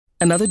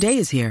Another day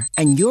is here,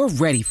 and you're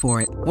ready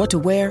for it. What to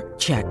wear?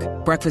 Check.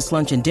 Breakfast,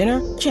 lunch, and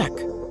dinner? Check.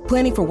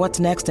 Planning for what's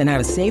next and how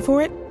to save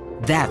for it?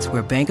 That's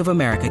where Bank of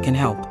America can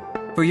help.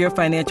 For your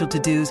financial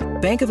to-dos,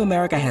 Bank of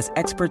America has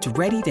experts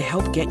ready to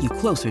help get you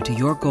closer to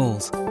your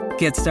goals.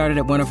 Get started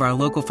at one of our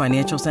local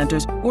financial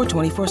centers or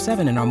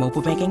 24/7 in our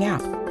mobile banking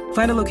app.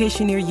 Find a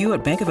location near you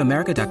at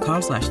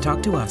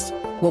bankofamerica.com/talktous.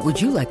 What would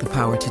you like the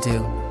power to do?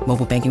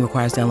 Mobile banking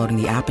requires downloading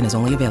the app and is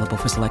only available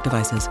for select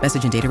devices.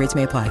 Message and data rates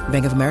may apply.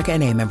 Bank of America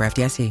N.A., member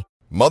FDIC.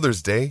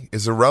 Mother's Day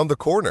is around the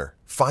corner.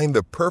 Find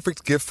the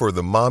perfect gift for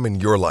the mom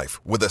in your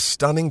life with a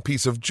stunning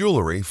piece of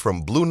jewelry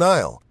from Blue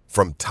Nile.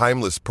 From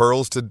timeless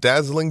pearls to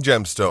dazzling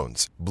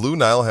gemstones, Blue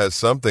Nile has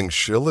something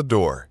she'll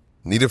adore.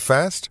 Need it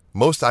fast?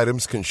 Most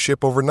items can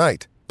ship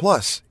overnight.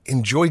 Plus,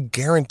 enjoy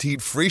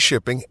guaranteed free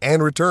shipping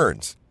and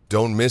returns.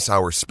 Don't miss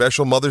our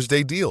special Mother's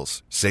Day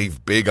deals.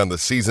 Save big on the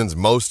season's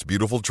most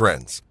beautiful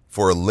trends.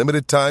 For a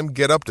limited time,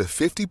 get up to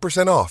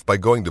 50% off by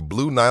going to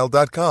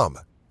BlueNile.com.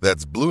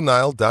 That's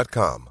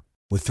BlueNile.com.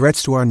 With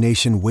threats to our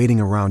nation waiting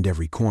around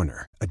every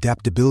corner,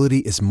 adaptability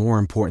is more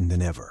important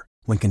than ever.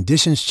 When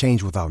conditions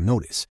change without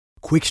notice,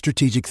 quick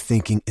strategic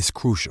thinking is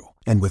crucial.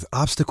 And with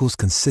obstacles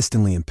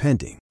consistently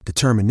impending,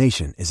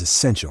 determination is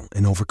essential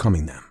in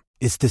overcoming them.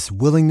 It's this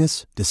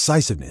willingness,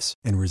 decisiveness,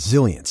 and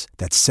resilience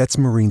that sets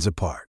Marines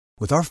apart.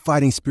 With our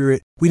fighting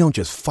spirit, we don't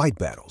just fight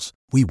battles,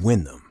 we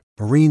win them.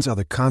 Marines are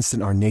the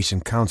constant our nation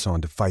counts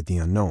on to fight the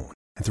unknown.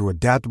 And through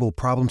adaptable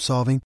problem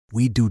solving,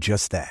 we do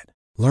just that.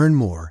 Learn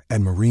more at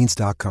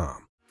marines.com.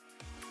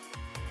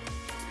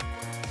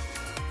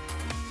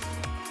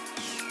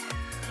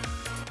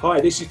 Hi,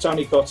 this is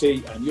Tony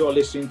Cottee, and you're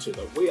listening to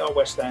the We Are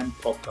West Ham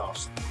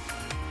podcast.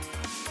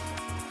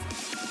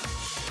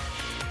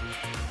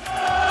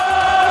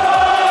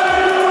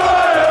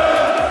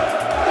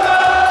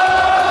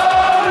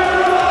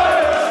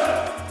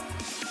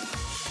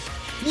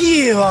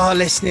 You are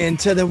listening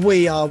to the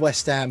We Are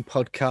West Ham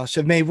podcast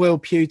with me, Will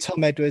Pugh,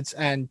 Tom Edwards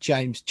and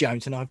James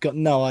Jones. And I've got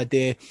no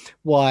idea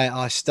why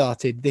I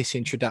started this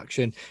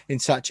introduction in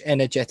such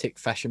energetic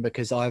fashion,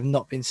 because I have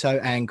not been so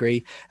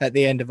angry at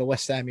the end of a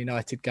West Ham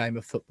United game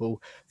of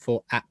football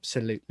for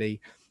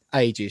absolutely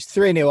ages.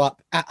 3-0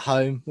 up at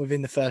home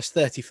within the first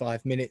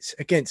 35 minutes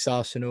against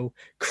Arsenal,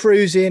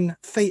 cruising,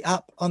 feet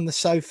up on the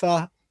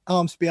sofa,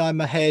 arms behind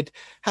my head,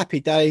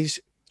 happy days,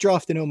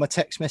 drafting all my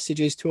text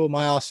messages to all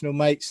my Arsenal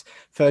mates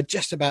for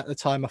just about the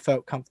time I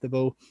felt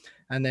comfortable.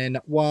 And then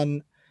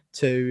 1,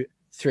 2,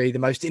 3, the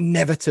most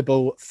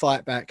inevitable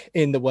fight back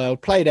in the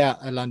world played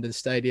out at London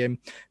Stadium,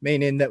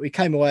 meaning that we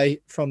came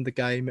away from the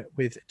game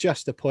with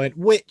just a point,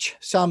 which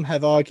some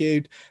have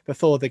argued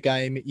before the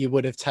game you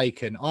would have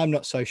taken. I'm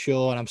not so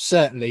sure, and I'm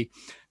certainly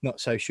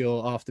not so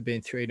sure after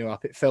being 3-0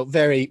 up. It felt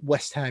very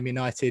West Ham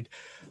United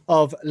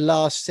of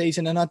last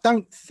season, and I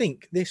don't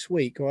think this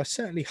week, or I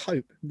certainly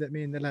hope that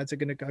me and the lads are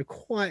going to go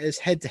quite as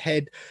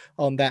head-to-head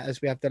on that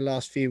as we have the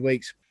last few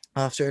weeks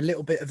after a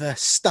little bit of a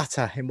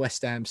stutter in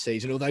West Ham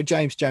season, although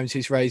James Jones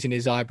is raising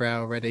his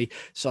eyebrow already,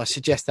 so I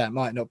suggest that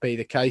might not be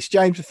the case.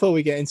 James, before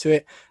we get into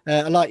it,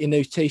 I like your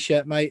new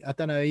T-shirt, mate. I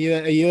don't know, are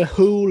you a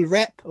Hool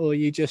rep, or are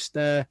you just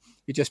you're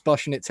just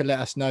boshing it to let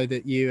us know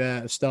that you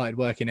have started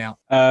working out?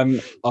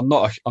 I'm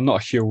not a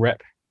Huel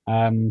rep.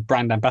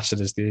 Brand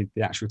ambassador is the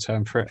actual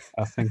term for it,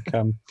 I think.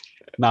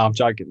 No, I'm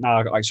joking.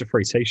 No, it's a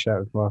free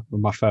T-shirt with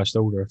my first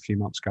order a few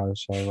months ago,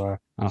 so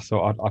I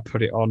thought I'd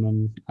put it on,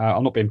 and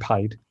I'm not being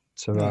paid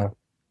for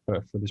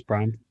this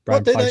brand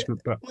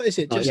placement. But what is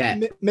it? Just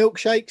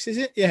milkshakes, is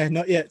it? Yeah,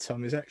 not yet,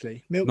 Tom.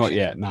 Exactly. Milkshakes. Not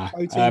yet. No.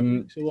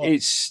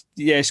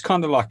 It's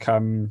kind of like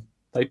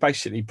they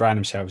basically brand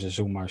themselves as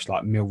almost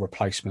like meal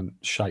replacement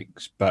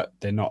shakes, but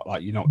they're not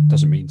like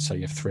doesn't mean say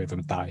you have 3 of them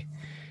a day.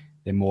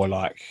 They're more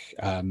like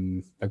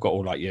they've got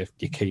all like your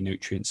key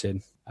nutrients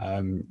in.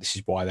 This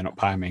is why they're not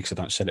paying me, because I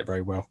don't sell it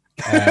very well.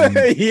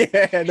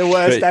 Yeah, the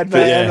worst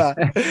advert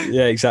ever.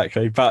 Yeah,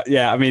 exactly. But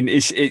yeah, I mean,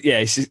 it's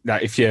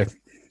like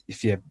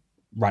if you're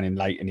running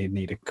late and you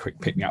need a quick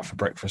pick me up for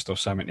breakfast or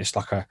something,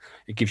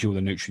 it gives you all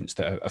the nutrients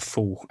that a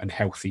full and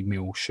healthy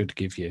meal should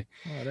give you.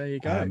 Oh, there you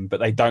go.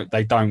 But they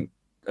don't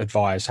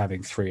advise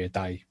having 3 a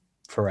day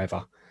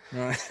forever.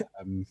 Right. So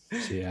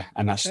yeah,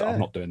 and I'm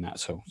not doing that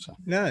at all. So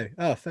no,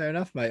 fair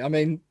enough, mate. I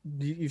mean,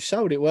 you've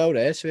sold it well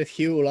there. So if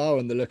Huel are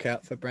on the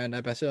lookout for brand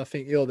ambassador, I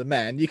think you're the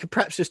man. You could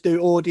perhaps just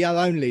do audio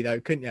only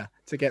though, couldn't you,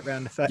 to get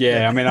round the fact?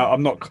 Yeah, I mean,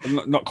 I'm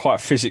not quite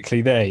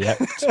physically there yet,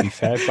 to be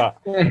fair, but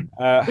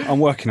I'm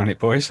working on it,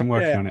 boys. I'm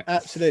working on it.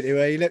 Absolutely.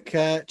 Well, you look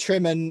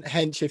trim and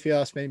hench, if you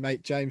ask me,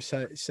 mate, James.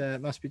 So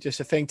it must be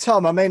just a thing.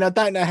 Tom, I mean, I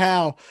don't know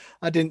how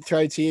I didn't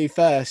throw to you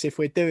first. If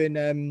we're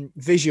doing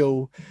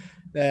visual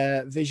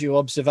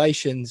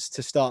observations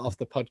to start off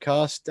the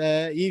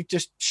podcast, you've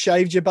just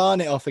shaved your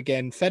Barnet off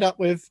again. Fed up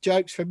with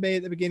jokes from me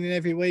at the beginning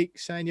every week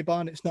saying your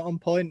Barnet's not on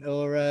point,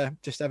 or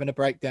just having a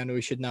breakdown that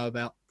we should know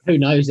about? Who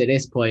knows at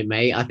this point,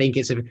 mate? I think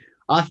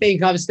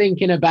I was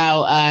thinking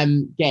about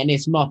getting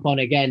this mop on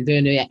again,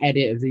 doing the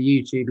edit of the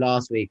YouTube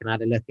last week, and I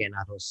had a look at it and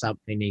I thought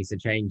something needs to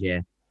change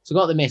here. So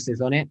got the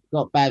missus on it,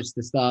 got Babs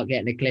to start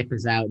getting the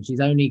clippers out. She's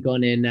only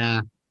gone in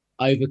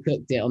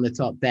overcooked it on the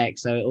top deck,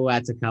 so it all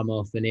had to come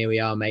off. And here we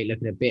are, mate,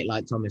 looking a bit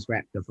like Thomas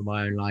Repka for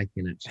my own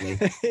liking, actually.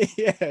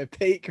 Yeah,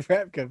 peak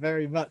Repka,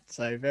 very much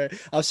so.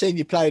 I've seen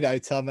you play though,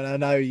 Tom, and I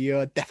know you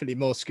are definitely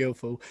more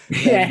skillful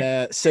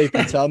than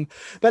Super Tom.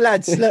 But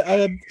lads, look,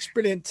 it's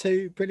brilliant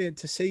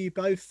to see you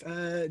both.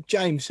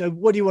 James, so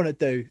what do you want to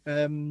do?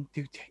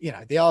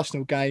 The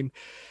Arsenal game.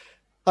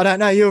 I don't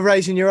know. You're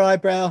raising your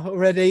eyebrow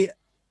already.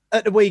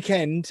 At the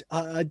weekend,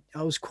 I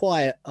was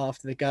quiet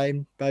after the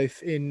game,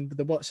 both in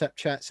the WhatsApp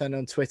chats and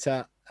on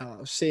Twitter. I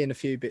was seeing a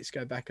few bits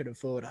go back and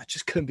forward. I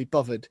just couldn't be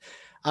bothered.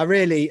 I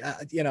really,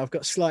 I've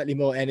got slightly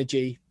more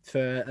energy for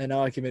an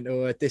argument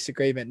or a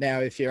disagreement now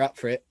if you're up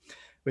for it,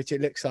 which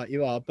it looks like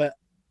you are. But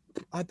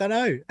I don't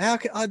know.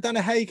 I don't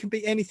know how you can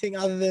be anything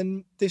other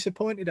than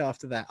disappointed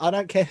after that. I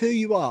don't care who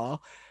you are,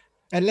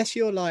 unless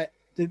you're like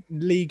the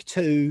League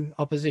Two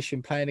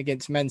opposition playing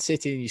against Man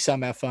City and you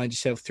somehow find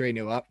yourself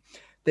 3-0 up.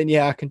 Then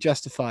yeah, I can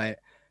justify it.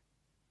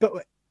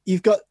 But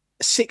you've got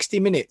 60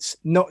 minutes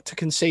not to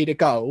concede a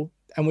goal,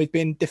 and we've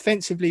been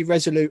defensively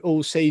resolute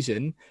all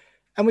season,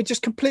 and we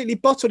just completely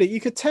bottled it.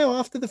 You could tell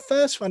after the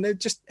first one,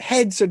 just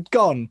heads had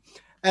gone,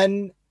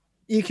 and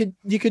you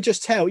could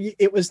just tell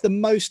it was the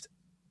most.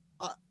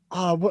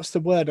 What's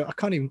the word? I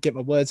can't even get my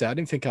words out. I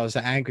didn't think I was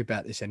that angry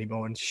about this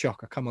anymore. And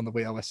shock, I come on the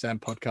We Are West Ham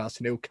podcast,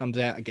 and it all comes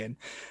out again.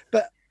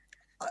 But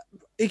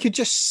you could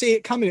just see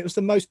it coming. It was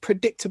the most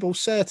predictable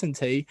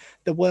certainty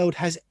the world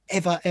has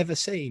ever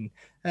seen.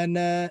 And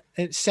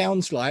it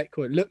sounds like,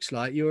 or it looks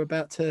like, you're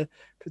about to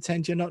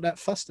pretend you're not that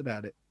fussed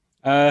about it.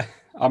 I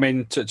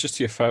mean, just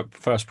to your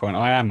first point,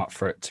 I am up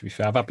for it, to be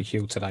fair. I've had my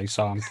heel today,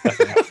 so I'm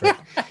definitely up for it.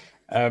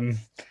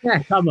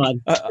 Yeah, come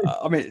on.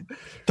 I mean,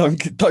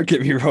 don't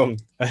get me wrong.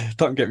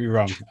 Don't get me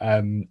wrong.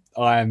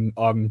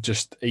 I'm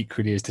just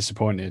equally as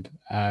disappointed.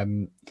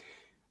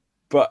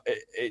 But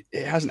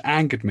it hasn't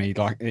angered me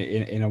like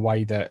in a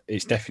way that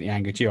it's definitely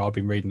angered you. I've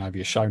been reading over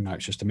your show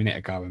notes just a minute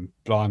ago, and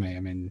blimey, I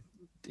mean,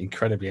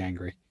 incredibly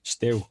angry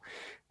still.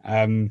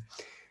 I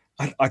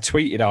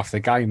tweeted after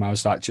the game. I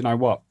was like, do you know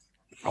what?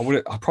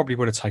 I probably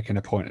would have taken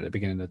a point at the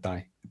beginning of the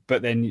day.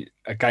 But then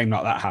a game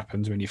like that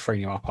happens when you're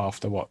 3-0 up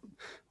after what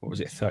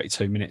was it,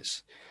 32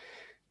 minutes,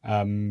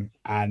 and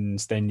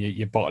then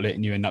you bottle it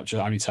and you end up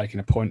just only taking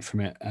a point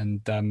from it,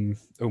 and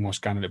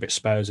almost going a little bit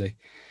Spursy.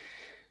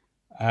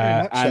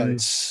 Yeah,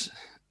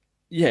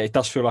 it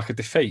does feel like a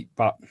defeat,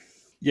 but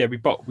yeah, we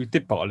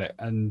did bottle it,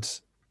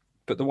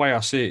 but the way I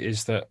see it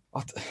is that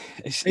are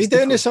you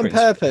doing this on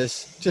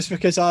purpose, just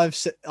because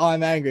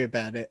I'm angry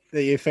about it?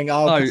 That you think,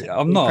 no,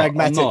 I'm not. I'm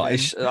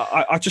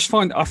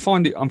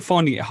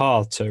finding it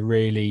hard to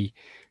really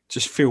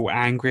just feel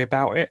angry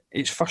about it.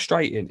 It's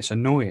frustrating. It's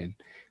annoying.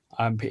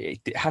 But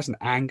it hasn't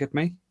angered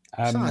me.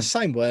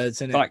 Same words,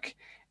 isn't it? Like.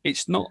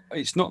 It's not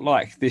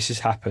like this has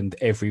happened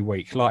every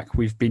week, like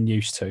we've been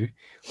used to.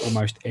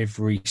 Almost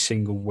every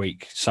single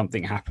week,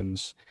 something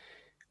happens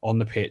on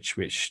the pitch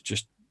which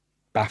just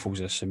baffles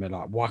us, and we're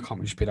like, why can't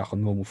we just be like a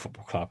normal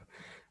football club?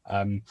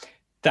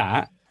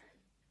 That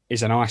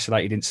is an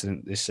isolated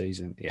incident this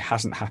season. It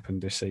hasn't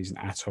happened this season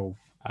at all.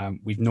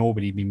 We've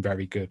normally been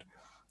very good,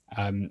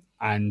 and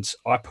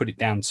I put it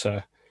down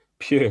to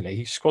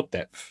purely squad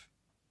depth.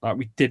 Like,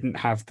 we didn't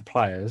have the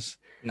players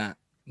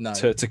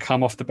to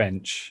come off the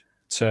bench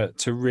to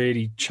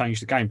really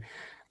change the game.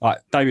 Like,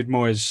 David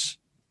Moyes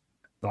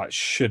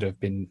should have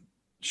been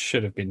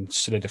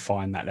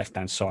solidifying that left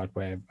hand side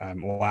where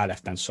or our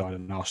left hand side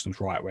and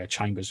Arsenal's right, where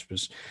Chambers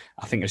was,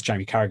 I think as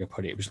Jamie Carragher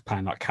put it, was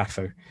playing like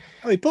Cafu.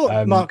 Oh, he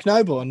bought Mark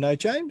Noble on, no,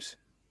 James?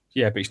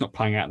 Yeah, but he's not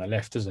playing out on the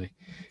left, is he?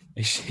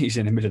 He's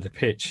in the middle of the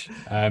pitch.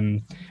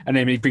 And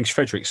then he brings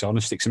Fredericks on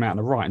and sticks him out on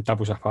the right and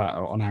doubles up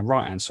on our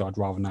right hand side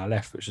rather than our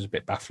left, which is a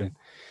bit baffling.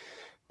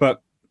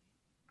 But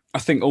I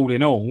think all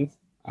in all,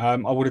 I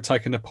would have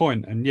taken the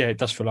point, and yeah, it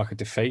does feel like a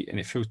defeat, and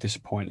it feels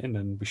disappointing,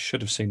 and we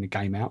should have seen the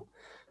game out.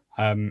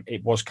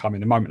 It was coming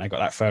the moment they got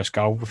that first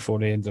goal before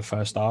the end of the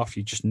first half.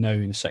 You just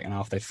knew in the second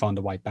half they'd find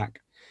a way back.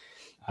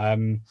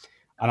 And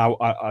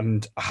I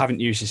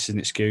haven't used this as an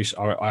excuse.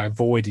 I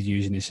avoided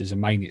using this as a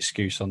main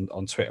excuse on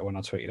Twitter when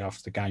I tweeted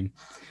after the game.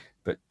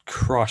 But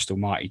Christ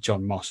Almighty,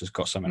 John Moss has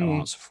got something to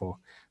answer for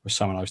with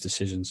some of those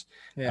decisions.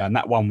 Yeah. And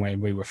that one when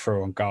we were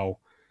through on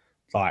goal,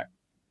 like.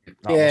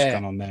 What's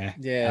going on there?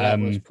 Yeah, that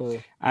was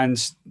poor. And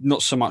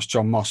not so much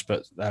John Moss,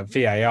 but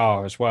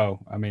VAR as well.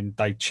 I mean,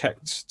 they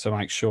checked to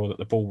make sure that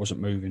the ball wasn't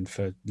moving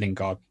for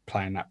Lingard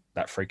playing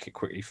that free kick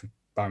quickly for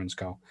Bowen's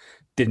goal.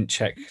 Didn't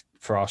check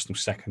for Arsenal's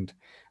second.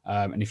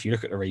 And if you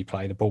look at the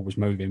replay, the ball was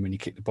moving when you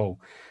kicked the ball.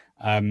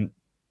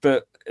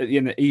 But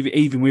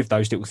even with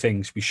those little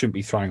things, we shouldn't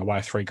be throwing away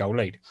a 3-goal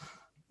lead.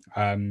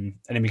 And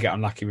then we get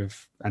unlucky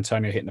with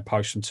Antonio hitting the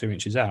post from 2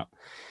 inches out,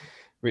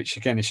 which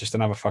again is just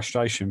another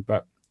frustration.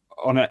 But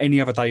on any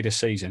other day this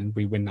season,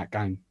 we win that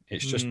game.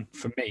 It's just,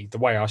 for me, the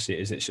way I see it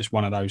is it's just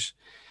one of those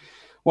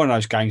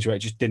games where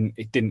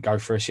it didn't go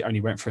for us. It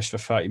only went for us for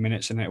 30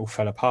 minutes and it all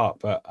fell apart.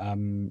 But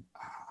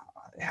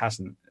it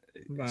hasn't.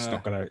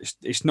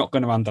 It's not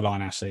going to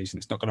underline our season.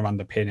 It's not going to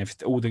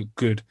underpin all the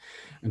good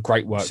and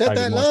great work David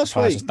Moyes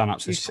has done up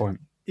to this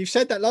point. You've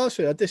said that last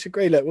week. I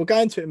disagree. Look, we'll go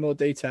into it in more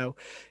detail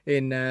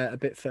in a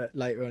bit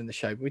later on in the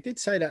show. But we did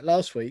say that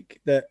last week,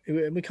 that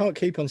we can't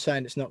keep on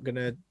saying it's not going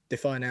to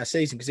define our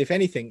season, because if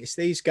anything, it's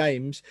these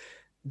games,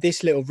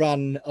 this little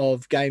run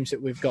of games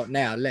that we've got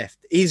now left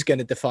is going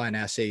to define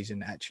our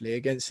season, actually,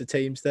 against the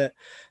teams that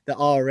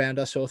are around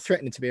us or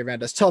threatening to be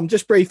around us. Tom,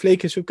 just briefly,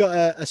 because we've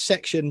got a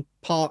section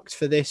parked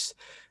for this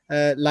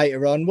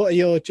later on, what are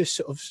your just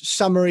sort of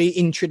summary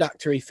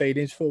introductory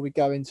feelings before we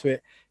go into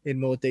it in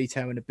more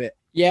detail in a bit?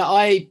 Yeah,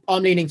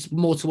 I'm leaning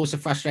more towards the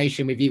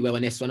frustration with you, Will,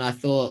 on this one. I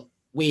thought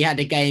we had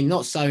a game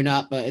not sewn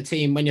up, but a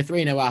team, when you're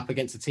 3-0 up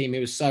against a team who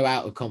was so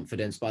out of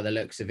confidence by the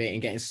looks of it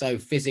and getting so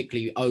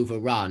physically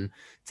overrun,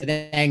 to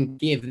then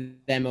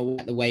give them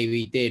away the way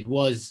we did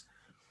was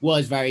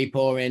very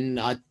poor. And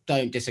I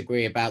don't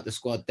disagree about the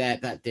squad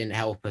depth. That didn't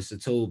help us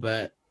at all.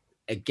 But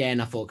again,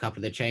 I thought a couple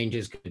of the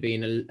changes could have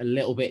been a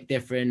little bit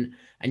different.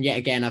 And yet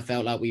again, I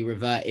felt like we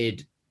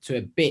reverted to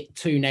a bit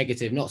too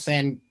negative. Not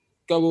saying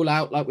go all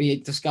out like we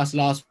discussed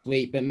last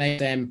week, but make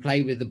them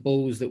play with the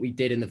balls that we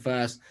did in the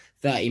first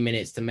 30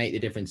 minutes to make the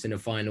difference in the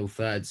final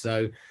third.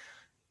 So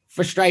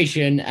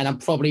frustration, and I'm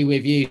probably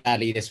with you,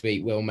 sadly, this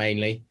week, Will,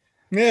 mainly.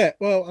 Yeah,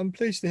 well, I'm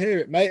pleased to hear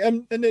it, mate.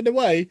 And in a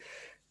way,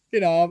 you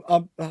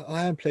know,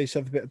 I am pleased to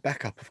have a bit of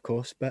backup, of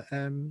course, but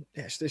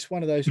it's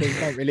one of those where you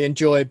don't really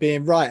enjoy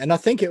being right. And I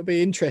think it'll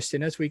be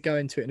interesting as we go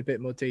into it in a bit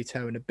more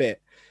detail in a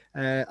bit.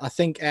 I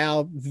think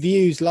our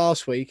views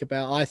last week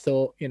about, I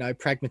thought, you know,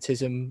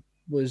 pragmatism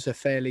was a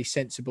fairly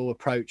sensible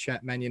approach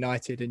at Man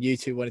United, and you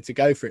two wanted to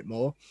go for it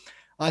more.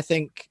 I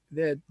think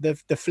the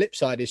flip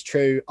side is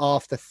true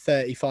after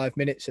 35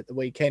 minutes at the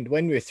weekend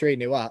when we were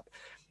 3-0 up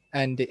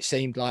and it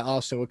seemed like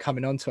Arsenal were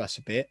coming on to us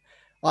a bit.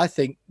 I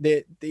think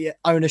the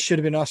owner should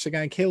have been asked to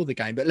go and kill the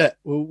game. But look,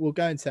 we'll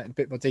go into that in a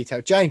bit more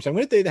detail. James, I'm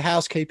going to do the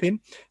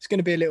housekeeping. It's going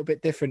to be a little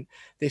bit different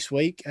this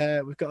week.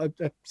 We've got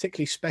a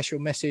particularly special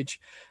message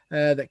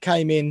that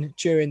came in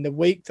during the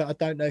week that I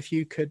don't know if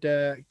you could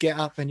get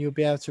up and you'll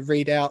be able to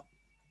read out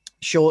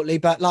shortly.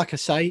 But like I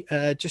say,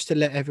 just to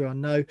let everyone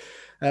know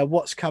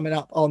what's coming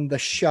up on the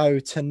show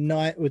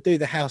tonight, we'll do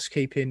the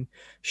housekeeping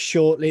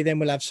shortly, then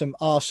we'll have some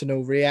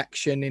Arsenal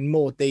reaction in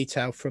more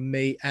detail from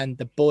me and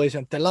the boys.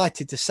 I'm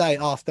delighted to say,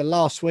 after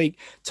last week,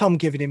 Tom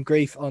giving him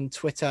grief on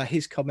Twitter,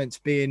 his comments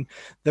being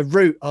the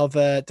root of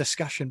a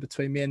discussion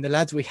between me and the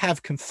lads, we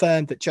have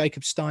confirmed that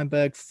Jacob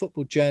Steinberg,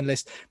 football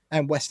journalist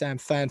and West Ham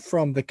fan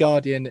from the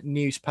Guardian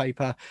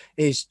newspaper,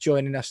 is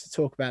joining us to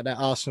talk about that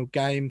Arsenal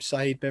game.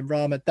 Saeed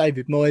Benrahma,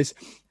 David Moyes,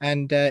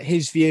 and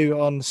his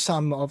view on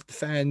some of the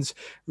fans'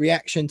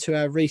 reaction to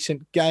our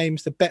recent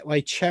games. The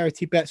Betway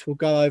charity bets, will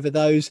go over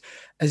those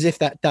as if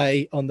that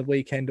day on the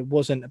weekend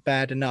wasn't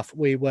bad enough.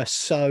 We were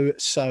so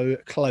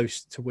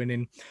close to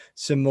winning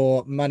some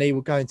more money.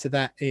 We'll go into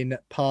that in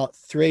part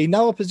 3.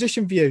 No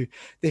opposition view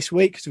this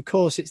week, because of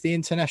course it's the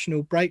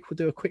international break. We'll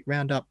do a quick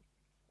roundup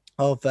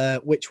of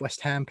which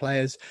West Ham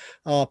players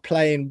are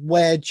playing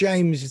where.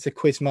 James is the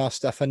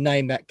quizmaster for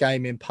Name That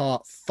Game in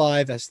part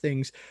 5, as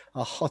things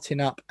are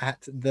hotting up at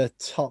the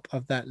top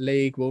of that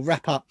league. We'll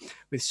wrap up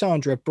with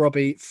Sandra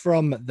Brobby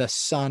from The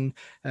Sun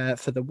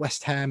for the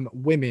West Ham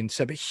women.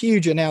 So a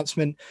huge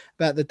announcement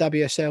about the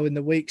WSL in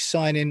the week,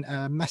 signing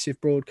a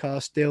massive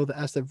broadcast deal that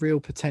has the real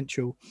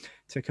potential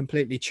to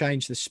completely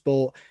change the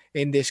sport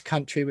in this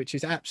country, which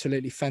is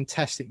absolutely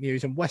fantastic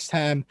news. And West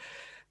Ham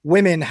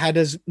women had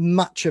as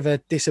much of a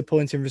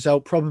disappointing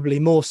result, probably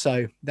more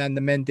so than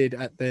the men did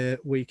at the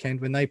weekend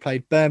when they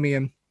played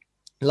Birmingham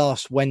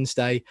last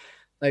Wednesday.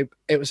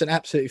 It was an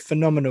absolutely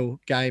phenomenal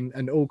game,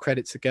 and all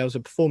credit to the girls. The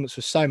performance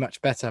was so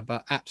much better,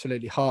 but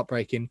absolutely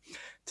heartbreaking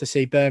to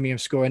see Birmingham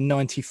score a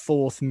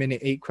 94th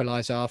minute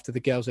equaliser after the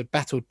girls had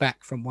battled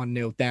back from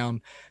 1-0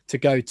 down to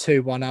go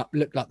 2-1 up.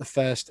 Looked like the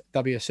first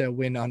WSL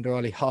win under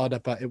Ollie Harder,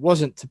 but it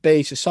wasn't to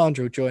be. So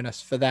Sandra will join us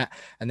for that,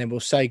 and then we'll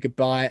say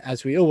goodbye,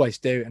 as we always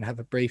do, and have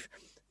a brief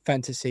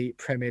Fantasy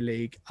Premier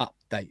League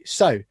update.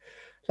 So,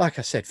 like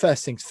I said,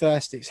 first things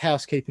first, it's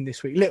housekeeping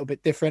this week, a little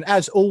bit different.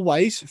 As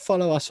always,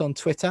 follow us on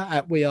Twitter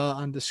at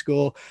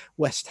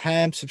 @WeAre_West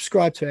Ham.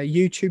 Subscribe to our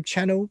YouTube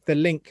channel. The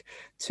link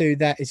to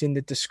that is in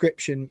the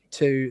description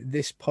to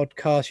this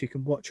podcast. You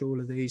can watch all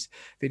of these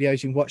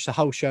videos. You can watch the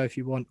whole show if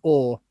you want,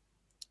 or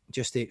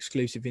just the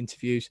exclusive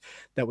interviews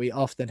that we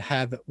often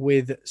have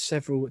with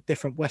several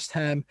different West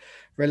Ham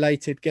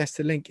related guests.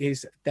 The link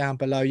is down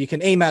below. You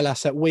can email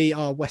us at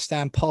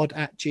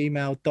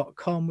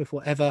wearewesthampod@gmail.com with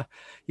whatever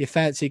you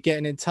fancy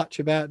getting in touch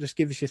about. Just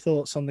give us your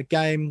thoughts on the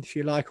game. If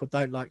you like or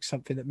don't like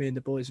something that me and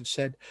the boys have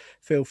said,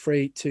 feel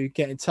free to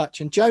get in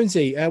touch. And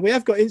Jonesy, we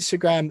have got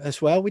Instagram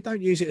as well. We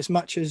don't use it as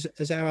much as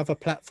our other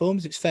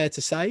platforms, it's fair to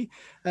say.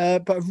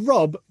 But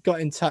Rob got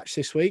in touch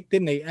this week,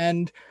 didn't he?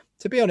 And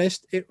to be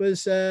honest, it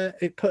was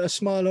it put a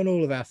smile on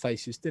all of our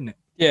faces, didn't it?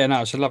 Yeah,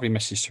 no, it's a lovely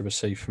message to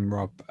receive from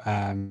Rob.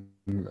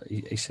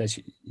 He says,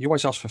 you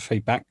always ask for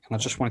feedback, and I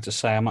just wanted to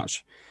say how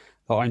much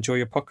that I enjoy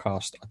your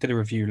podcast. I did a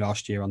review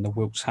last year on the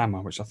Wilkes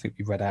Hammer, which I think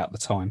we read out at the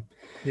time.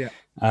 Yeah.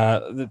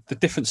 The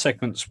different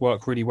segments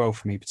work really well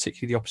for me,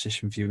 particularly the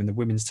opposition view and the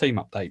women's team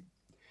update.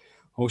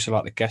 I also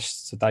like the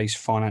guests. Today's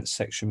finance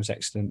section was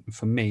excellent. And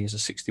for me, as a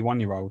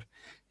 61-year-old,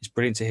 it's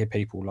brilliant to hear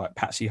people like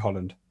Patsy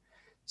Holland,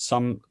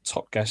 some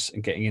top guests,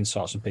 and getting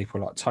insights from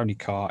people like Tony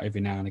Carr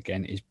every now and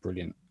again is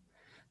brilliant.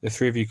 The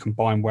three of you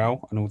combine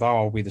well, and although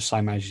I'll be the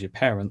same age as your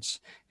parents,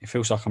 it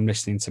feels like I'm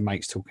listening to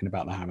mates talking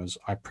about the Hammers.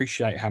 I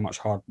appreciate how much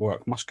hard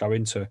work must go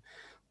into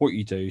what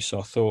you do, so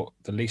I thought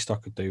the least I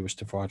could do was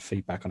to provide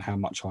feedback on how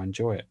much I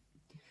enjoy it.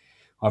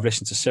 I've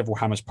listened to several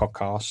Hammers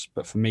podcasts,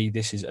 but for me,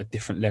 this is a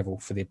different level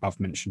for the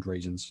above-mentioned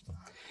reasons.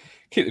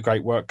 Keep the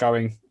great work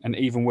going, and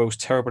even Will's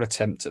terrible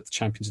attempt at the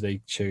Champions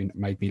League tune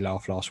made me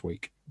laugh last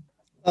week.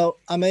 Well,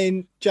 I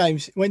mean,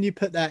 James, when you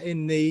put that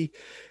in the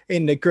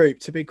group,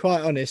 to be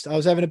quite honest, I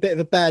was having a bit of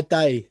a bad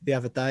day the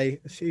other day.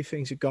 A few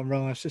things had gone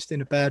wrong. I was just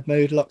in a bad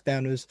mood.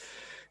 Lockdown was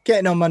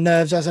getting on my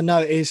nerves, as I know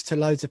it is to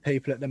loads of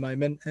people at the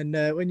moment. And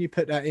when you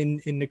put that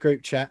in the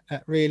group chat,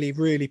 that really,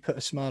 really put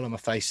a smile on my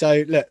face.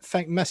 So look,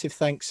 massive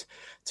thanks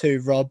to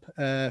Rob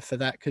for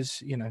that,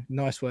 because, you know,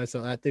 nice words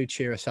like that do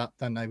cheer us up,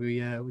 don't they?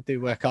 We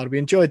do work hard. We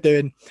enjoy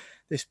doing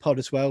this pod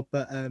as well,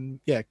 but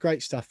yeah,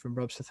 great stuff from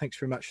Rob, so thanks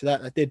very much for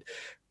that. That did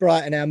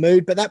brighten our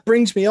mood. But that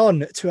brings me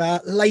on to our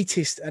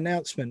latest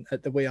announcement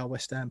at the We Are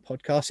West Ham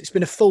podcast. It's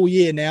been a full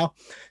year now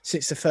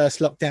since the first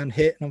lockdown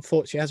hit, and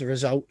unfortunately, as a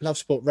result, Love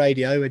Sport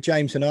Radio, where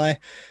James and I,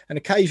 and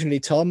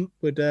occasionally Tom,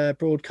 would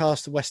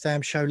broadcast the West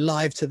Ham show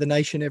live to the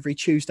nation every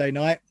Tuesday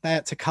night. They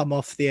had to come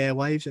off the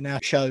airwaves, and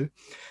our show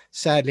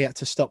sadly had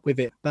to stop with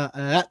it. But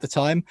at the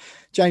time,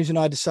 James and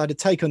I decided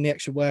to take on the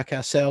extra work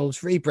ourselves,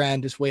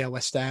 rebrand as We Are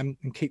West Ham,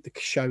 and keep the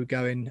show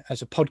going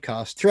as a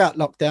podcast throughout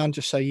lockdown,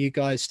 just so you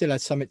guys still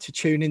had something to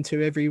tune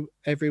into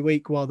every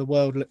week while the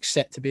world looks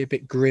set to be a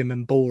bit grim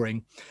and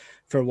boring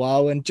for a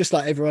while. And just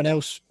like everyone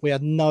else, we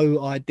had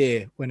no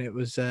idea when it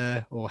was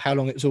or how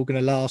long it was all going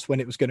to last,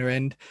 when it was going to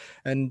end.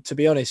 And to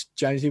be honest,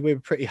 Jonesy, we were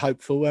pretty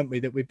hopeful, weren't we,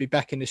 that we'd be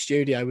back in the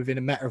studio within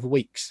a matter of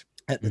weeks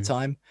at the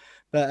time.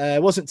 But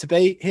it wasn't to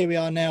be. Here we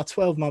are now,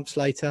 12 months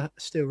later,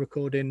 still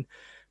recording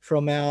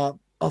from our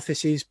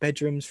offices,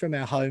 bedrooms, from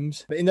our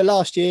homes. But in the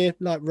last year,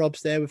 like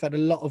Rob's there, we've had a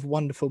lot of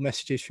wonderful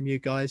messages from you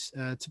guys.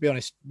 To be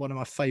honest, one of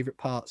my favourite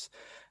parts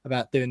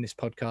about doing this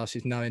podcast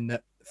is knowing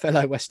that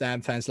fellow West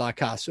Ham fans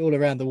like us all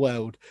around the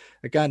world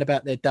are going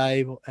about their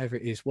day, whatever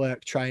it is,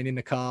 work, train, in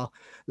the car,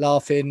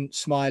 laughing,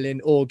 smiling,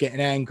 or getting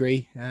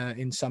angry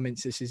in some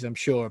instances, I'm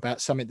sure,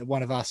 about something that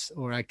one of us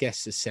or our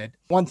guests has said.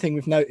 One thing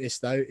we've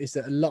noticed, though, is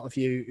that a lot of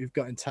you who've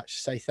got in touch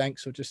to say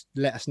thanks or just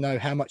let us know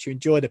how much you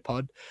enjoy the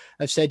pod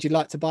have said you'd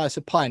like to buy us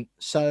a pint.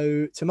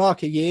 So to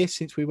mark a year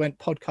since we went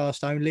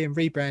podcast only and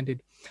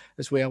rebranded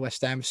as We Are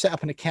West Ham, set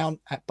up an account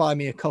at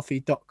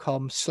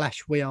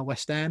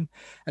buymeacoffee.com/wearewestham,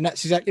 and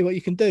that's exactly what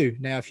you can do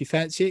now. If you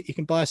fancy it, you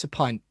can buy us a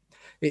pint.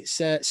 It's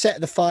set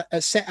at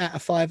a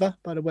fiver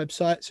by the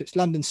website, so it's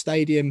London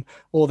Stadium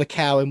or the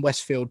Cow in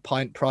Westfield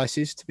pint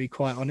prices, to be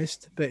quite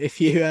honest. But if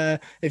you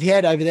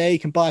head over there, you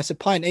can buy us a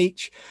pint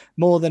each,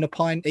 more than a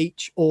pint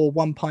each, or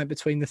one pint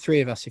between the three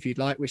of us if you'd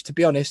like. Which, to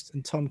be honest,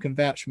 and Tom can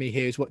vouch for me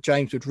here, is what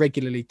James would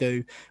regularly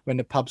do when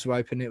the pubs were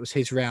open. It was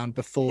his round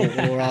before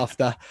or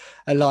after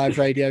a live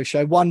radio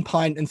show. 1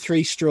 pint and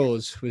 3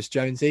 straws was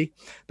Jonesy.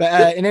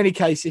 But in any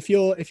case, if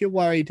you're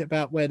worried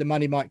about where the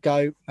money might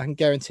go, I can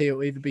guarantee it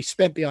will either be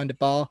spent behind a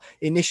bar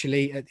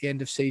initially at the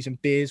end of season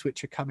beers,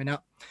 which are coming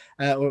up,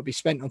 or it'll be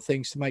spent on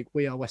things to make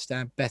We Are West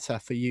Ham better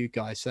for you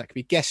guys. So that could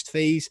be guest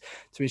fees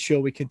to ensure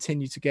we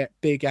continue to get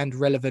big and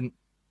relevant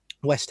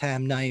West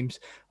Ham names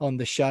on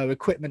the show,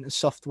 equipment and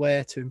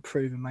software to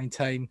improve and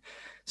maintain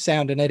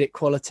sound and edit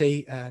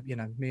quality. You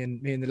know, me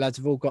and the lads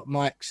have all got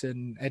mics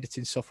and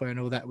editing software and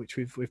all that, which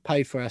we've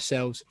paid for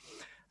ourselves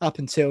up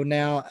until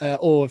now,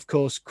 or of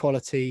course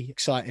quality,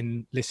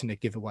 exciting listener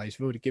giveaways.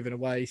 We've already given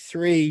away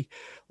 3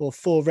 or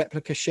 4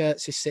 replica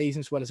shirts this season,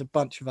 as well as a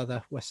bunch of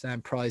other West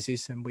Ham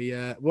prizes, and we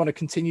want to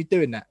continue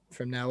doing that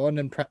from now on,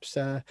 and perhaps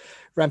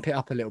ramp it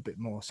up a little bit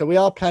more. So we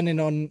are planning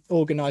on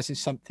organising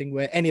something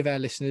where any of our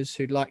listeners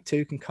who'd like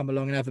to can come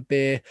along and have a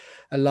beer,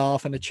 a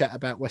laugh and a chat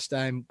about West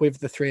Ham with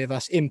the three of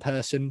us in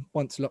person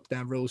once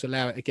lockdown rules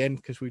allow it again,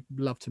 because we'd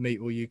love to meet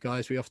all you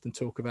guys. We often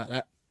talk about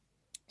that.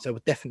 So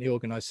we'll definitely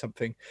organise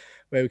something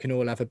where we can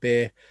all have a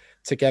beer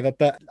together.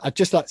 But I'd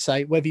just like to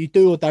say, whether you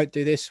do or don't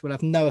do this will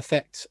have no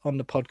effect on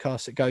the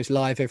podcast that goes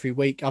live every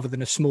week, other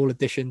than a small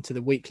addition to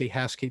the weekly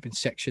housekeeping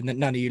section that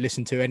none of you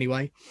listen to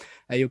anyway.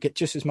 You'll get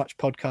just as much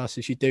podcast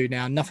as you do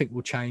now. Nothing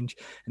will change,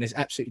 and there's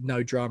absolutely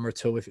no drama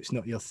at all if it's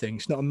not your thing.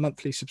 It's not a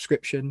monthly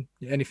subscription,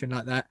 anything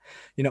like that.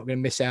 You're not going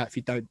to miss out if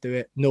you don't do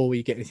it, nor will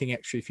you get anything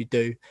extra if you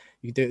do.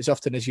 You can do it as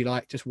often as you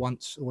like, just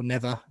once or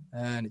never,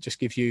 and it just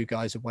gives you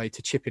guys a way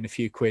to chip in a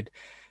few quid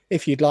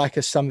if you'd like,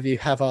 as some of you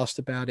have asked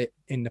about it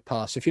in the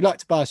past. So if you'd like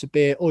to buy us a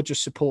beer or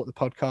just support the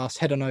podcast,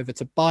 head on over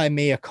to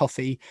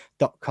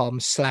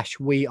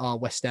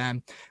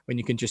buymeacoffee.com/wearewestham, when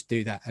you can just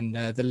do that. And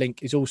the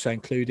link is also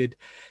included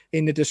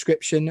in the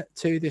description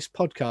to this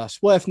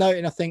podcast. Worth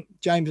noting, I think,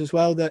 James, as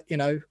well, that, you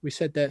know, we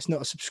said that it's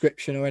not a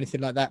subscription or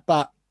anything like that,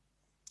 but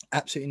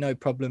absolutely no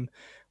problem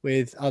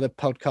with other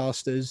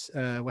podcasters,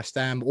 West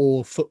Ham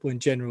or football in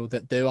general,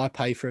 that do. I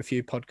pay for a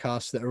few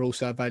podcasts that are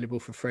also available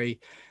for free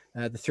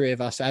the three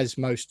of us, as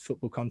most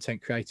football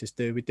content creators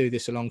do, we do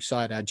this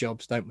alongside our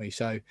jobs, don't we?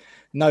 So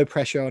no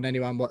pressure on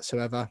anyone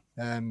whatsoever.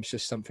 It's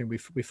just something we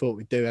thought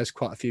we'd do, as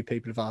quite a few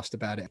people have asked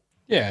about it.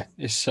 Yeah,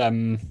 it's I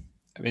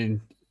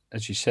mean,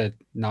 as you said,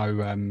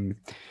 no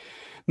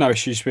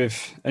issues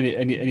with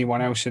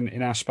anyone else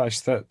in our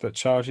space that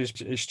charges.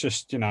 It's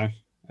just,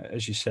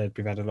 as you said,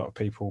 we've had a lot of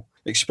people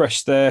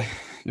express their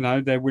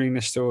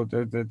willingness to, or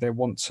their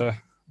want to,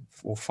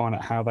 or find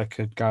out how they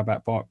could go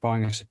about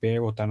buying us a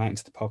beer or donating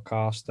to the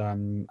podcast.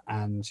 And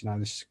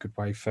this is a good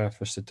way for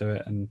us to do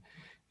it. And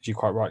as you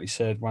quite rightly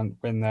said, when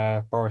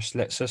Boris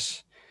lets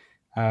us,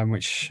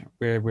 which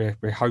we're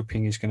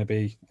hoping is going to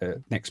be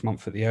next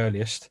month at the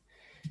earliest,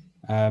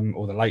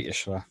 or the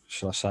latest,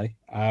 shall I say,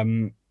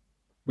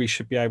 we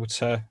should be able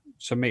to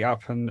meet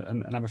up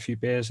and have a few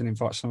beers and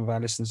invite some of our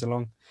listeners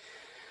along,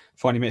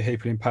 finally meet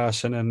people in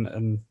person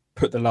and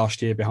put the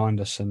last year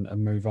behind us and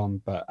move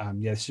on. But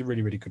this is a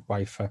really, really good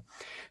way for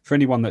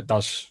anyone that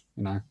does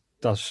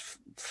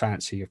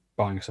fancy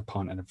buying us a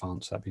pint in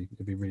advance. It'd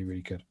be really,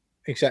 really good.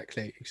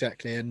 Exactly.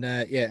 And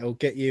it'll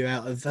get you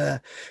out of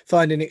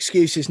finding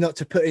excuses not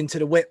to put into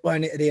the whip,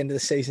 won't it, at the end of the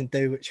season,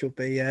 which will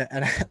be an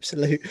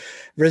absolute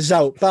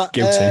result. But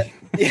guilty.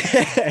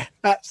 Yeah,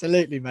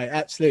 absolutely, mate.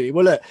 Absolutely.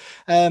 Well, look,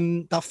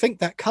 I think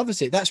that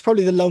covers it. That's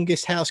probably the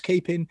longest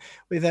housekeeping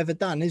we've ever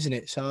done, isn't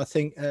it? So I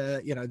think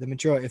the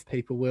majority of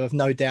people will have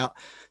no doubt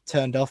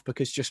turned off,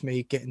 because just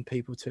me getting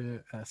people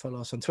to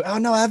follow us on Twitter. Oh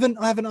no, I haven't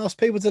asked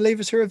people to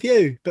leave us a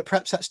review, but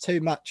perhaps that's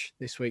too much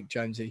this week,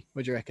 Jonesy.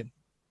 What do you reckon?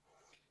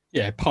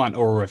 Yeah, pint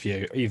or a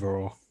review, either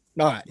or. All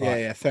right,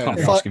 yeah, fair enough.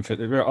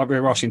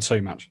 We're asking too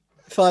much.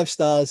 5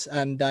 stars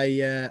and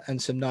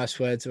and some nice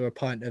words, or a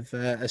pint of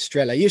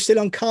Estrella. You still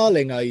on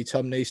Carling, are you,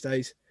 Tom, these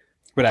days?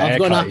 I've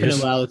gone up in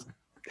the world.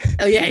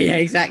 Oh yeah,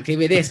 exactly.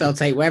 With this, I'll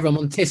take wherever I'm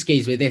on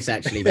Tiskies with this,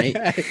 actually, mate.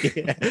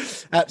 Yeah,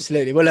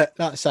 absolutely. Well, look,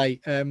 like I say,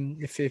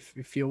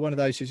 if you're one of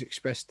those who's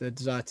expressed the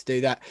desire to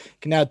do that, you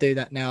can now do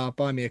that now.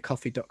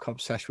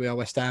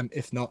 buymeacoffee.com/wearewestham.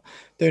 If not,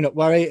 do not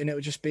worry, and it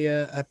will just be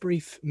a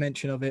brief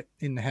mention of it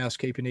in the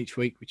housekeeping each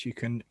week, which you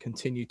can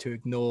continue to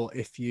ignore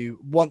if you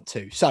want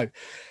to. So,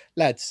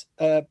 lads,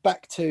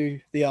 back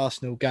to the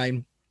Arsenal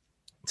game.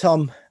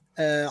 Tom,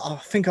 I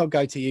think I'll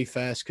go to you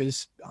first,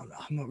 because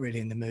I'm not really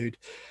in the mood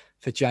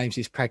for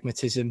James's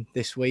pragmatism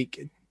this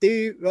week.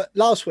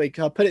 Last week,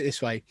 I'll put it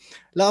this way.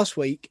 Last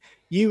week,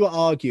 you were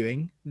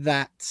arguing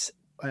that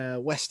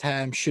West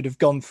Ham should have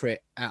gone for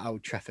it at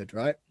Old Trafford,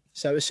 right?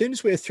 So as soon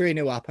as we were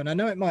 3-0 up, and I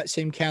know it might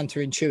seem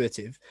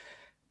counterintuitive,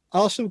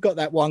 Arsenal got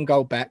that 1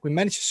 goal back. We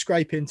managed to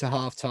scrape into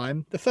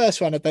half-time. The first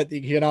one, I don't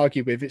think you can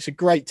argue with. It's a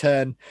great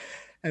turn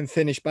and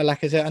finish by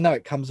Lacazette. I know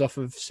it comes off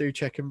of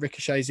Souček and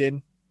ricochets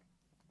in,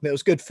 but it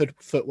was good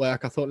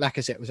footwork. I thought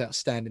Lacazette was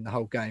outstanding the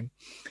whole game.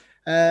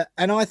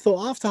 And I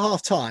thought after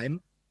half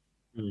time,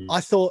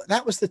 I thought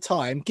that was the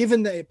time,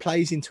 given that it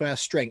plays into our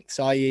strengths,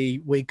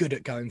 i.e. we're good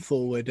at going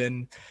forward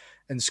and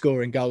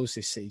scoring goals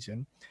this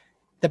season,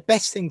 the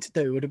best thing to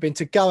do would have been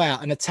to go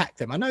out and attack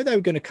them. I know they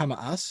were going to come at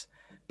us,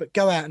 but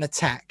go out and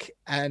attack.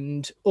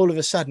 And all of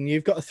a sudden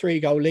you've got a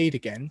 3-goal lead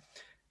again,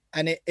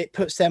 and it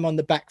puts them on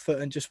the back foot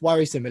and just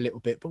worries them a little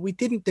bit. But we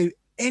didn't do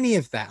any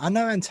of that. I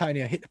know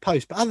Antonio hit the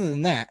post, but other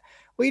than that,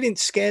 we didn't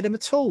scare them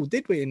at all,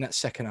 did we, in that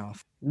second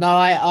half? No,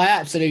 I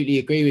absolutely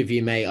agree with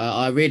you, mate.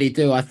 I really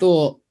do. I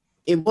thought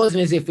it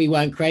wasn't as if we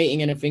weren't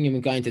creating anything and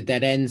were going to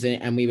dead ends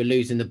and we were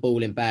losing the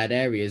ball in bad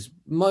areas.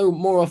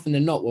 More often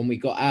than not, when we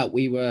got out,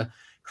 we were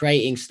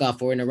creating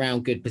stuff or in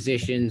around good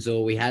positions,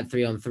 or we had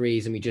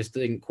 3-on-3s and we just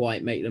didn't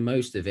quite make the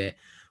most of it.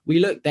 We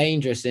looked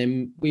dangerous,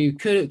 and we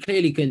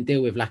clearly couldn't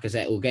deal with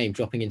Lacazette all game,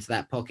 dropping into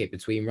that pocket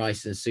between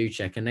Rice and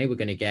Souček, and they were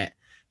going to get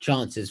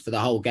chances for the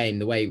whole game.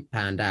 The way it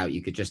panned out,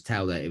 you could just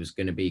tell that it was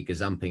going to be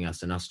gazumping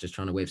us and us just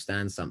trying to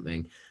withstand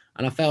something.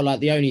 And I felt like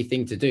the only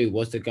thing to do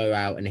was to go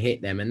out and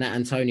hit them. And that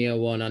Antonio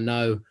one, I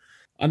know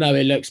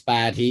it looks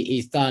bad.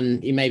 He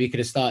maybe could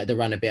have started the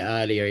run a bit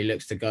earlier. He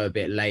looks to go a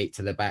bit late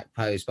to the back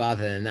post, but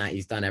other than that,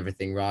 he's done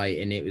everything right.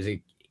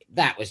 And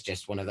that was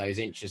just one of those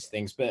interesting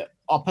things. But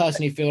I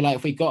personally feel like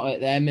if we got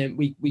at them, and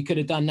we could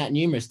have done that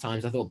numerous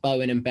times. I thought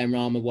Bowen and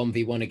Benrahma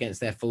 1v1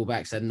 against their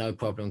fullbacks had no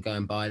problem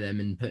going by them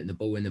and putting the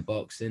ball in the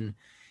box. And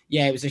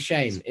yeah, it was a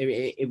shame.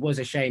 It was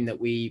a shame that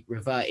we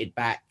reverted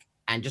back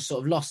and just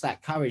sort of lost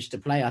that courage to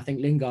play. I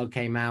think Lingard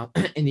came out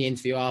in the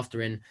interview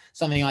after, and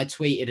something I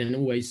tweeted and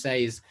always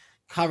say is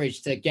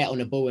courage to get on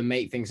the ball and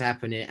make things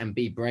happen and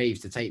be brave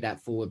to take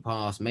that forward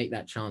pass, make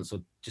that chance,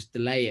 or just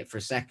delay it for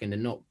a second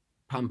and not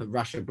pump a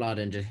rush of blood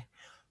and just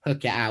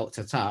hook it out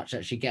to touch,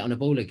 actually get on the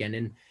ball again.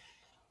 And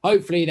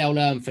hopefully they'll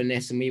learn from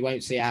this and we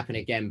won't see it happen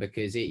again,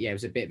 because it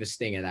was a bit of a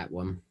stinger, that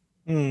one.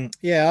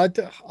 Yeah,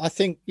 I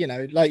think,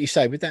 like you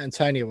say, with that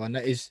Antonio one,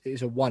 that is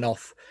a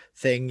one-off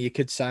thing. You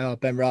could say,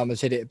 Ben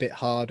Rama's hit it a bit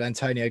hard,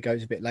 Antonio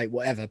goes a bit late,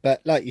 whatever.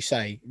 But like you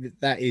say,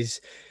 that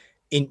is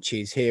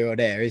inches here or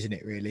there, isn't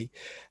it, really?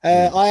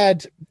 I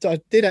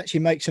did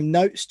actually make some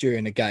notes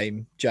during the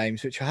game,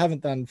 James, which I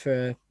haven't done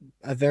for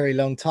a very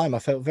long time. I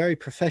felt very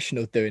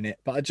professional doing it,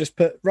 but I just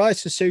put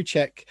Rice and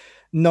Souček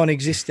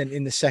non-existent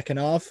in the second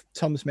half.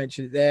 Tom's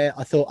mentioned it there.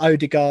 I thought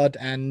Odegaard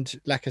and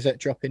Lacazette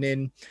dropping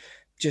in,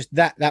 just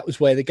that was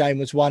where the game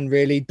was won,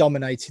 really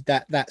dominated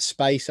that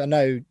space. I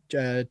know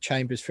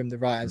Chambers from the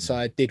right hand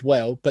side did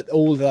well, but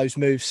all of those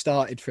moves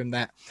started from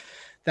that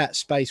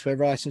space where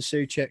Rice and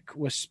Souček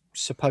was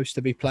supposed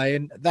to be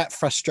playing. That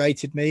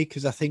frustrated me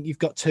because I think you've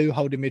got two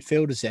holding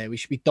midfielders there. We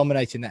should be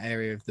dominating that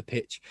area of the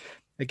pitch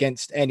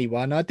against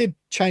anyone. I did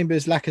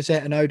Chambers,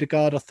 Lacazette and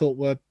Odegaard, I thought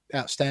were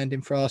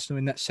outstanding for Arsenal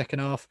in that second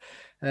half.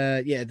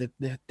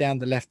 The down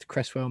the left,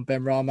 Cresswell and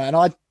Benrahma. And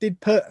I did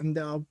put, and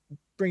I'll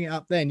bring it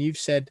up then, you've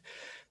said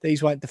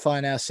these won't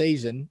define our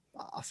season.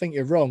 I think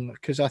you're wrong,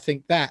 because I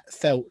think that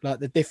felt like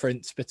the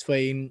difference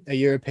between a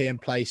European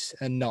place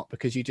and not,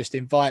 because you just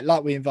invite,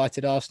 like we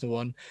invited Arsenal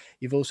on,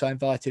 you've also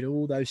invited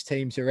all those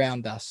teams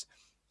around us.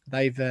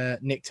 They've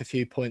nicked a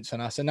few points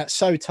on us, and that's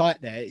so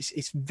tight there.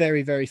 It's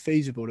very, very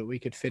feasible that we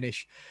could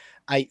finish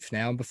 8th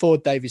now. And before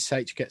David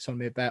Sage gets on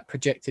me about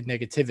projected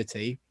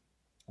negativity,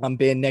 I'm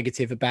being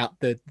negative about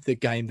the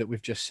game that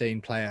we've just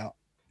seen play out.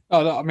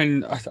 Oh, I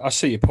mean, I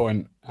see your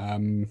point,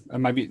 and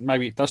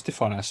maybe it does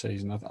define our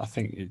season. I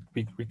think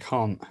we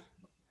can't.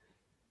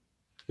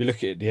 We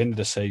look at the end of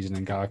the season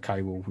and go,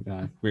 okay, well, you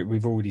know,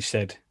 we've already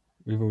said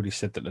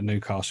that the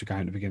Newcastle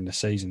game at the beginning of the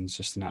season is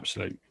just an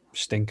absolute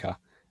stinker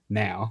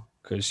now,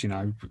 because, you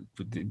know,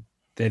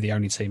 they're the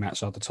only team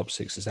outside the top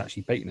 6 that's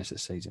actually beaten us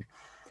this season.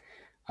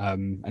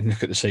 And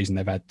look at the season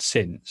they've had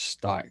since.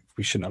 Like,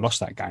 we shouldn't have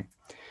lost that game.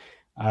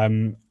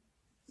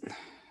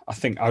 I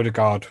think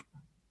Odegaard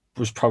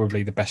was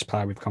probably the best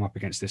player we've come up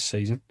against this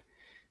season.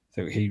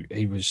 So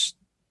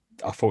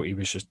I thought he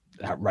was just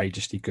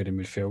outrageously good in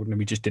midfield, and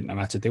we just didn't know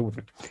how to deal with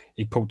him.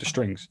 He pulled the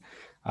strings.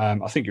 I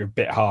think you're a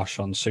bit harsh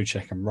on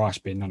Souček and Rice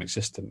being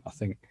non-existent. I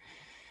think,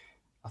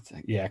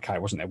 yeah, okay,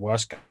 it wasn't their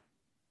worst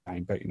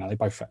game, but, you know, they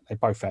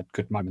both had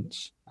good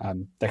moments.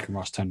 Declan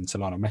Rice turned into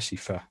Lionel Messi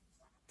for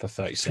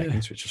 30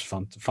 seconds, which was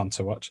fun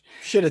to watch.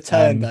 Should have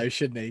turned though,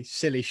 shouldn't he?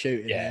 Silly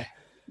shooting.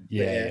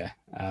 Yeah.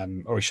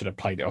 Or he should have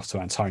played it off to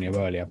Antonio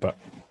earlier, but.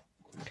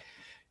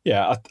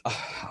 Yeah,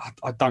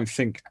 I don't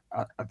think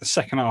the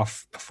second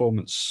half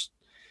performance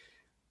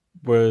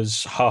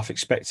was half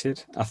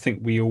expected. I think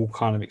we all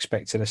kind of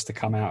expected us to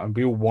come out, and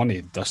we all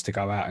wanted us to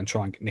go out and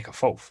try and nick a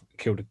fourth,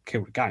 kill the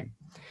game.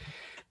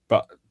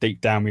 But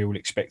deep down, we all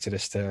expected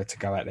us to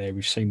go out there.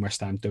 We've seen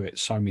West Ham do it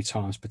so many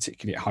times,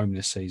 particularly at home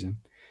this season,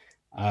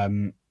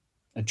 and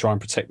try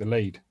and protect the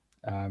lead.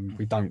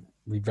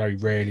 We very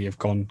rarely have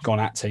gone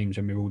at teams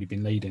when we've already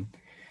been leading.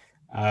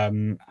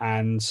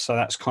 And so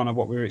that's kind of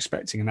what we were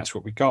expecting, and that's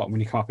what we got. And when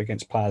you come up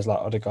against players like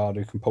Odegaard,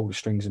 who can pull the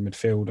strings in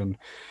midfield, and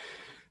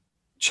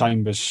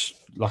Chambers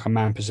like a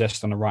man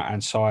possessed on the right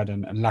hand side,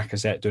 and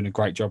Lacazette doing a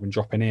great job in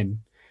dropping in,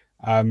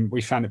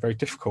 we found it very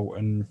difficult.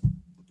 And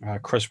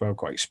Cresswell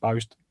got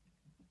exposed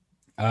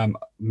on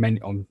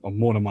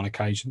more than one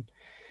occasion.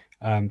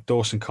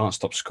 Dawson can't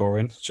stop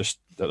scoring, just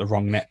at the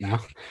wrong net now.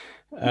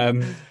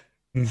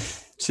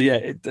 So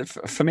yeah,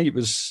 for me it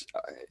was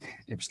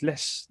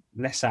less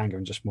anger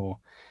and just more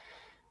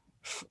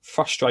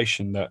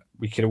frustration that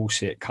we could all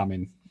see it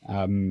coming.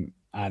 And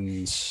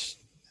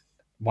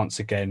once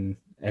again,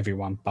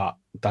 everyone but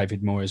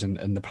David Moyes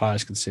and the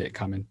players can see it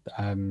coming.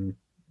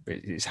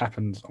 It's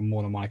happened on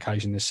more than one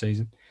occasion this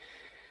season.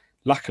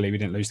 Luckily, we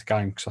didn't lose the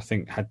game, because I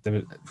think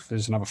if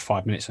there's another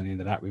 5 minutes on the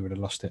end of that, we would have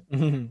lost it.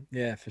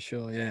 Yeah, for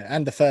sure. Yeah,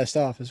 and the first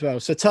half as well.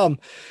 So, Tom,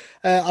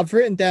 I've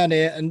written down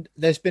here, and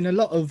there's been a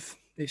lot of,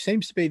 it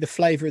seems to be the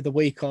flavour of the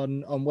week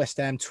on West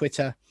Ham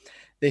Twitter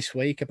this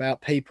week,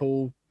 about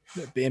people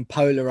being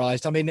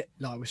polarised. I mean,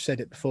 like we've said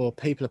it before,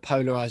 people are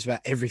polarised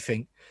about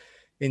everything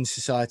in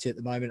society at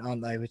the moment,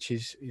 aren't they? Which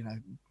is, you know,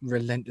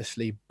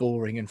 relentlessly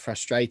boring and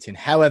frustrating.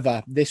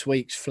 However, this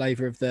week's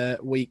flavour of the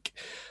week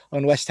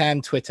on West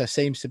Ham Twitter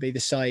seems to be the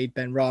Said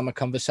Benrahma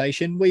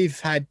conversation. We've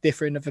had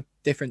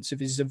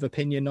differences of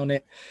opinion on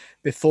it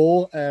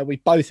before. We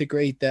both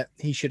agreed that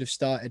he should have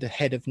started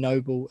ahead of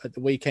Noble at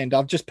the weekend.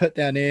 I've just put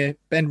down here,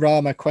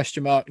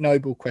 Benrahma ?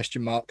 Noble ?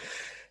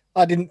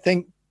 I didn't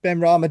think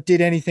Benrahma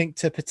did anything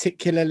to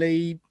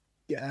particularly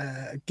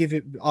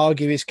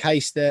argue his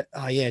case that,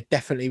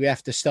 definitely we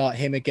have to start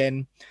him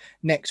again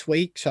next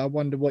week. So I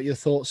wonder what your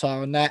thoughts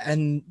are on that,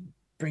 and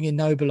bringing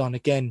Noble on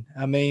again.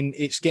 I mean,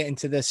 it's getting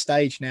to the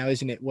stage now,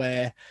 isn't it,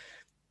 where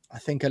I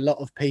think a lot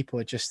of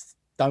people just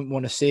don't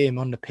want to see him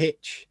on the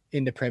pitch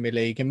in the Premier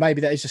League, and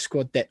maybe that is a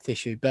squad depth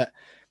issue, but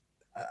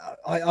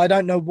I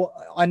don't know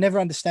I never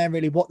understand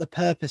really what the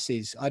purpose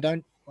is.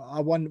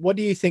 What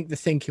do you think the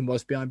thinking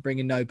was behind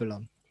bringing Noble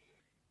on?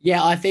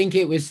 Yeah, I think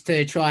it was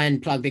to try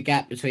and plug the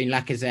gap between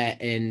Lacazette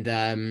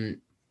and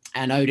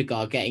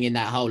Odegaard getting in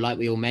that hole, like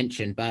we all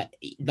mentioned. But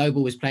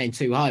Noble was playing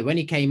too high. When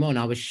he came on,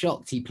 I was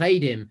shocked. He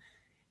played him.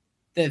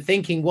 The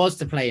thinking was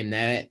to play him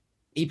there.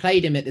 he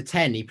played him at the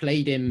 10. He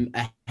played him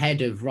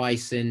ahead of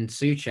Rice and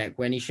Souček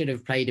when he should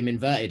have played him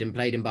inverted and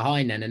played him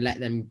behind then and let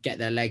them get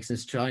their legs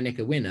and try and nick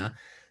a winner.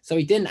 So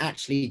he didn't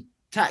actually,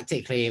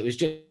 tactically, it was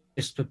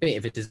just a bit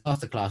of a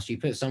disaster class. You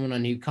put someone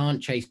on who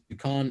can't chase, who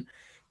can't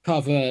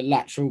cover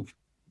lateral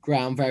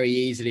ground very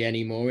easily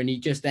anymore, and he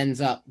just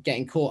ends up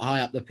getting caught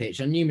high up the pitch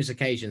on numerous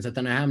occasions. I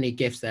don't know how many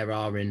gifs there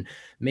are and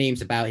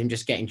memes about him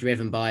just getting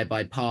driven by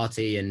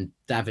Partey and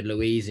David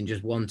Luiz and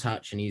just one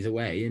touch and he's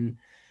away. And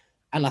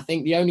I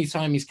think the only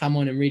time he's come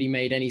on and really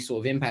made any sort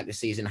of impact this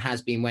season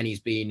has been when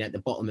he's been at the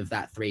bottom of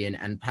that three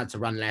and had to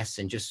run less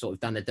and just sort of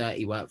done the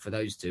dirty work for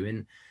those two.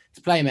 And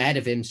to play him ahead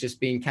of him is just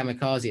being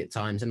kamikaze at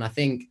times. And I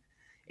think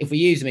if we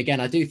use him again,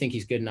 I do think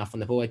he's good enough on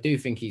the ball. I do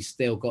think he's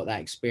still got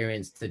that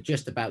experience to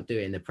just about do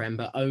it in the Prem,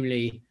 but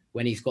only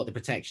when he's got the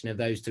protection of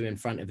those two in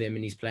front of him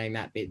and he's playing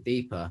that bit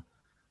deeper.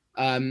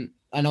 And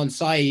on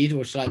Saeed,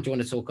 or do you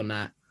want to talk on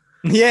that?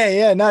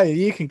 Yeah, no,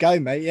 you can go,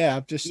 mate. Yeah,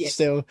 I've just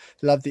still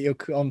love that you're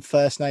on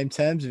first name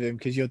terms with him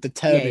because you're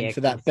determined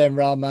for that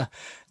Benrahma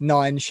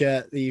 9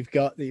 shirt that you've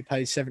got that you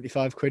paid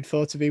 75 quid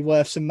for to be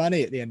worth some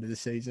money at the end of the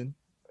season.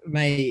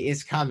 Mate,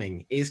 it's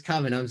coming. It's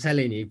coming. I'm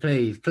telling you,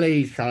 please,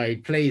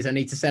 Saeed, please. I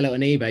need to sell it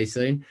on eBay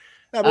soon.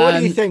 No, but what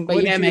do you think?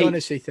 What did you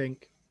honestly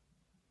think?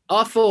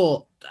 I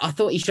thought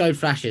he showed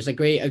flashes.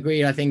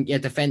 Agreed. I think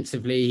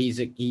defensively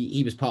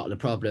he was part of the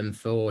problem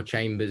for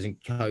Chambers and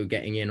co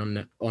getting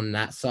in on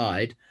that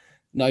side.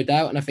 No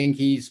doubt. And I think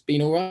he's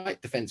been all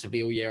right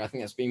defensively all year. I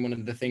think that's been one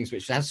of the things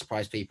which has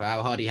surprised people,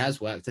 how hard he has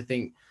worked. I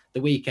think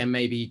the weekend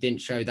maybe he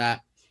didn't show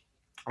that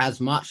as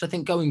much. I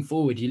think going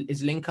forward,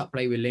 his link-up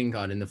play with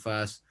Lingard in the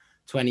first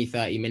 20,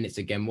 30 minutes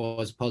again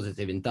was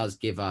positive and does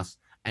give us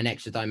an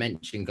extra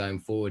dimension going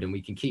forward. And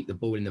we can keep the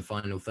ball in the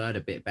final third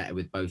a bit better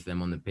with both of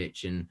them on the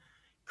pitch and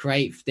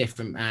create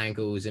different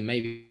angles and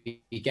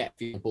maybe get a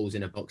few balls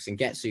in a box and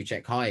get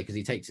Souček higher because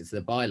he takes it to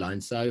the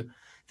byline. So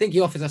I think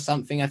he offers us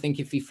something. I think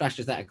if he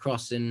flashes that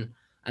across and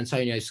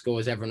Antonio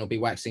scores, everyone will be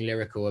waxing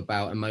lyrical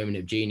about a moment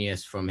of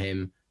genius from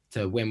him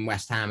to win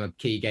West Ham, a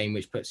key game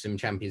which puts him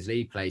Champions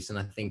League place. And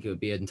I think it would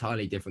be an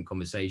entirely different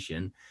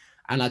conversation.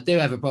 And I do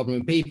have a problem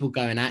with people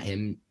going at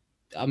him.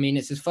 I mean,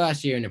 it's his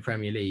first year in the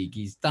Premier League.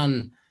 He's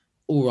done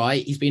all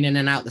right. He's been in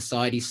and out the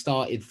side. He's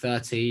started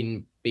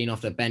 13, been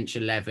off the bench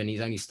 11.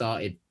 He's only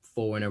started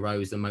 4 in a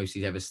row, is the most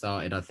he's ever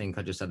started. I think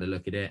I just had a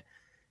look at it.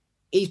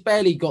 He's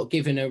barely got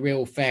given a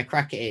real fair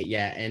crack at it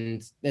yet,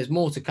 and there's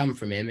more to come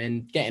from him.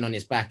 And getting on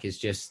his back is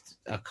just,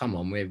 come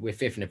on, we're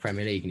 5th in the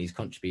Premier League, and he's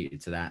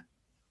contributed to that.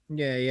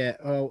 Yeah.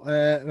 Well,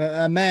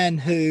 a man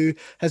who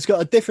has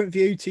got a different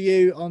view to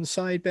you on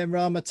Saeed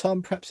Benrahma,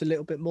 Tom, perhaps a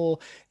little bit more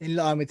in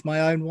line with my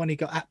own one. He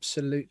got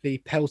absolutely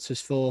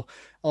pelters for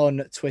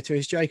on Twitter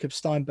is Jacob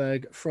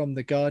Steinberg from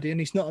The Guardian.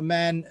 He's not a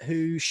man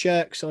who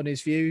shirks on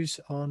his views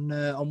on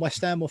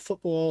West Ham or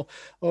football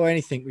or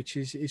anything, which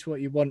is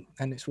what you want,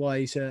 and it's why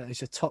he's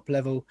a top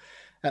level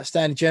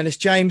outstanding journalist.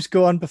 James,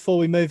 go on before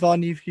we move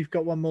on. You've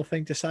got one more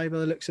thing to say by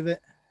the looks of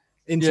it.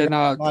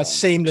 My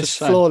seamless,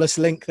 flawless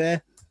link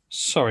there.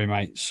 Sorry,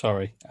 mate.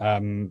 Sorry.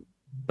 The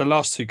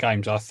last 2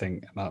 games, I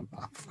think, and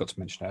I forgot to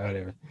mention it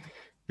earlier,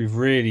 we've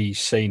really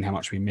seen how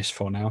much we miss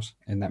Fornals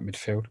in that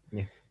midfield.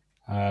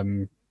 Yeah.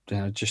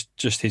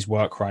 Just his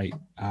work rate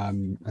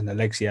and the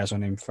legs he has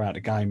on him throughout the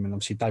game, and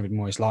obviously David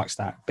Moyes likes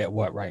that bit of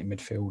work rate in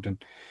midfield,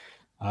 and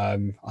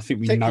I think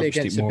we noticed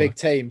against it more. The big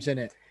teams,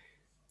 isn't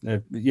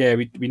it?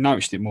 We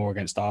noticed it more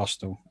against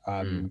Arsenal.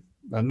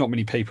 Not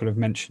many people have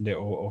mentioned it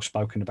or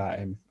spoken about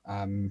him.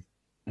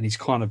 And he's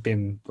kind of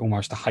been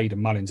almost a Hayden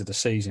Mullins of the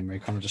season, where he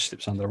kind of just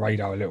slips under the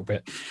radar a little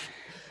bit.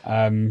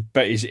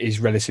 But is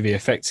relatively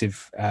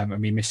effective, and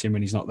we miss him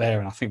when he's not there.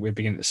 And I think we're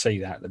beginning to see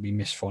that we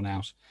miss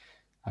Fornals.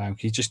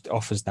 He just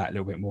offers that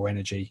little bit more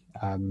energy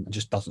and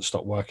just doesn't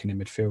stop working in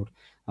midfield.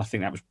 I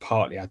think that was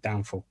partly our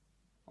downfall.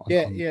 At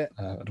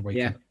the weekend.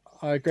 Yeah,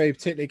 I agree,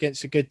 particularly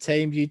against a good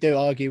team. You do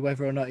argue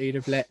whether or not he'd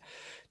have let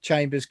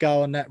Chambers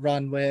go on that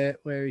run where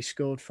he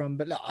scored from.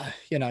 But,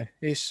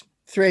 it's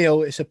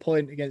 3-0, it's a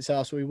point against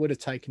Arsenal. We would have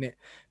taken it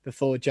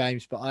before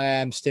James, but I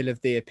am still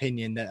of the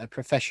opinion that a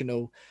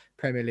professional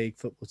Premier League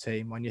football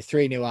team, when you're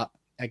 3-0 up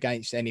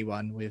against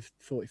anyone with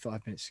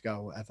 45 minutes to go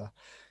or whatever,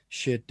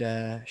 should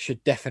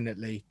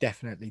definitely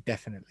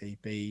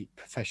be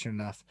professional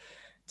enough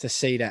to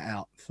see that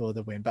out for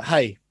the win. But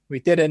hey, we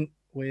didn't.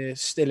 We're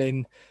still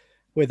in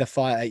with a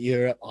fight at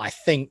Europe, I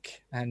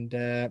think, and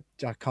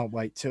I can't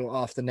wait till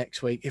after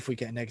next week, if we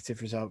get a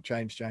negative result,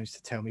 James Jones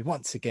to tell me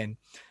once again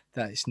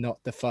that it's not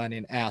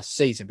defining our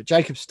season. But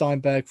Jacob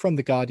Steinberg from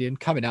The Guardian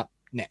coming up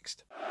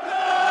next.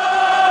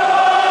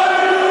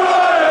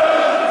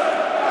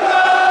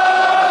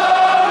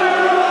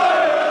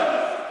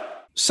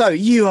 So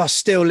you are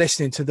still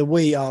listening to the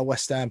We Are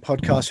West Ham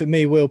podcast with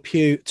me, Will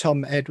Pugh,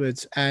 Tom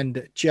Edwards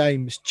and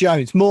James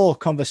Jones. More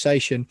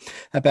conversation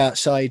about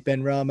Saeed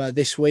Benrahma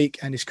this week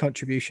and his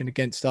contribution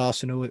against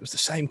Arsenal. It was the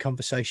same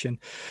conversation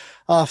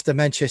after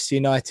Manchester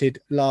United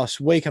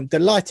last week. I'm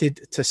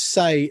delighted to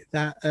say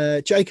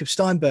that Jacob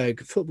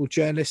Steinberg, football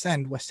journalist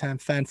and West Ham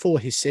fan for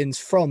his sins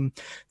from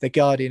The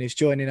Guardian, is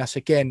joining us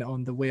again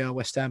on the We Are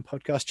West Ham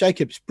podcast.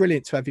 Jacob, it's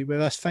brilliant to have you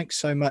with us. Thanks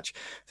so much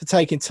for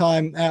taking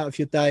time out of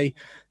your day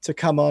to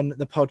come on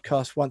the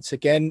podcast once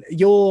again.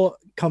 Your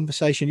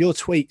conversation, your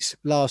tweets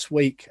last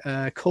week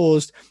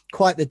caused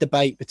quite the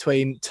debate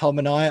between Tom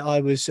and I. I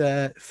was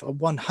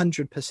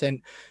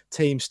 100%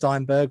 Team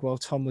Steinberg, while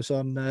Tom was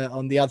on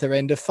the other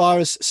end. As far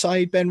as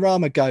Saeed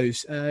Benrahma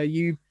goes,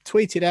 you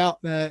tweeted out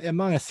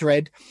among a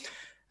thread,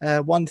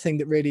 one thing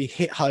that really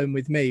hit home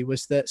with me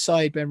was that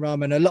Saeed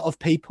Benrahma, and a lot of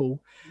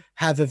people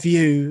have a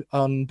view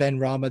on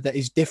Benrahma that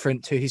is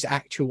different to his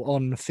actual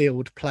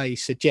on-field play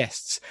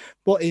suggests.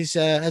 What is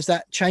has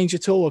that changed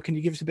at all, or can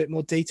you give us a bit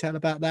more detail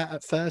about that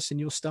at first and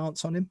your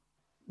stance on him?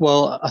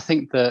 Well, I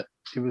think that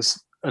it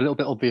was a little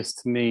bit obvious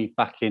to me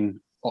back in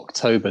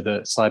October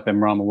that Saeed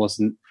Benrahma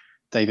wasn't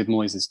David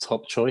Moyes'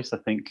 top choice. I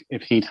think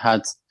if he'd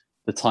had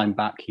the time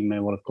back, he may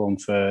well have gone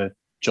for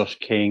Josh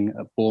King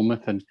at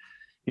Bournemouth, and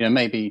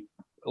maybe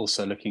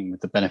also looking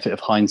with the benefit of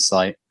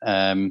hindsight,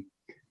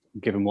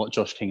 given what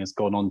Josh King has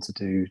gone on to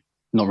do,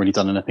 not really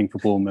done anything for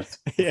Bournemouth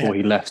before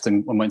he left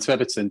and went to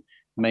Everton.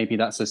 Maybe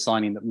that's a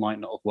signing that might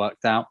not have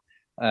worked out.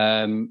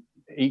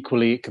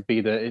 Equally, it could be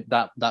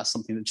that's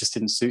something that just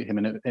didn't suit him.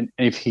 And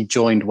if he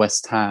joined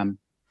West Ham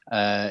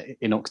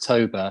in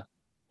October,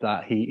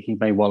 that he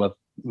may well have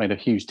made a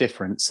huge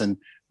difference. And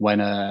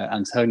when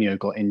Antonio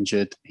got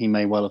injured, he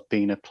may well have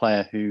been a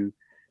player who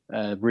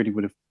really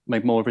would have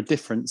made more of a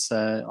difference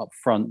up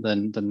front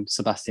than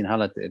Sebastian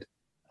Haller did.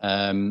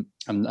 And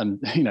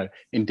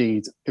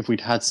indeed, if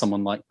we'd had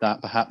someone like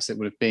that, perhaps it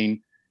would have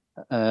been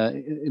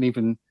an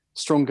even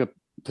stronger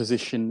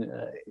position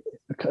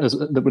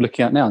that we're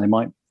looking at now. They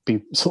might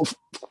be sort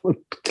of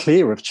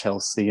clear of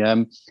Chelsea.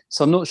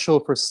 So I'm not sure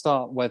for a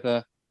start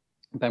whether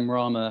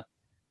Benrahma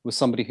was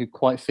somebody who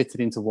quite fitted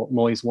into what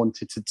Moyes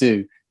wanted to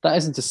do. That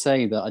isn't to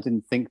say that I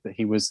didn't think that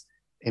he was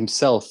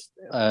himself,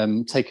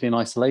 taken in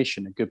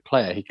isolation, a good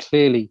player. He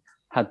clearly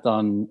had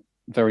done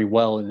very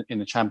well in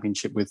the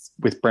Championship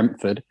with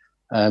Brentford.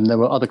 There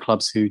were other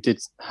clubs who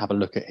did have a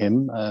look at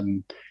him.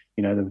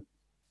 The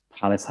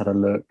Palace had a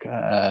look.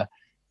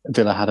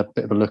 Villa had a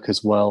bit of a look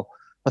as well.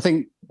 I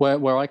think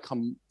where I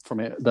come from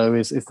it, though,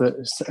 is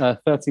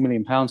that £30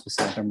 million for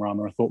Saeed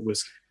Benrahma I thought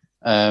was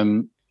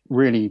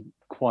really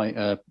quite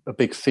a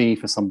big fee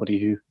for somebody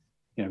who,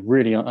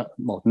 really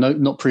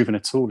not proven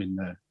at all in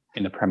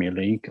the Premier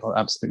League, or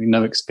absolutely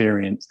no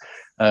experience.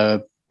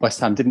 West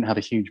Ham didn't have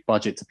a huge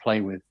budget to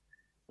play with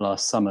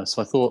last summer,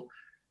 so I thought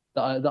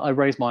that I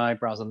raised my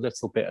eyebrows a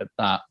little bit at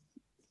that.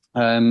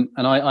 And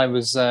I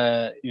was,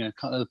 kind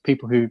of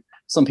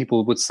some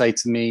people would say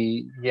to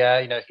me, he's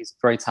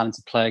a very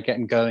talented player, get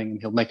him going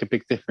and he'll make a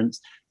big difference.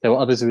 There were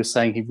others who were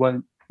saying he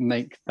won't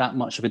make that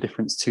much of a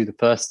difference to the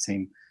first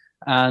team.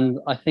 And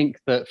I think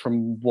that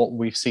from what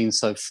we've seen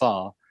so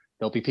far,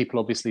 there'll be people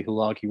obviously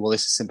who'll argue, well,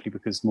 this is simply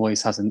because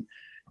Moyes hasn't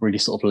really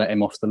sort of let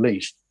him off the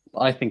leash. But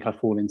I think I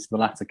fall into the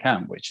latter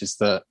camp, which is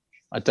that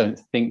I don't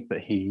think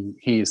that he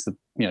is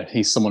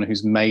he's someone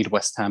who's made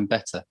West Ham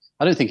better.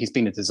 I don't think he's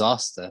been a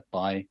disaster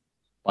by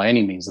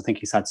any means. I think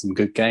he's had some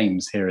good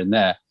games here and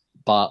there,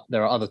 but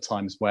there are other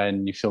times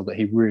when you feel that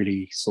he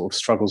really sort of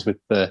struggles with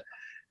the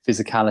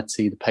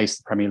physicality, the pace of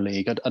the Premier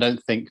League. I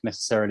don't think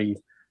necessarily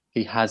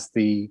he has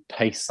the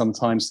pace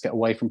sometimes to get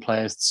away from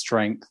players, the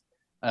strength.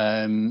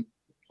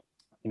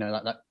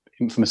 Like that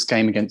infamous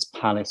game against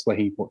Palace where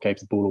he gave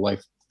the ball away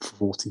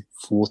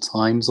 44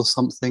 times or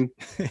something.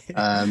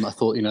 I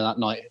thought, that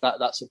night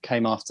that sort of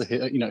came after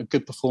a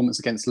good performance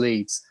against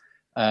Leeds,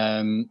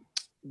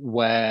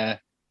 where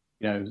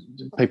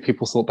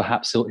people thought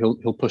perhaps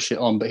he'll push it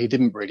on, but he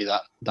didn't really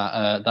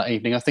that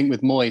evening. I think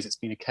with Moyes, it's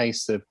been a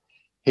case of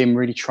him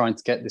really trying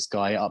to get this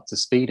guy up to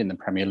speed in the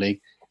Premier League.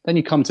 Then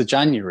you come to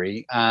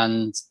January,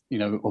 and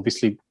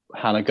obviously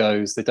Haller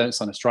goes. They don't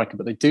sign a striker,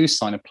 but they do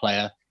sign a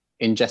player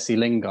in Jesse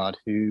Lingard,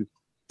 who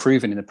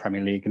proven in the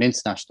Premier League, an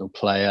international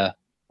player.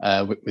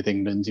 With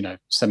England,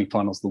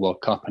 semi-finals of the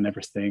World Cup and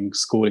everything,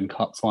 scored in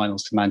cup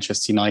finals for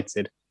Manchester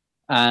United.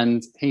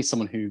 And he's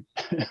someone who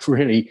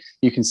really,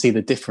 you can see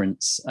the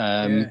difference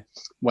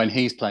when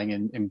he's playing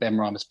in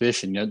Benrahma's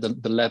position.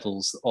 The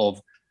levels of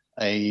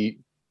a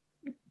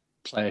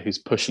player who's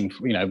pushing,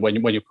 when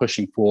you're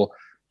pushing for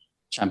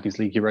Champions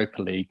League,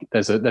 Europa League,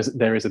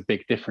 there is a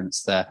big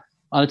difference there.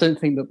 I don't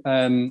think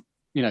that,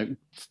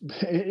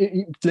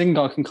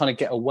 Lingard can kind of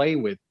get away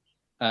with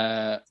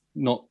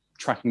not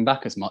tracking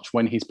back as much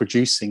when he's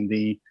producing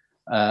the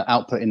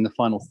output in the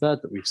final third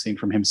that we've seen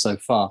from him so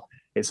far.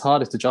 It's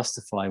harder to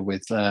justify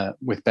with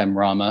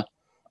Benrahma.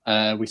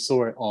 We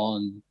saw it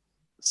on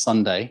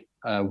Sunday,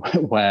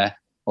 where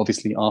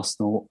obviously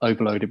Arsenal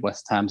overloaded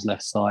West Ham's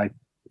left side.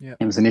 Yeah.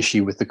 It was an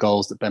issue with the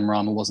goals that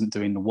Benrahma wasn't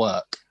doing the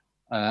work.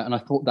 And I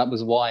thought that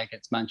was why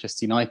against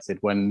Manchester United,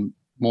 when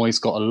Moyes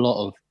got a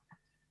lot of,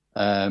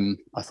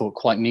 I thought,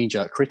 quite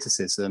knee-jerk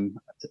criticism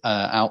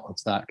out of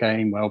that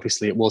game, where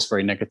obviously it was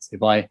very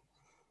negative.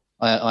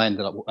 I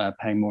ended up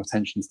paying more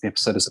attention to the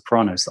episode of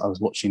Sopranos that I was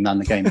watching than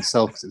the game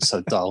itself because it was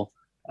so dull.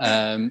 But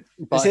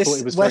I thought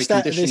it was very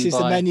conditioned This is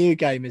by... the Man U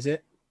game, is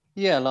it?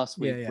 Yeah, last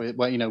week,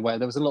 where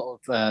there was a lot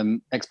of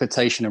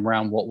expectation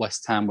around what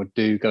West Ham would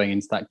do going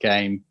into that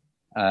game.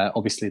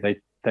 Obviously, they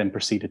then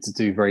proceeded to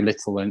do very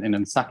little in an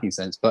attacking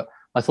sense, but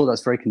I thought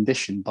that's very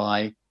conditioned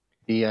by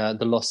the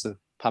loss of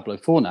Pablo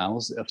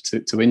Fornals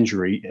to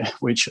injury,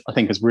 which I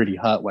think has really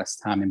hurt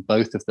West Ham in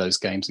both of those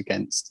games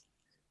against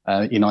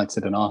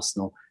United and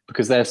Arsenal,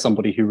 because they're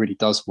somebody who really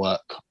does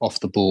work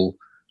off the ball.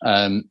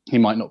 He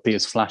might not be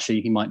as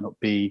flashy, he might not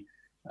be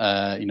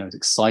as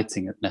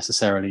exciting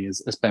necessarily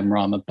as Ben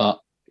Rama, but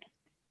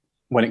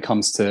when it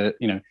comes to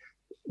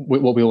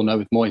what we all know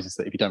with Moyes is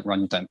that if you don't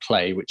run, you don't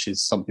play, which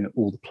is something that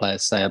all the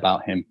players say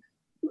about him.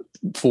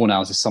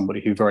 Fornals is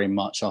somebody who very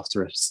much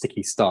after a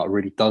sticky start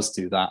really does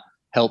do that,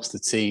 helps the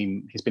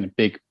team. He's been a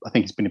big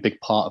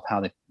part of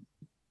how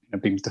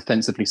they've been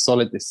defensively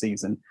solid this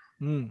season.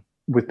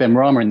 With Ben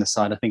Rama in the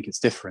side, I think it's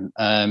different.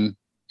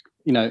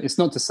 It's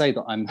not to say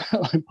that I'm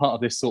part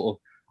of this sort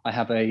of, I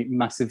have a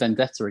massive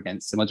vendetta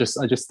against him. I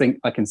just think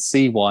I can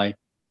see why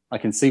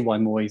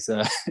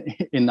Moyes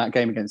in that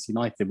game against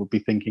United would be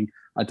thinking,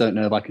 I don't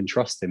know if I can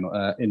trust him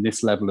in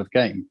this level of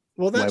game,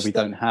 where we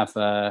don't have,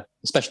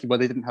 especially where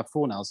they didn't have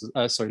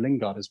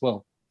Lingard as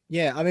well.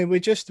 Yeah, I mean, we're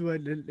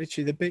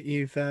literally the bit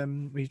you've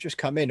just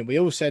come in, and we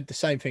all said the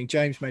same thing.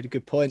 James made a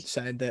good point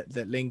saying that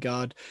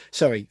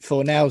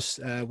Fornals,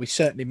 we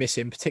certainly miss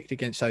him, particularly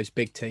against those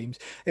big teams.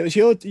 It was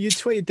you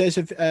tweeted. There's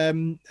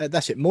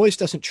that's it. Moyes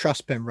doesn't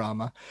trust Ben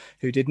Rama,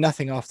 who did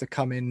nothing after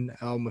coming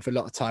on with a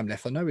lot of time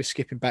left. I know we're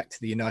skipping back to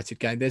the United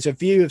game. There's a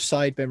view of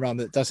Said Ben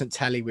Rama that doesn't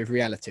tally with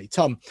reality.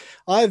 Tom,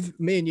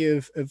 me and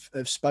you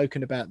have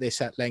spoken about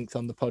this at length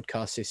on the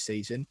podcast this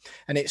season,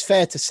 and it's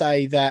fair to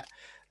say that.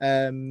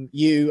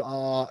 You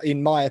are,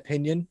 in my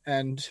opinion,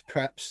 and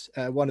perhaps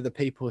one of the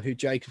people who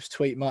Jacob's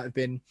tweet might have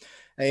been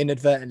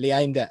inadvertently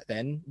aimed at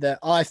then, that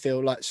I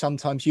feel like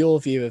sometimes your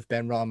view of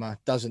Ben Rama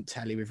doesn't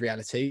tally with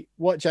reality.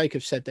 What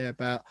Jacob said there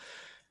about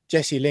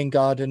Jesse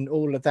Lingard and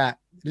all of that,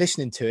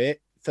 listening to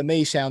it, for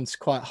me sounds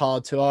quite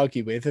hard to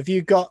argue with. Have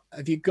you got,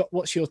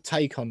 what's your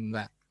take on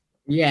that?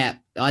 Yeah,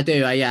 I do.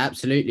 Yeah,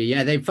 absolutely.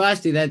 Yeah, they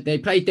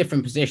played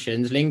different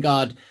positions.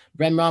 Lingard,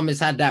 Ben Rama's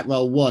had that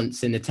role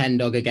once in the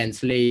 10-dog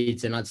against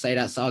Leeds, and I'd say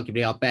that's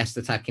arguably our best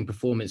attacking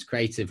performance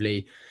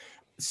creatively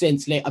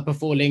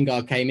before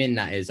Lingard came in,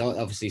 that is.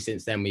 Obviously,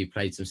 since then, we've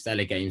played some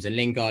stellar games, and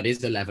Lingard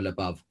is a level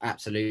above,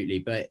 absolutely.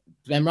 But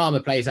Ben Rama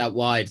plays out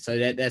wide, so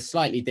they're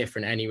slightly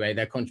different anyway.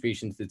 Their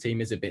contribution to the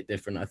team is a bit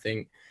different. I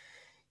think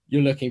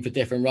you're looking for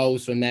different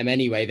roles from them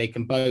anyway. They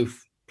can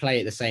both play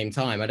at the same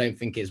time. I don't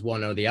think it's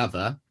one or the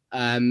other.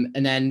 And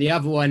then the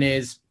other one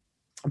is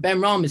Ben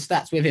Rama's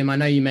stats with him. I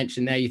know you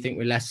mentioned there you think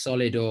we're less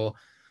solid or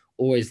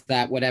is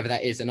that whatever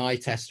that is, an eye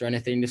test or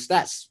anything. The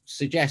stats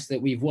suggest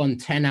that we've won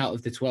 10 out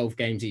of the 12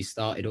 games he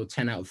started, or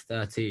 10 out of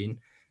 13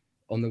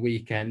 on the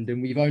weekend,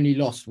 and we've only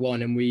lost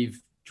one and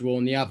we've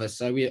drawn the other.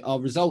 So our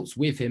results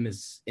with him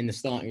as in the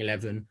starting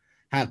 11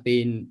 have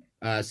been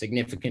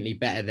significantly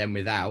better than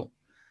without.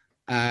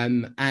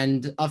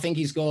 And I think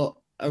he's got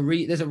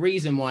there's a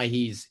reason why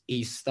he's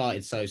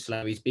started so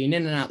slow. He's been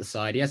in and out the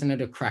side. He hasn't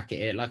had a crack at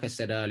it. Like I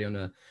said earlier on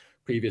the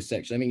previous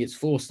section, I think it's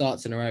 4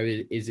 starts in a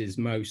row is his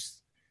most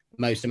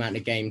amount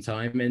of game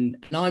time. And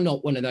I'm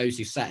not one of those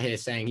who sat here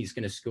saying he's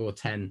going to score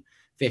 10,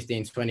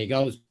 15, 20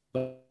 goals,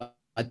 but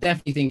I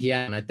definitely think he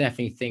has. And I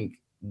definitely think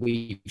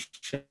we've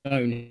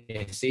shown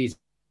this season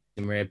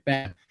we're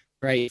better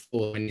great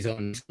for when he's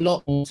on. He's got a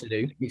lot more to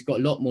do. He's got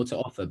a lot more to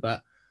offer,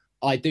 but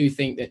I do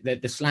think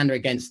that the slander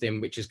against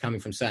him, which is coming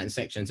from certain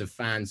sections of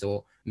fans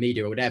or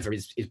media or whatever,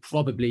 is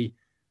probably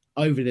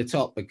over the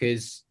top,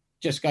 because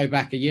just go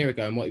back a year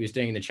ago and what he was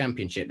doing in the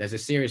Championship, there's a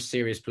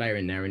serious player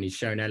in there and he's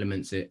shown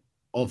elements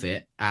of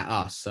it at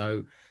us.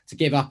 So to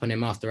give up on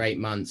him after 8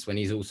 months when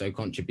he's also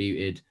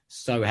contributed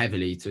so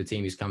heavily to a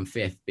team who's come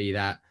 5th, be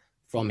that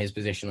from his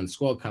position on the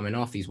squad coming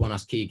off, he's won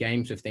us key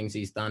games with things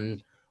he's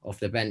done off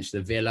the bench,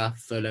 the Villa,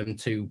 Fulham,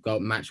 2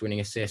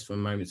 match-winning assists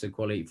from moments of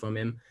quality from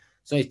him.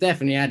 So he's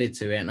definitely added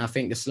to it. And I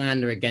think the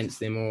slander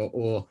against him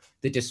or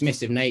the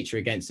dismissive nature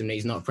against him that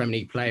he's not a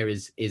Premier League player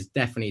is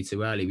definitely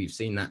too early. We've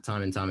seen that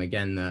time and time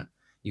again, that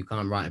you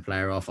can't write a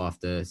player off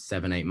after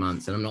 7-8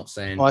 months. And I'm not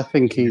saying... Well, I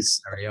think he's...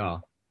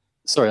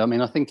 Sorry, I mean,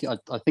 I think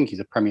he's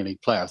a Premier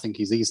League player. I think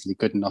he's easily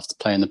good enough to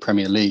play in the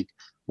Premier League.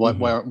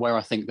 Where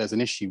I think there's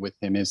an issue with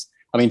him is...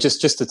 I mean,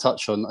 just to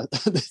touch on a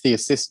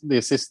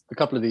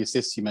couple of the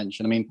assists you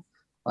mentioned. I mean,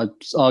 I'd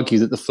argue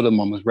that the Fulham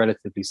one was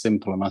relatively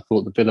simple, and I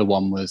thought the Villa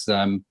one was...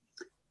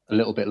 a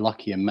little bit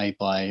lucky and made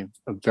by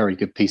a very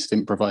good piece of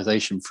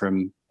improvisation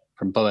from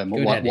Bowen.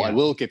 What I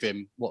will give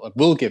him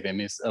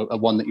is a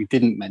one that you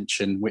didn't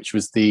mention, which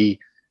was the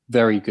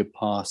very good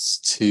pass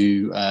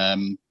to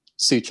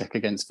Souček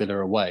against Villa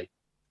away,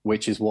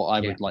 which is what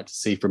I would like to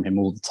see from him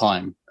all the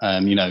time.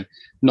 I'm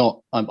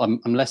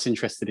less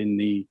interested in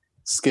the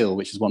skill,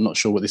 which is what I'm not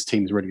sure what this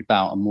team is really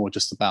about. I'm more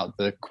just about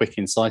the quick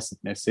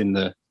incisiveness in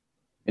the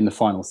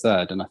final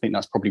third, and I think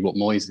that's probably what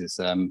Moyes is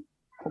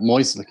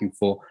looking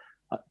for.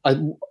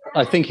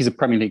 I think he's a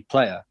Premier League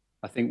player.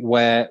 I think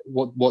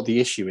what the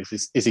issue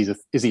is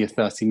he a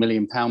 30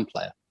 million pound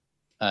player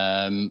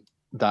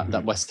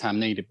that West Ham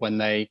needed when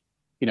they,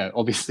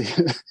 obviously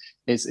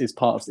it's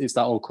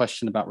that old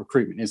question about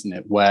recruitment, isn't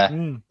it?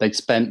 Where they'd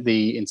spent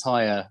the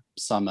entire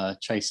summer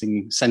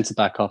chasing centre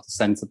back after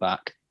centre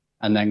back,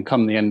 and then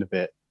come the end of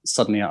it,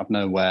 suddenly out of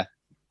nowhere,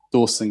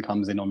 Dawson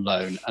comes in on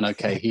loan, and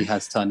okay, he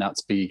has turned out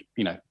to be,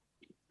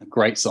 a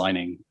great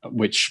signing,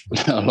 which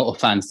a lot of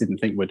fans didn't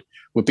think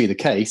would be the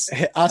case.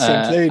 Us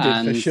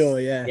included, for sure.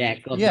 Yeah.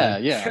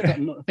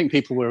 I think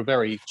people were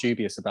very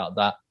dubious about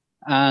that.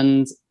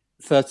 And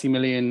 30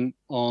 million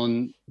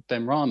on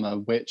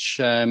Benrahma, which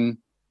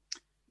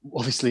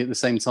obviously at the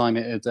same time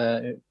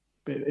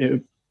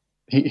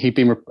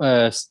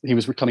he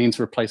was coming in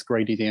to replace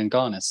Grady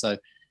Diangana. So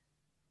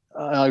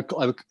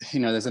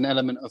there's an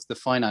element of the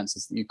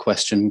finances that you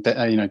question.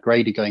 But,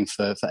 Grady going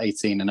for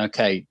 18, and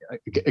okay,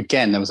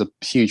 again, there was a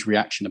huge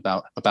reaction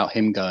about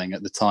him going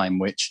at the time,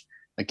 which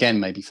again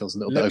maybe feels a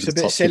little bit over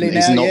the top. Silly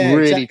He's now. not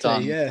really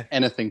exactly, done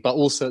anything, but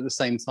also at the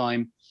same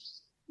time,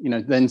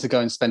 then to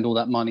go and spend all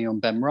that money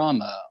on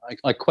Benrahma,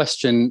 I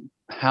question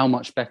how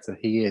much better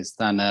he is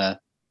than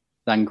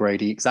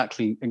Grady.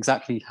 Exactly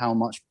how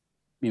much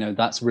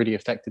that's really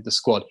affected the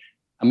squad.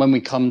 And when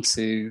we come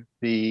to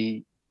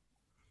the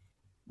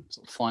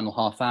sort of final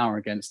half hour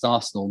against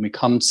Arsenal, and we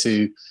come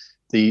to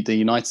the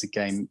United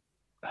game,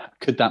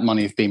 could that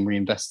money have been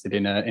reinvested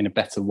in a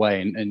better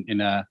way,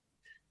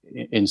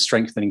 in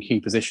strengthening key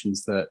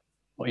positions that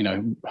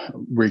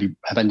really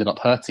have ended up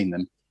hurting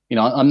them?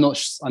 I'm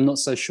not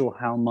so sure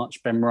how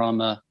much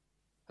Benrahma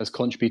has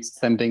contributed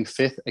to them being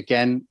fifth.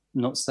 Again,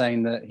 not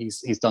saying that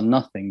he's done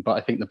nothing, but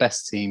I think the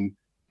best team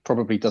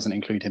probably doesn't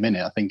include him in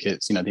it. I think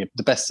it's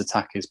the best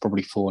attack is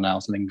probably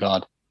Fornals,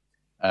 Lingard,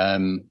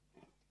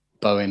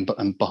 Bowen,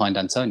 and behind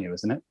Antonio,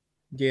 isn't it?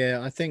 Yeah,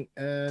 I think.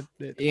 Go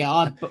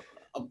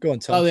on, Tom.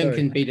 Bowen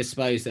can be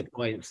disposed at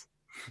points.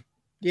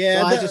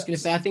 Yeah, so I was just going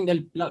to say, I think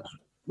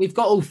we've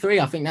got all three.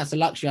 I think that's a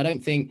luxury. I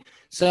don't think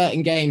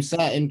certain games,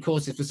 certain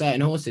courses for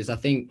certain horses. I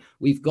think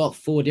we've got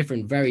four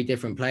very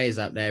different players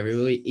up there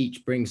who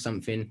each bring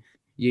something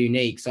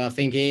unique. So I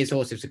think it is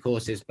horses for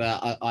courses,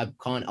 but I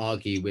can't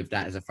argue with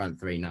that as a front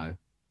three. No.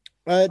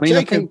 I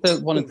think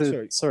that one of the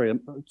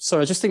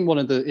I just think one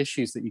of the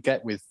issues that you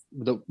get with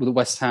the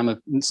West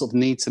Ham sort of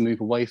need to move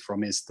away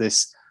from is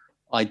this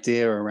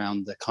idea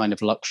around the kind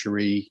of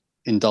luxury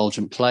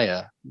indulgent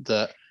player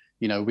that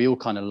we all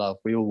kind of love.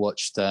 We all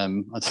watched. I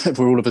don't know if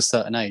we're all of a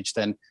certain age,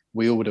 then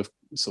we all would have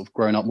sort of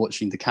grown up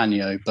watching Di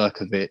Canio,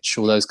 Berkovic,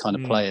 all those kind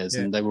of players,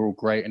 and they were all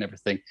great and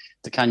everything.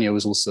 Di Canio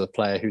was also a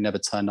player who never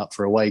turned up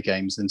for away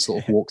games and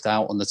sort of walked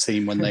out on the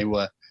team when they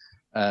were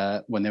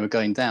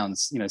going down.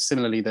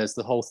 Similarly, there's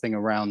the whole thing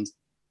around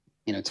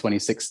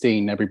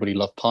 2016. Everybody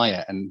loved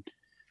Payet, and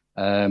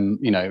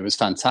it was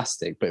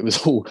fantastic, but it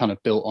was all kind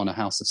of built on a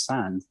house of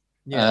sand.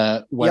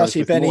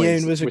 Yossi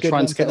Benayoun was a good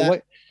one for that.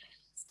 Away.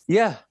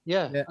 Yeah.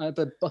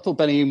 But I thought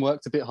Benayoun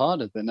worked a bit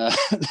harder than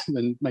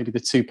maybe the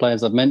two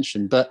players I've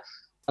mentioned. But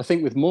I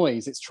think with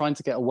Moyes, it's trying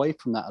to get away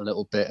from that a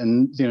little bit,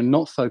 and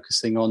not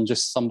focusing on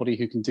just somebody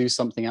who can do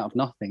something out of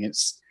nothing.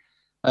 It's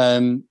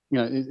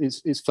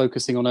it's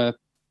focusing on a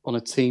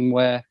team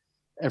where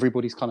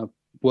everybody's kind of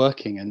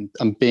working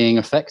and being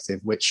effective,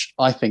 which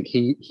I think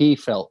he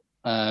felt.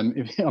 I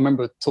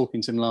remember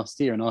talking to him last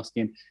year and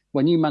asking him,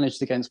 when you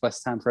managed against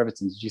West Ham for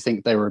Everton, did you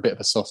think they were a bit of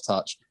a soft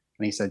touch?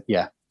 And he said,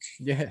 yeah.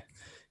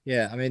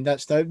 Yeah, I mean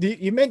that's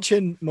you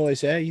mentioned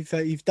Moyes there.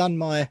 You've done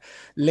my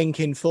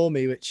linking for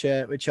me, which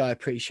I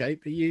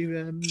appreciate. But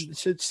you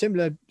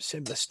similar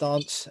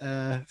stance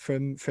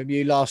from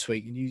you last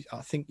week, and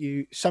I think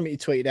something you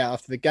tweeted out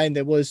after the game.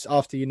 There was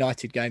after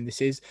United game.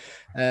 This is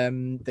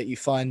that you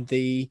find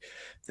the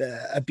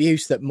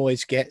abuse that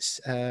Moyes gets.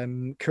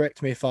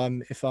 Correct me if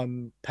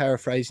I'm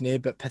paraphrasing here,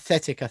 but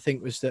pathetic, I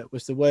think was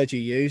the word you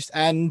used.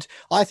 And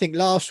I think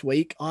last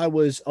week I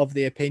was of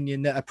the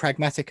opinion that a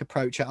pragmatic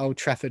approach at Old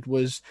Trafford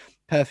was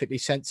perfectly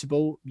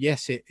sensible.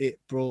 Yes, it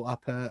brought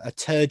up a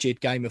turgid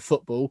game of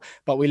football,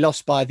 but we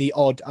lost by the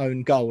odd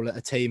own goal at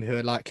a team who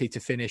are likely to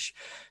finish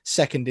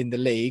second in the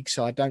league.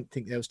 So I don't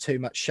think there was too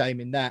much shame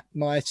in that.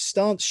 My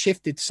stance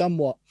shifted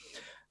somewhat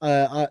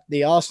at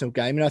the Arsenal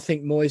game, and I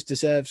think Moyes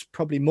deserves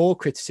probably more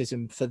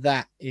criticism for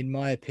that, in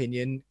my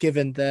opinion,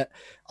 given that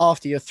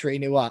after you're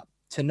 3-0 up,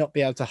 to not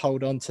be able to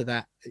hold on to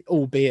that,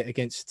 albeit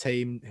against a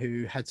team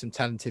who had some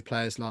talented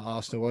players like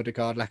Arsenal,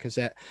 Odegaard,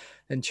 Lacazette,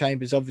 and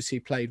Chambers obviously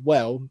played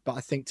well, but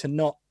I think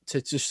to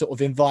just sort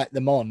of invite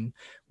them on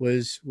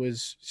was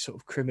sort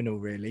of criminal,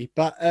 really.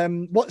 But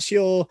what's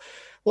your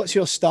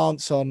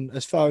stance on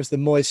as far as the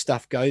Moyes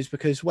stuff goes?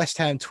 Because West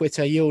Ham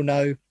Twitter, you'll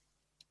know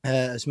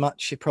as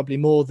much, probably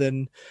more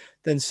than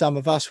some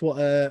of us.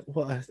 I'm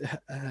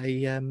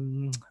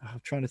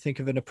trying to think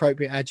of an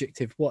appropriate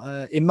adjective. What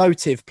a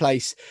emotive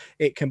place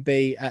it can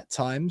be at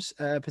times,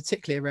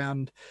 particularly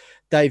around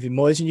David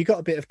Moyes, and you got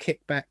a bit of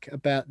kickback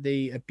about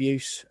the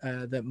abuse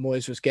that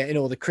Moyes was getting,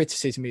 or the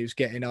criticism he was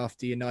getting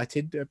after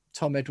United.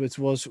 Tom Edwards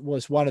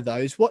was one of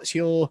those. What's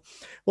your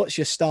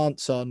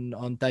stance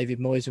on David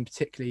Moyes, and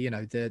particularly,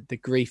 the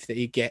grief that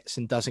he gets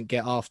and doesn't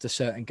get after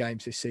certain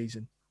games this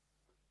season?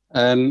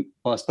 Well,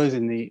 I suppose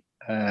in the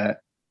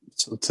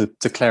to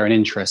declare an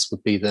interest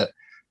would be that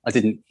I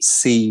didn't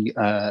see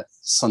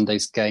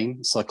Sunday's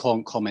game, so I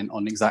can't comment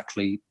on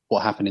exactly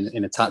what happened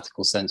in a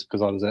tactical sense,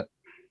 because I was at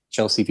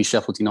Chelsea v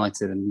Sheffield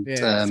United and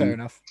fair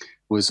enough.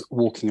 Was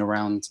walking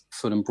around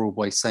Fulham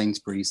Broadway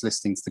Sainsbury's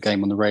listening to the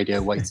game on the radio,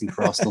 waiting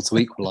for Arsenal to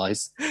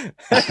equalise.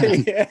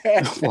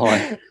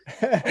 Why?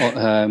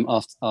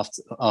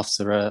 After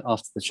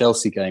the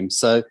Chelsea game.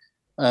 So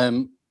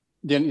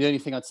the only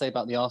thing I'd say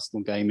about the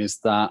Arsenal game is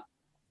that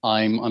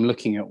I'm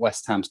looking at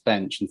West Ham's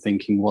bench and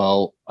thinking,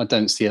 well, I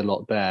don't see a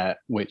lot there,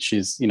 which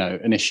is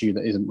an issue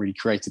that isn't really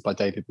created by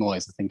David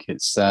Moyes. I think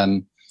it's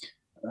there's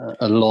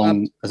a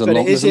long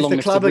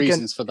list of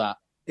reasons for that.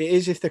 It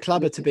is if the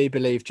club are to be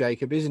believed,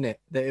 Jacob, isn't it?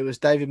 That it was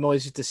David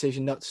Moyes'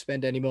 decision not to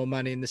spend any more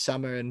money in the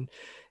summer, and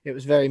it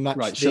was very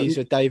much these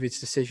were David's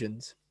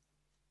decisions.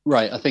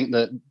 Right. I think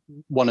that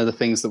one of the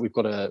things that we've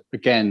got to,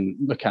 again,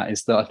 look at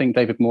is that I think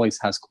David Moyes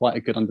has quite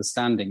a good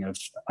understanding of,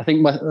 I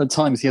think at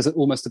times he has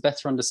almost a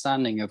better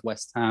understanding of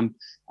West Ham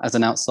as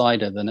an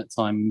outsider than at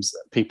times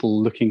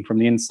people looking from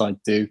the inside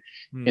do,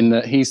 in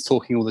that he's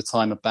talking all the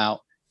time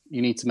about,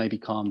 you need to maybe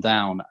calm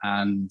down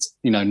and,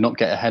 not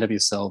get ahead of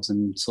yourselves.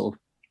 And sort of,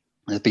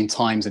 there's been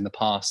times in the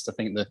past, I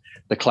think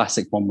the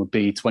classic one would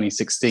be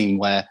 2016,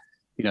 where,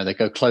 they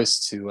go close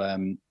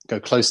to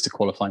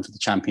qualifying for the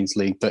Champions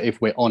League. But if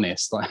we're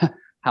honest, like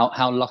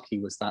how lucky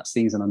was that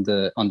season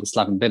under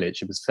Slaven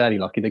Bilic? It was fairly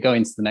lucky. They go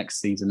into the next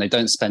season, they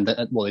don't spend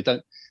it. Well, they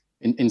don't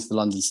into the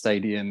London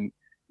Stadium,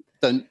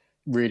 don't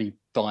really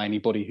buy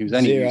anybody who's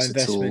any use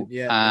at all.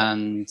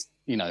 And,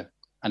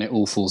 and it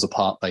all falls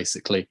apart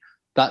basically.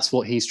 That's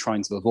what he's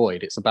trying to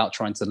avoid. It's about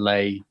trying to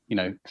lay,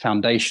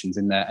 foundations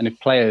in there. And if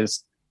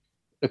players,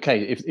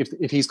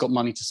 if he's got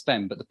money to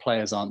spend, but the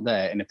players aren't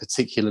there in a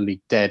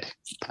particularly dead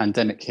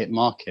pandemic hit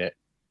market,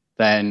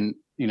 then,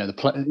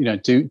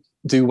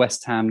 do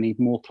West Ham need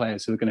more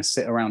players who are going to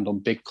sit around on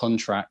big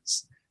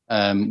contracts,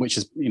 which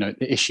is,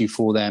 the issue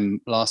for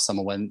them last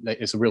summer, when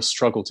it's a real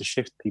struggle to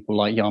shift people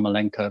like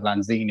Yarmolenko,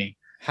 Lanzini,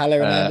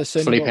 Haller and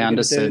Anderson, Felipe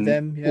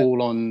Anderson,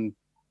 all on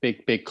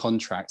big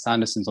contracts.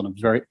 Anderson's on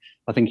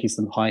I think he's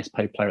the highest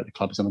paid player at the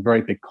club. He's on a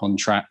very big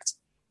contract.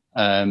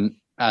 And,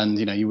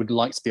 you would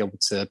like to be able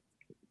to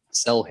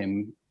sell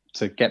him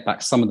to get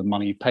back some of the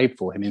money you paid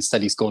for him.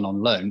 Instead, he's gone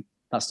on loan.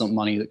 That's not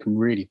money that can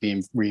really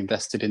be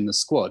reinvested in the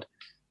squad.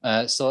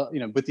 So,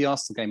 with the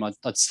Arsenal game,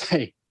 I'd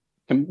say,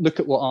 look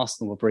at what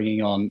Arsenal were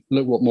bringing on.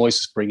 Look what Moyes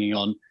was bringing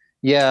on.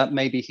 Yeah,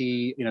 maybe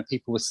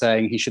people were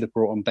saying he should have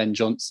brought on Ben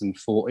Johnson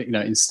for,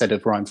 instead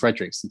of Ryan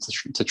Fredericks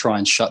to try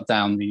and shut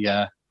down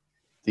the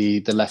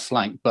left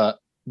flank. But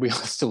we are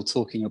still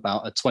talking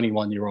about a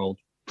 21-year-old,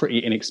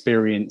 pretty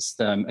inexperienced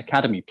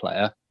academy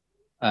player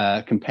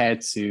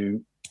compared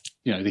to,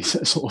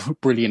 these sort of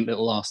brilliant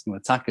little Arsenal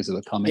attackers that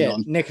are coming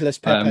on. Nicolas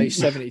Pepe,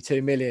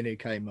 72 million who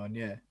came on,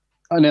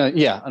 I know,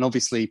 yeah. And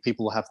obviously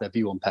people will have their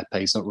view on Pepe.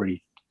 He's not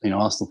really,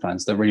 Arsenal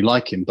fans don't really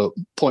like him. But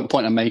point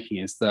I'm making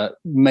is that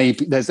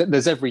maybe there's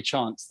every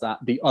chance that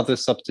the other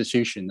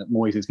substitution that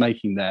Moyes is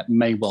making there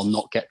may well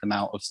not get them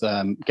out of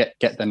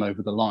get them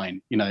over the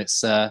line.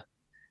 It's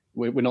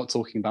we're not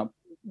talking about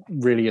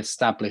really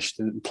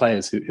established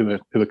players who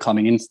are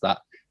coming into that.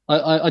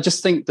 I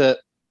just think that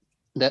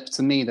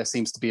to me there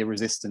seems to be a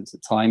resistance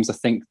at times. I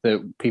think that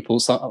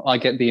I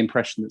get the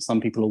impression that some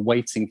people are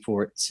waiting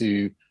for it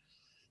to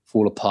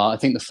fall apart. I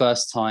think the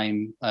first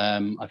time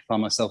I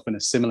found myself in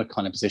a similar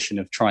kind of position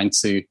of trying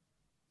to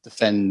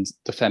defend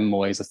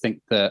Moyes, I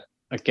think that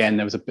again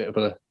there was a bit of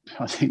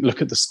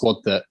look at the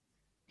squad that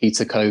he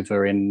took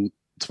over in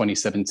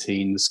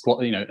 2017, the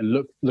squad,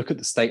 and look at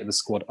the state of the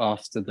squad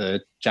after the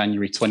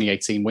January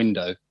 2018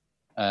 window,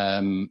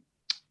 where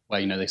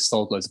they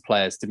sold loads of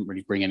players, didn't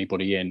really bring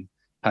anybody in.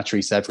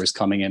 Patrice Evra is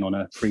coming in on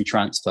a free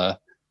transfer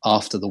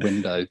after the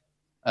window.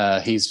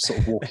 He's sort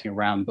of walking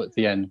around, but at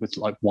the end with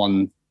like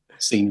one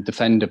senior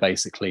defender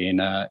basically in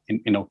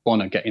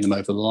Ogbonna getting them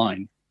over the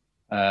line.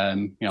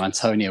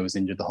 Antonio was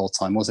injured the whole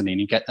time, wasn't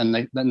he? And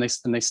they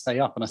stay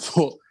up. And I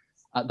thought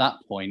at that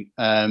point,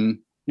 that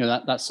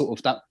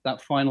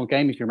final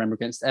game, if you remember,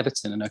 against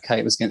Everton, and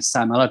it was against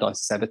Sam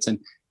Allardyce's Everton,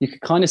 you could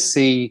kind of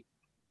see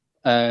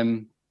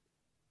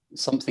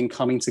something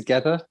coming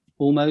together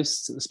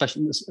almost,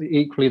 especially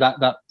equally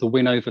that the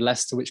win over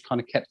Leicester, which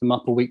kind of kept them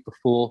up a week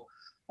before.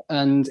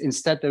 And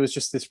instead there was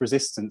just this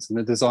resistance and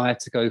the desire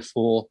to go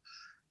for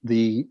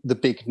the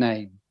big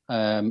name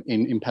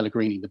in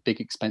Pellegrini, the big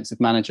expensive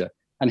manager.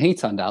 And he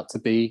turned out to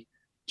be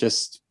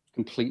just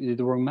completely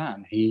the wrong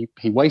man. He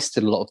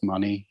wasted a lot of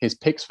money. His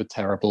picks were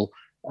terrible.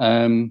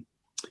 The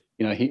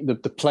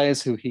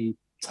players who he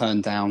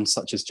turned down,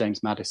 such as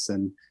James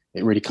Maddison,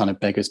 it really kind of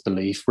beggars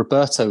belief.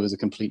 Roberto was a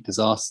complete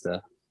disaster.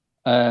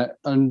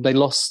 And they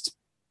lost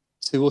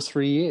 2 or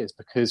 3 years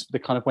because they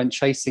kind of went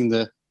chasing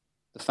the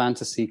the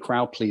fantasy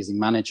crowd-pleasing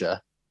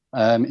manager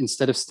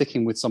instead of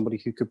sticking with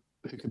somebody who could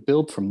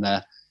build from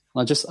there.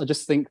 And I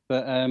just think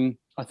that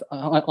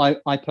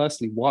I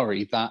personally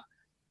worry that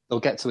they'll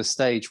get to a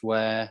stage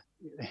where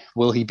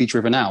will he be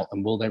driven out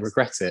and will they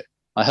regret it?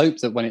 I hope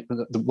that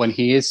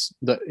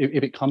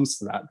if it comes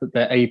to that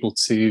they're able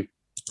to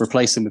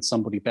replace him with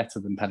somebody better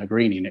than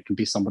Pellegrini, and it can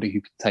be somebody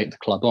who can take the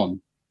club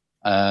on.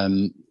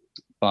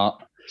 But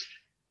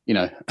you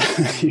know,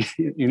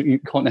 you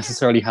can't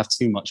necessarily have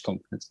too much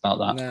confidence about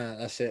that. No,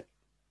 that's it.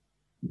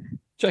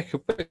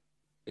 Jacob,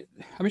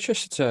 I'm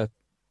interested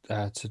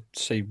to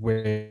see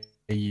where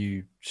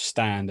you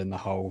stand in the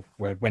whole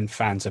when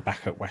fans are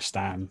back at West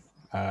Ham,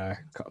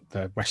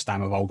 the West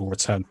Ham of old will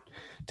return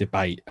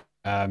debate.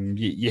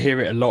 You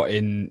hear it a lot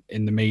in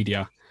the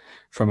media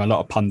from a lot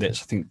of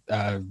pundits. I think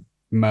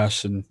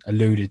Merson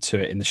alluded to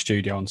it in the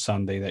studio on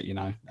Sunday that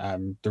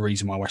the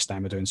reason why West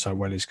Ham are doing so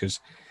well is because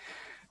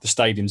the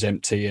stadium's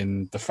empty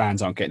and the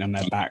fans aren't getting on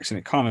their backs, and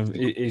it kind of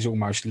is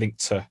almost linked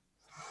to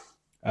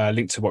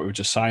what we were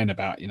just saying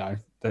about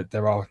that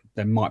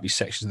there might be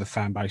sections of the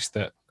fan base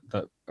that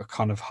are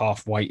kind of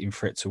half waiting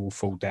for it to all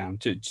fall down.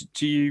 Do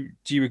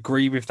you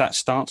agree with that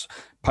stance?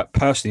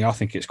 Personally, I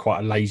think it's quite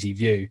a lazy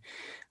view,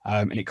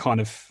 and it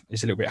kind of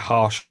is a little bit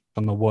harsh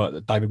on the work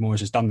that David Moyes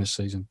has done this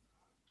season.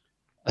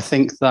 I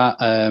think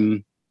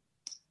that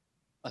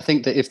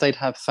if they'd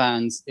have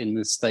fans in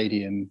the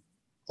stadium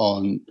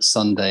on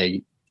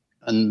Sunday,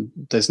 and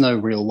there's no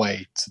real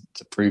way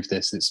to prove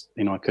this, it's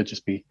I could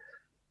just be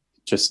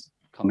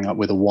coming up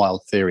with a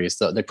wild theory, is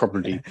that they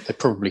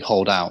probably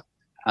hold out,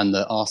 and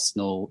that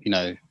Arsenal,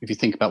 if you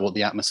think about what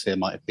the atmosphere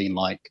might have been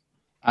like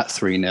at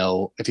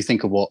 3-0, if you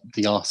think of what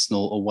the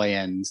Arsenal away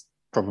end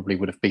probably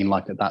would have been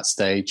like at that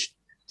stage,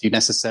 do you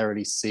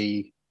necessarily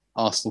see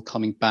Arsenal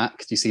coming back?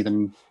 Do you see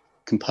them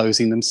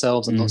composing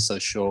themselves? I'm not so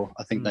sure.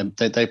 I think they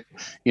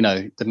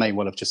may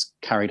well have just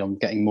carried on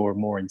getting more and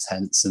more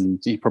intense, and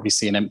you probably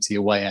see an empty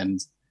away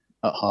end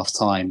at half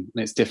time,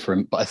 and it's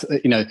different. But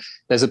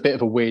there's a bit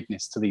of a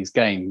weirdness to these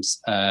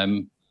games.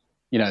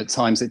 At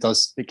times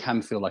it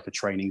can feel like a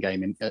training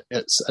game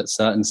at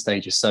certain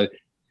stages. So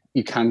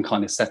you can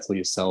kind of settle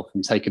yourself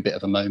and take a bit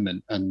of a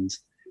moment, and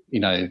you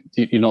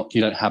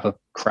don't have a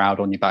crowd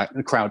on your back.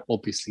 The crowd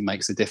obviously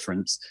makes a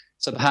difference.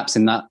 So perhaps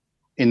in that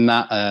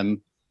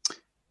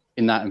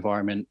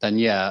environment, then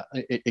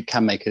it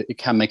can make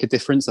a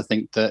difference. I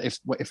think that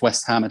if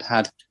West Ham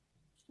had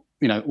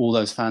all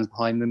those fans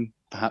behind them,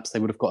 perhaps they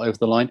would have got over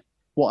the line.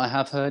 What I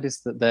have heard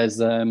is that there's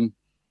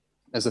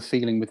a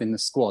feeling within the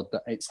squad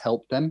that it's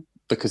helped them,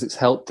 because it's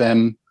helped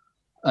them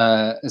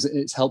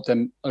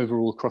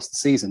overall across the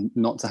season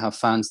not to have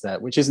fans there,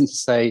 which isn't to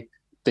say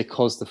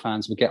because the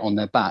fans will get on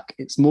their back.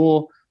 It's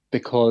more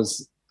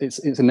because it's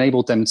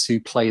enabled them to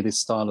play this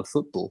style of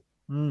football,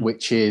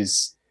 which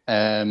is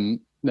they're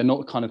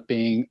not kind of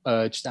being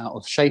urged out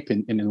of shape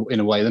in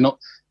a way. They're not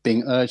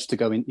being urged to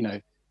go in.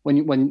 When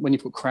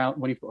you've got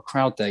a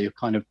crowd there, you're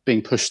kind of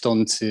being pushed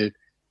on to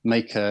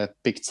make a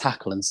big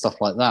tackle and stuff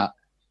like that.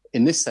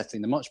 In this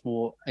setting, they're much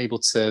more able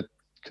to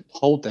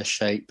hold their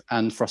shape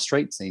and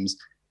frustrate teams.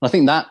 And I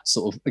think that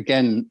sort of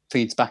again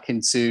feeds back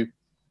into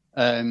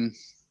a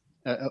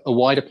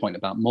wider point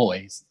about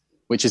Moyes,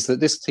 which is that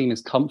this team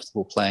is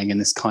comfortable playing in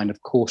this kind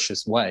of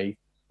cautious way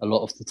a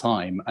lot of the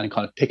time and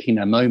kind of picking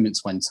their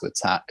moments when to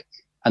attack.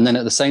 And then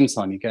at the same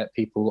time, you get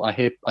people,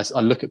 I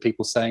look at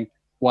people saying,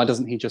 why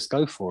doesn't he just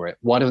go for it?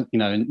 Why don't,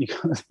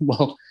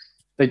 well,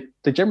 they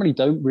generally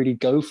don't really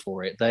go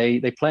for it. They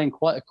play in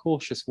quite a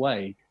cautious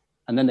way,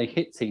 and then they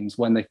hit teams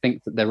when they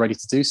think that they're ready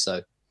to do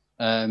so.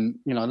 I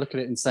look at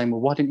it and saying,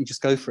 well, why didn't you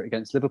just go for it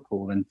against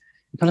Liverpool? And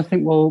you kind of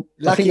think, well,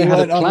 lucky I think you they had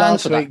weren't a on plan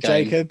last for that week,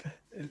 game. Jacob.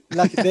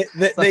 Lucky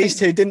these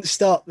two didn't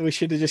stop. We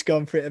should have just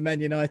gone for it at Man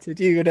United.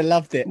 You would have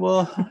loved it.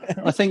 Well,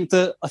 I think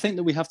that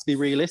we have to be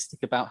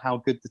realistic about how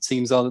good the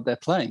teams are that they're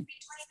playing.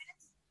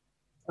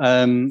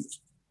 They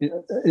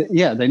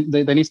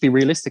need to be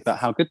realistic about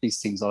how good these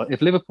teams are.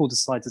 If Liverpool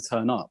decide to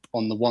turn up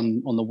on the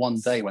one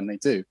day when they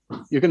do,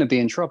 you're going to be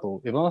in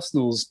trouble. If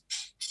Arsenal's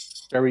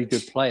very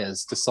good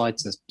players decide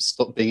to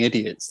stop being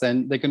idiots,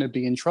 then they're going to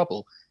be in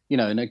trouble.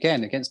 And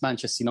again, against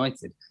Manchester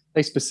United,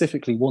 they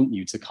specifically want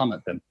you to come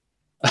at them.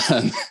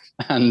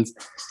 And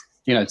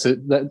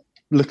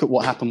look at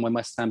what happened when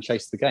West Ham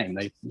chased the game.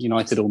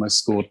 United almost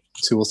scored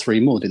 2 or 3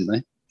 more, didn't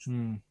they?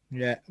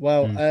 Yeah,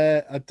 well,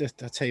 I'll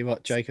tell you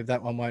what, Jacob,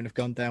 that one won't have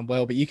gone down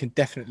well, but you can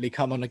definitely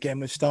come on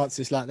again with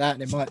stances like that,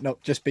 and it might not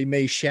just be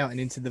me shouting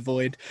into the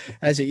void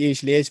as it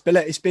usually is. But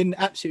look, it's been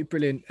absolutely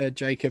brilliant,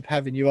 Jacob,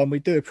 having you on. We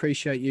do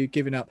appreciate you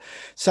giving up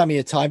some of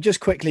your time. Just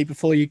quickly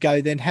before you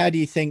go then, how do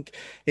you think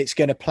it's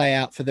going to play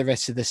out for the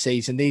rest of the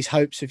season? These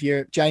hopes of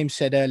Europe, James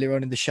said earlier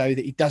on in the show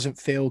that he doesn't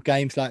feel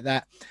games like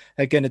that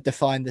are going to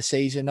define the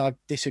season. I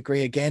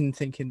disagree again,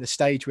 thinking the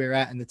stage we're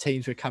at and the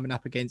teams we're coming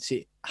up against,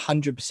 it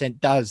 100%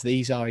 does.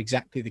 These are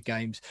exactly the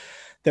games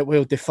that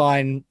will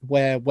define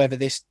whether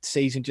this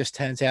season just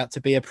turns out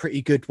to be a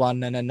pretty good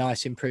one and a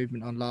nice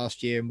improvement on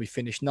last year and we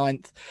finish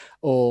 9th,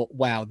 or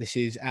wow, this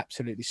is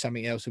absolutely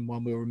something else and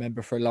one we'll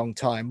remember for a long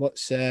time.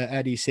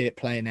 How do you see it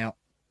playing out?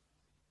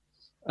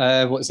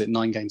 What is it?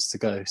 9 games to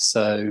go.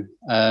 So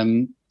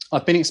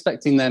I've been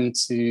expecting them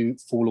to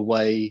fall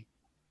away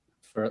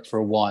for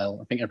a while.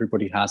 I think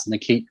everybody has, and they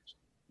keep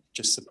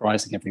just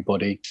surprising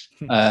everybody.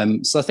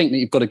 So I think that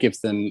you've got to give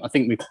them. I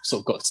think we've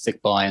sort of got to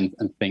stick by and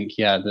think,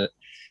 that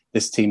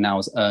this team now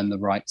has earned the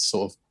right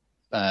sort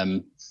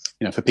of,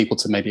 for people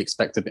to maybe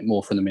expect a bit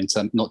more from them in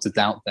terms, not to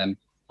doubt them.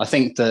 I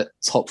think that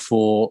top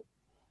 4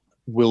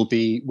 will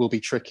be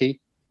tricky.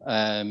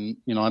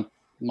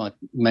 My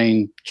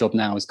main job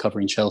now is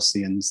covering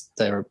Chelsea, and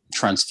they're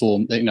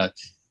transformed.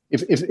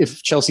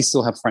 If Chelsea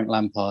still have Frank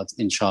Lampard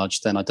in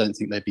charge, then I don't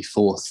think they'd be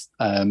 4th.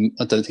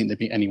 I don't think they'd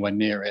be anywhere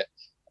near it.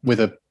 With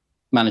a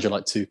manager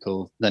like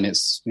Tuchel, then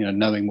it's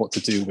knowing what to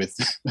do with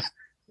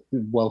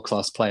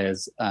world-class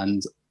players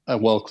and a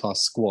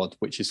world-class squad,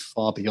 which is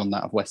far beyond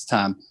that of West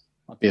Ham.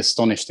 I'd be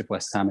astonished if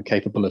West Ham are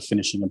capable of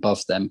finishing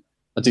above them.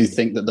 I do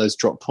think that those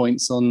drop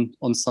points on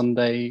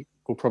Sunday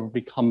will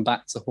probably come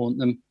back to haunt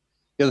them.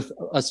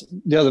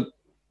 The other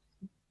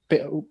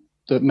bit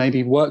that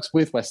maybe works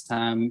with West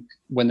Ham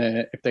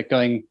if they're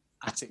going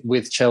at it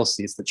with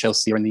Chelsea is that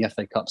Chelsea are in the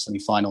FA Cup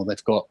semi-final.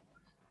 They've got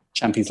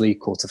Champions League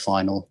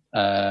quarter-final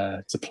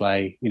to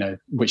play,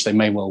 which they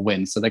may well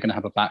win. So they're going to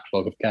have a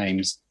backlog of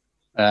games.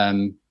 At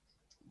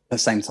the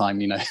same time,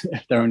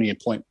 they're only a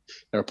point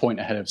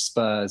ahead of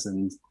Spurs,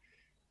 and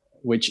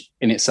which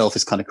in itself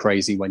is kind of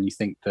crazy when you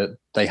think that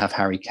they have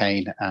Harry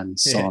Kane and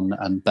Son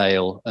and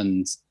Bale,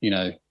 and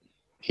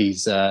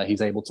he's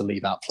able to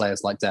leave out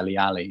players like Dele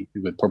Alli,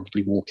 who would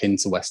probably walk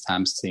into West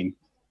Ham's team.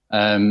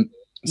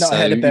 Not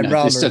ahead of Ben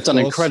Rama, they've done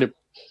incredible.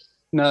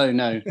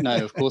 No,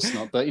 of course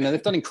not. But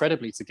they've done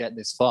incredibly to get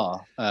this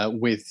far.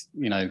 With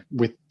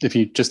if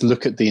you just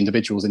look at the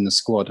individuals in the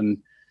squad, and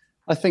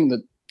I think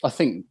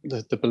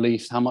the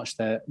belief, how much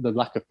the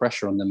lack of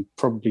pressure on them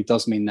probably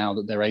does mean now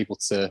that they're able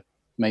to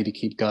maybe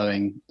keep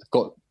going. They've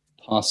got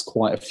past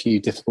quite a few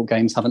difficult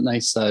games, haven't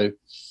they? So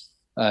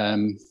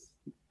I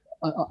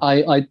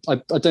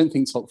don't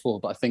think top 4,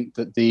 but I think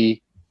that the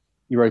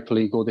Europa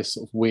League or this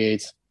sort of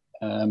weird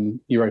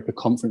Europa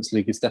Conference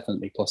League is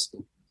definitely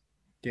possible.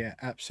 Yeah,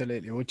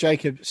 absolutely. Well,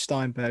 Jacob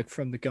Steinberg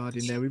from The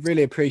Guardian there. We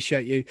really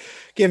appreciate you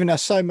giving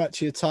us so much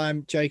of your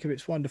time, Jacob.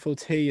 It's wonderful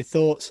to hear your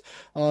thoughts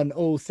on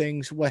all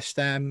things West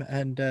Ham,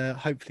 and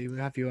hopefully we'll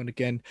have you on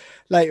again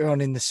later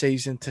on in the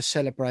season to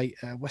celebrate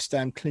West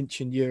Ham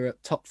clinching Europe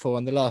top 4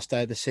 on the last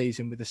day of the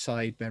season with the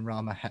Saeed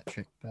Benrahma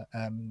hat-trick. But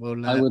I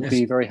would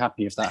be very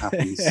happy if that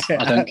happens.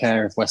 I don't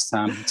care if West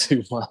Ham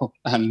do well,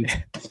 and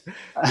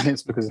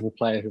it's because of a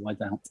player who I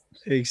doubt.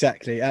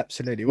 Exactly,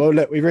 absolutely. Well,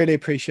 look, we really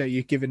appreciate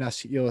you giving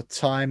us your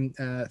time.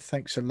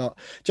 Thanks a lot.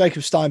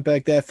 Jacob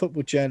Steinberg there,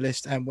 football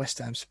journalist and West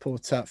Ham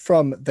supporter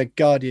from The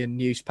Guardian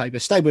newspaper.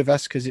 Stay with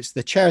us because it's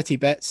the charity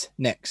bets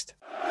next.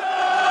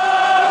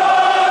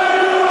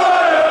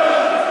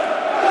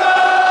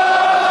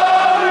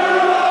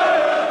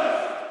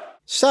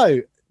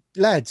 So,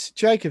 lads,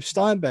 Jacob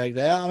Steinberg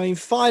there. I mean,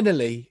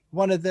 finally,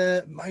 one of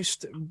the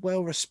most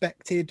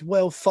well-respected,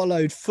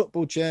 well-followed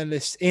football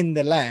journalists in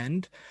the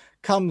land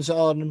comes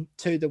on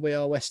to the We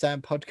Are West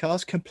Ham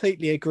podcast,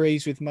 completely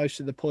agrees with most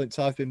of the points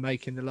I've been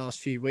making the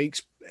last few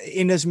weeks,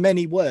 in as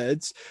many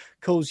words,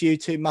 calls you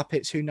two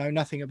muppets who know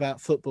nothing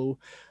about football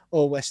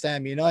or West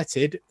Ham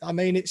United. I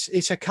mean,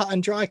 it's a cut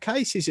and dry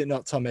case, is it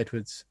not, Tom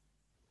Edwards?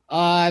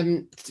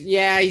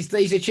 Yeah,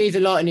 he's achieved a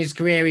lot in his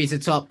career. He's a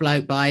top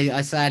bloke, but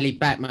I sadly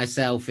back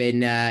myself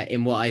in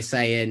what I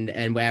say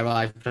and where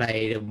I've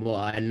played and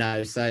what I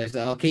know. So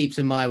I'll keep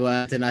to my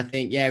word, and I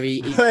think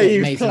he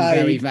made some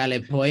very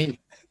valid points.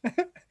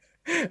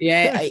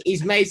 Yeah,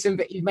 he's made some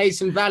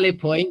valid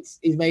points.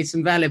 He knows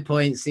what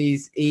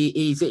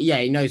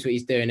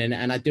he's doing,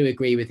 and I do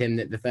agree with him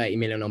that the 30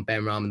 million on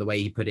Benrahma and the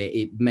way he put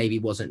it maybe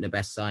wasn't the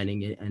best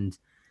signing, and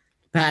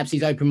perhaps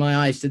he's opened my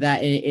eyes to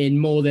that in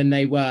more than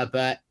they were.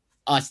 But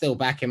I still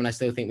back him, and I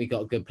still think we've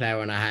got a good player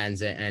on our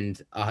hands,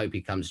 and I hope he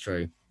comes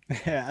true.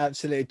 Yeah,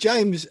 absolutely.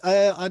 James,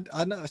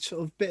 I know a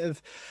sort of bit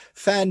of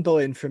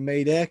fanboying from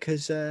me there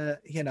because,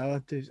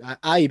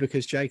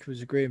 because Jacob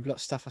was agreeing with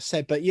lots of stuff I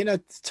said. But,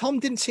 Tom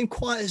didn't seem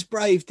quite as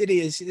brave, did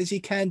he, as he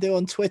can do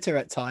on Twitter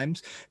at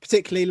times,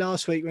 particularly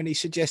last week when he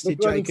suggested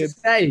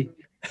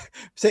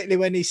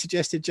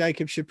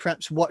Jacob should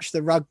perhaps watch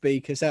the rugby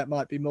because that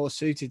might be more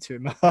suited to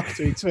him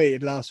after he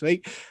tweeted last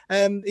week.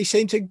 He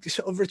seemed to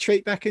sort of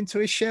retreat back into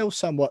his shell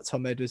somewhat,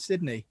 Tom Edwards,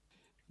 didn't he?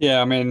 Yeah,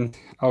 I mean,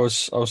 I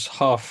was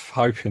half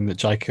hoping that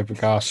Jacob would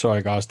go,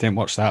 sorry guys, didn't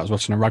watch that. I was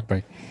watching a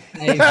rugby.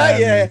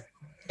 Yeah,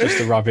 just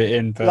to rub it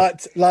in.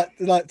 But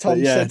like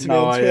Tom said to me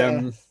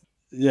on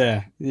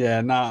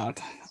Twitter.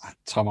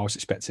 Tom, I was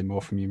expecting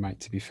more from you, mate.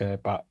 To be fair,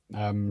 but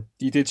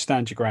you did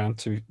stand your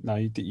ground.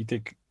 You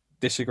did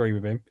disagree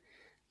with him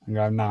and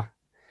go, nah,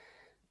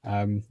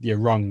 you're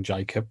wrong,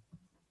 Jacob.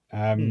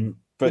 But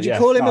would you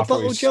call him a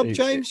bottle job,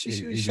 James?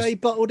 You say he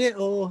bottled it,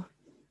 or?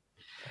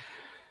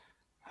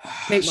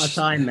 Take my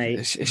time, mate.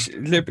 It's a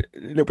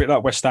little bit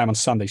like West Ham on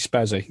Sunday,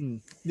 Spursy.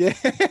 Yeah,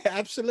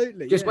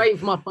 absolutely. Just waiting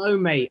for my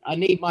phone, mate. I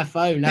need my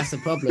phone. That's the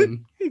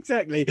problem.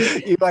 Exactly.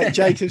 You wait,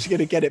 Jacob's going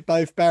to get it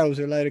both barrels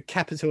with a load of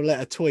capital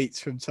letter tweets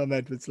from Tom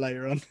Edwards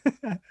later on.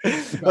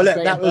 Well,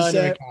 look, that was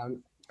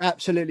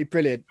absolutely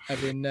brilliant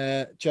having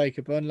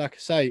Jacob on. Like I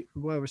say,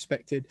 well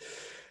respected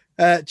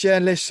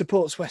journalist,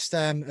 supports West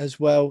Ham as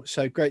well.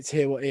 So great to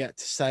hear what he had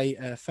to say.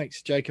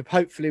 Thanks to Jacob.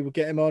 Hopefully we'll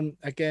get him on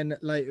again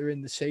later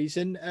in the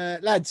season.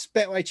 Lads,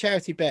 Betway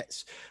charity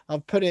bets.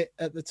 I've put it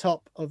at the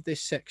top of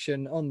this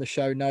section on the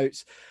show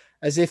notes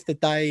as if the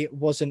day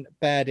wasn't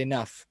bad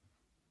enough.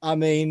 I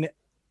mean,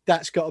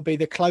 that's got to be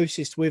the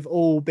closest we've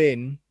all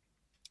been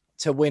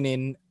to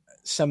winning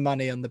some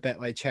money on the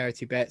Betway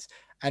charity bets,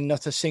 and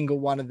not a single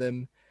one of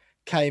them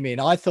came in.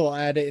 I thought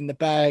I had it in the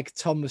bag.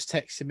 Tom was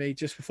texting me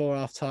just before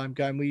half time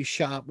going, will you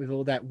shut up with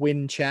all that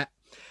win chat?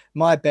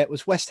 My bet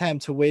was West Ham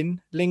to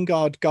win,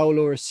 Lingard goal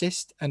or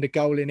assist, and a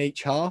goal in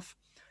each half.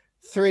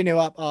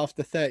 3-0 up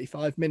after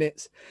 35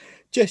 minutes.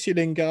 Jesse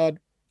Lingard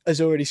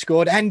has already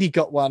scored, and he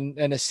got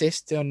an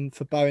assist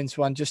for Bowen's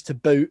one just to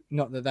boot.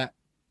 Not that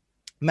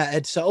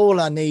mattered. So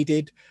all I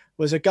needed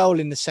was a goal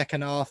in the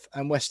second half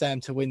and West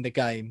Ham to win the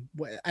game.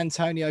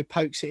 Antonio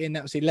pokes it in.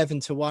 That was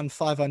 11-1,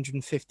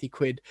 550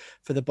 quid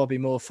for the Bobby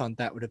Moore fund.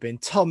 That would have been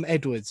Tom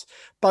Edwards.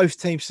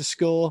 Both teams to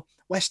score.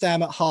 West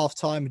Ham at half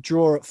time,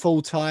 draw at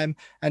full time,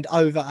 and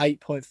over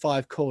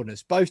 8.5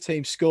 corners. Both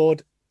teams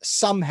scored.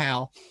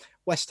 Somehow,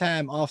 West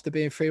Ham, after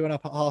being 3-1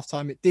 up at half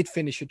time, it did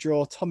finish a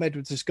draw. Tom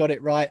Edwards has got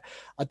it right.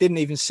 I didn't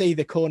even see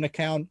the corner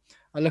count.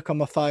 I look on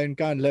my phone,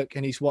 go and look,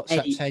 and he's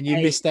WhatsApp saying you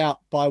missed out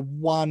by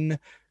one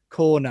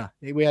corner.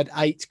 We had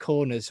 8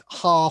 corners,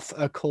 half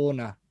a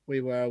corner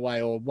we were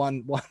away, or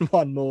one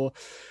more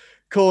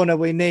corner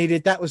we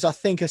needed. That was, I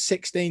think, a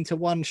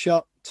 16-1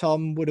 shot.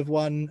 Tom would have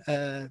won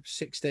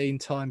 16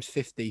 times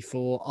 50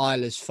 for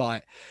Isla's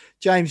fight.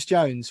 James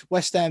Jones,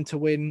 West Ham to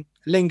win,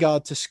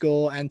 Lingard to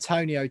score,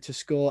 Antonio to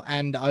score,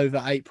 and over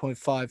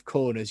 8.5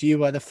 corners. You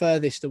were the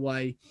furthest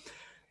away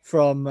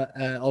from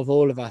of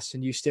all of us,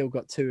 and you still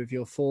got 2 of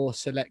your 4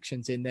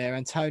 selections in there.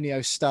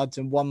 Antonio studs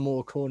and one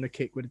more corner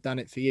kick would have done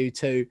it for you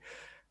too.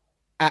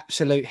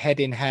 Absolute head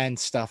in hand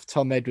stuff.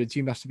 Tom Edwards,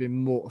 you must have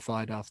been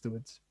mortified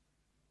afterwards.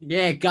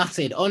 Yeah,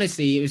 gutted.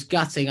 Honestly, it was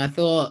gutting. I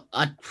thought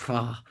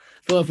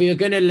if we were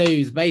going to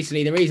lose,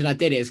 basically the reason I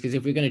did it is because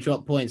if we're going to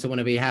drop points, I want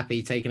to be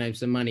happy taking home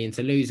some money, and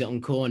to lose it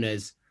on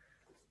corners,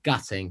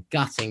 gutting.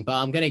 But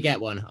I'm going to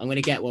get one. I'm going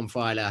to get one,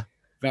 Fryler,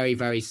 very,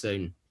 very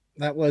soon.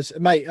 That was,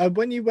 mate,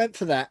 when you went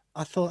for that,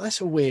 I thought that's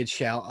a weird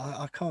shout.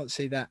 I can't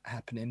see that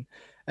happening.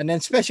 And then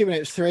especially when it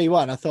was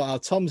 3-1, I thought, oh,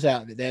 Tom's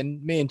out of it then.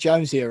 Me and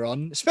Jonesy are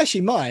on,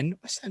 especially mine.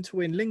 West Ham to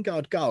win,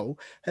 Lingard goal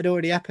had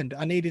already happened.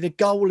 I needed a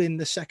goal in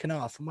the second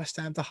half and West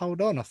Ham to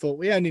hold on. I thought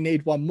we only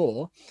need one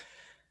more.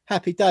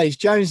 Happy days.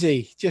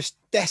 Jonesy, just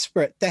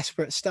desperate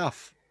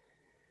stuff.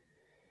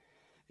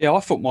 Yeah, I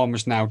thought mine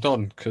was nailed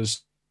on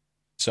because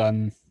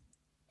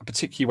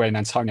particularly when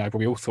Antonio, but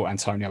we all thought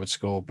Antonio would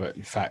score, but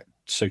in fact,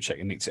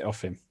 Souček nicked it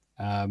off him.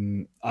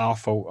 I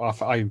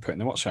thought I even put in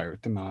the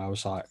WhatsApp, didn't I? I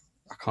was like,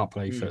 I can't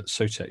believe that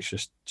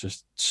Souček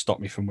just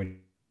stopped me from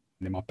winning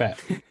my bet.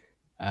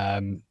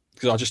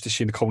 Because I just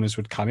assumed the corners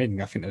would come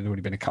in. I think there'd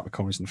already been a couple of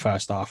corners in the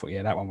first half.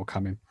 Yeah, that one will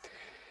come in.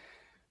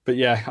 But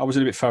yeah, I was a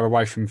little bit further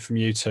away from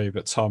you two.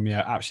 But Tom,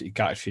 yeah, absolutely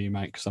gutted for you,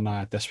 mate, because I know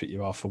how desperate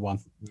you are for one.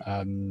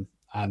 And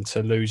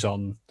to lose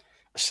on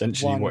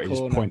essentially what is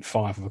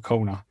 0.5 of a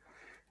corner.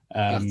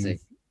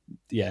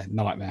 Yeah,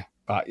 nightmare.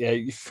 But yeah,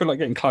 you feel like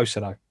getting closer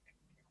though.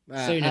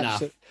 Soon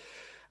enough.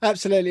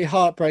 Absolutely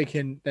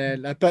heartbreaking there.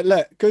 But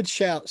look, good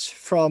shouts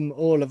from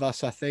all of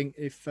us, I think.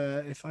 If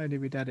only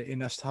we'd had it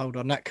in us to hold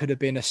on. That could have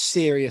been a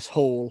serious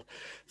haul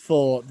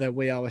for the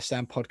We Are West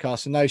Ham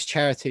podcast and those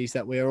charities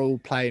that we're all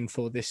playing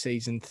for this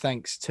season,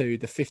 thanks to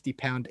the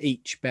 £50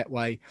 each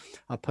Betway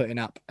are putting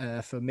up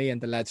for me and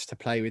the lads to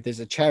play with. There's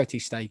a charity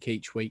stake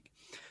each week.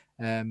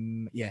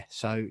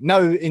 So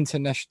no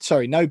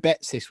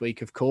bets this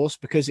week, of course,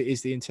 because it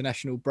is the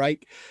international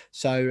break.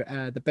 So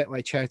the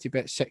Betway charity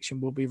bets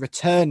section will be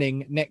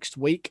returning next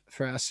week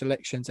for our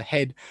selections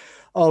ahead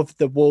of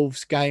the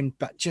Wolves game,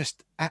 but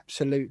just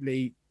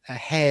absolutely a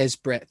hair's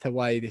breadth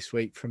away this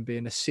week from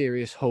being a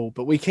serious haul.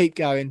 But we keep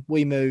going,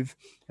 we move.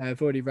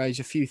 I've already raised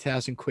a few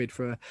thousand quid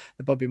for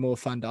the Bobby Moore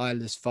Fund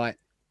Isla's fight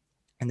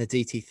and the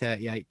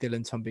DT38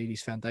 Dylan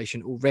Tombides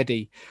Foundation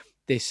already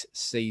this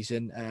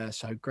season.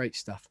 So great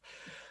stuff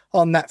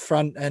on that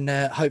front, and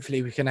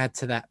hopefully we can add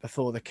to that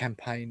before the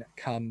campaign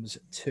comes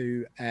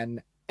to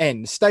an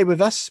end. Stay with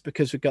us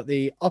because we've got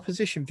the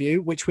opposition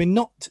view, which we're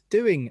not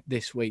doing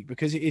this week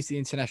because it is the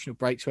international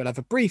break. So we'll have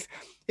a brief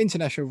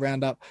international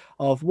roundup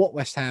of what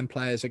West Ham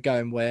players are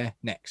going where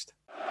next.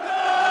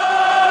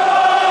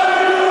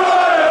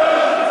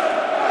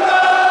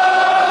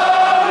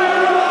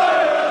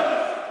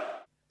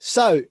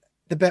 So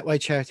the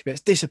Betway charity bets,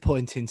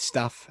 disappointing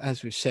stuff,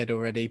 as we've said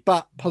already,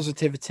 but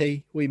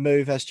positivity, we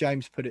move, as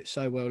James put it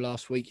so well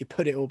last week. You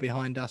put it all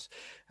behind us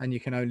and you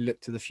can only look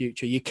to the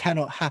future. You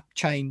cannot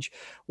change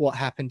what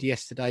happened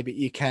yesterday, but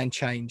you can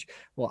change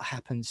what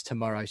happens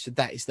tomorrow. So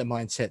that is the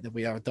mindset that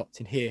we are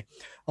adopting here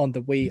on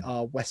the We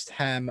Are West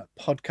Ham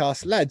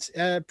podcast. Lads,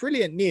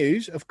 brilliant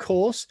news, of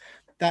course,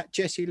 that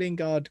Jesse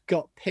Lingard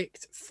got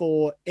picked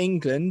for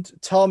England.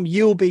 Tom,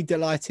 you'll be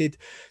delighted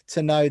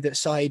to know that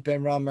Saeed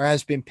Benrahma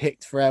has been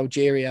picked for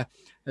Algeria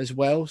as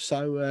well.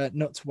 So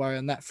not to worry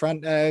on that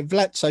front.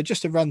 Vlad, so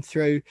just to run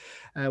through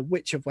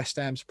which of West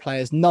Ham's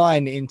players,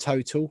 9 in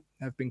total,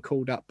 have been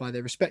called up by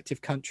their respective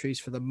countries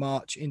for the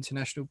March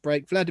international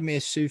break. Vladimir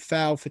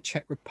Coufal for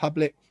Czech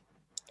Republic,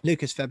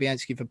 Lucas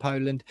Fabianski for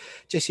Poland,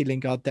 Jesse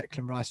Lingard,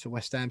 Declan Rice for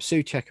West Ham.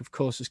 Souček, of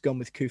course, has gone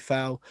with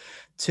Coufal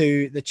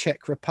to the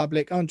Czech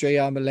Republic. Andrei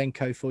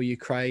Yarmolenko for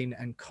Ukraine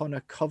and Connor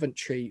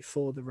Coventry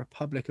for the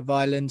Republic of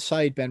Ireland.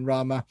 Saeed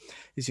Benrahma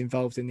is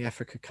involved in the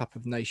Africa Cup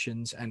of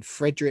Nations, and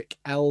Frederick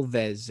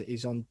Alves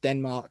is on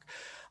Denmark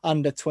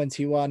under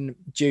 21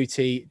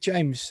 duty.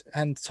 James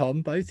and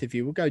Tom, both of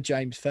you, we'll go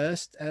James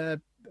first.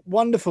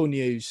 Wonderful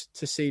news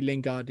to see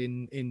Lingard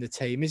in the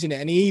team, isn't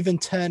it? And he even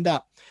turned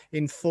up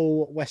in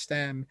full West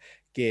Ham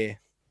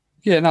gear.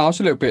 Yeah, no, I was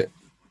a little bit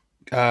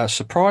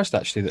surprised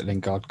actually that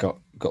Lingard got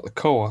the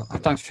call. I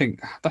don't think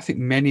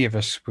many of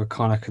us were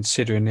kind of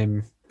considering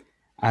him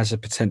as a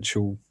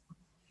potential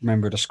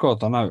member of the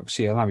squad. I know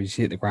he's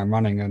hit the ground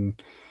running,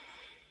 and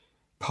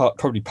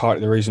probably part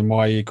of the reason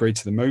why he agreed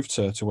to the move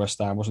to West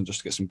Ham wasn't just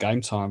to get some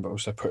game time, but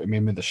also put him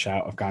in with the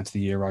shout of going to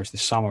the Euros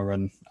this summer.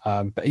 And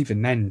but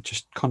even then,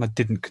 just kind of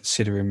didn't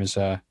consider him as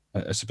a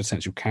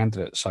potential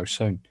candidate so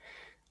soon.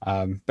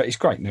 But it's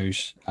great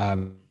news.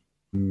 And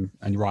you're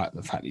right,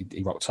 the fact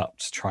he rocked up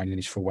to train in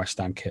his full West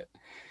Ham kit.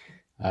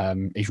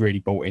 He's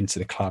really bought into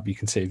the club. You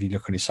can see if you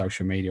look on his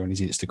social media, on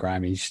his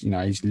Instagram,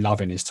 he's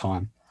loving his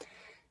time.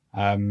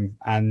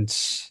 And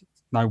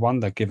no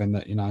wonder, given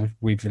that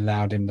we've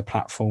allowed him the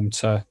platform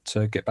to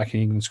get back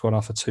in England squad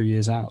after 2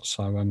 years out.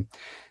 So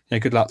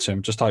good luck to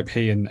him. Just hope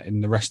he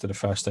and the rest of the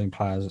first team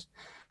players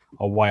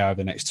are way over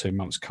the next 2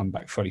 months come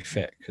back fully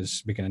fit,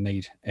 because we're going to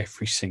need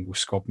every single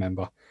squad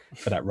member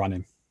for that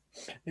running.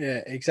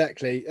 Yeah,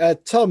 exactly.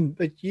 Tom,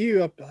 I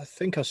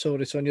think I saw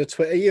this on your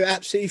Twitter. You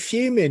absolutely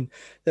fuming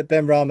that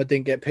Benrahma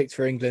didn't get picked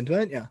for England,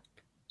 weren't you?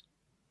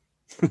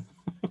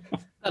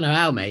 I don't know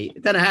how,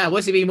 mate. Don't know how.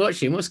 What's he been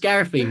watching? What's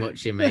Gareth been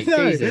watching, mate?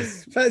 No,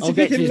 Jesus. I'll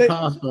get his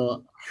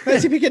passport.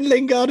 Fancy picking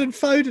Lingard and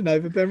Foden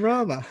over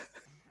Benrahma.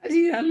 Has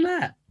he done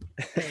that?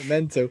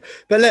 Mental.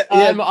 But look,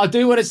 I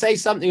do want to say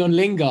something on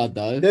Lingard,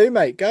 though. Do,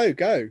 mate. Go.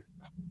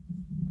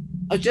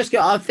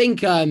 I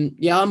think,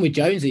 I'm with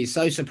Jonesy. He's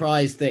so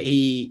surprised that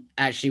he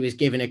actually was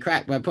given a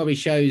crack, but it probably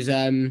shows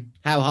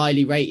how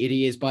highly rated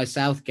he is by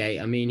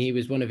Southgate. I mean, he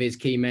was one of his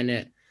key men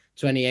at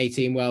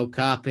 2018 World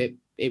Cup.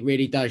 It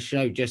really does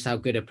show just how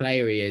good a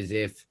player he is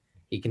if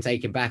he can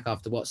take him back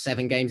after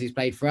 7 games he's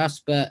played for us.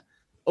 But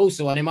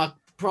also on him, I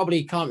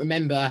probably can't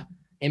remember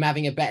him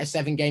having a better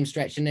 7-game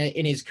stretch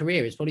in his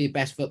career. It's probably the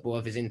best football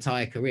of his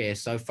entire career.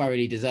 So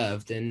thoroughly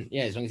deserved. And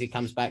yeah, as long as he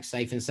comes back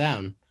safe and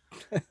sound.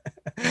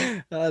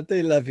 I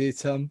do love you,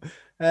 Tom.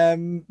 I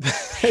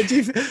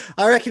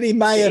reckon he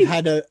may have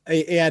had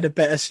a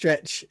better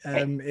stretch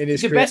in his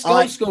career. The best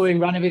goal scoring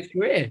run of his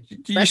career.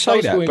 You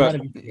say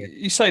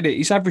that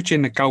he's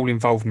averaging a goal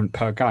involvement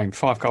per game,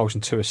 5 goals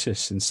and 2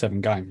 assists in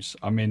 7 games.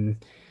 I mean,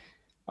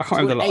 I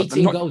can't remember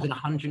 18 goals in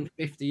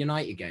 150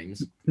 United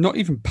games. Not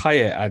even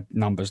Payet had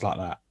numbers like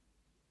that.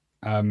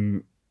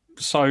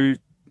 So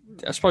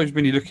I suppose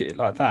when you look at it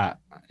like that,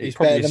 he's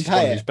probably is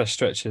one of his best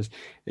stretches.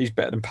 He's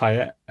better than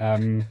Payet.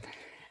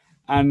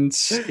 And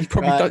he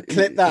probably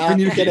clip that when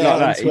you look at it like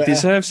that, Twitter. he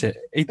deserves it.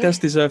 He does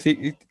deserve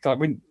it.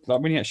 When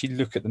you actually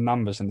look at the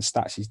numbers and the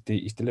stats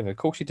he's delivered, of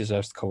course he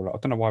deserves the call. I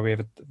don't know why we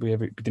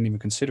didn't even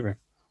consider him.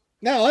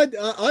 No,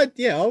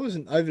 I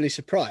wasn't overly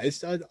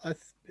surprised. I don't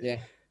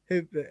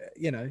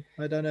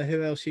know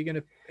who is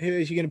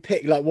you gonna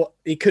pick? Like, what,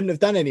 he couldn't have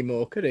done any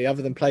more, could he?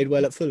 Other than played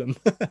well at Fulham.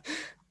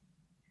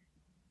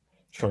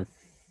 True.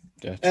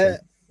 Yeah. True.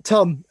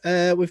 Tom,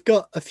 we've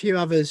got a few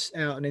others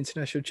out on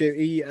international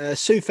duty.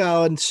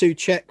 Coufal and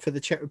Souček for the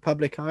Czech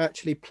Republic are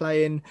actually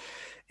playing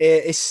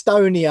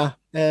Estonia,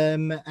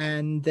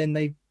 and then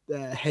they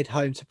head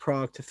home to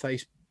Prague to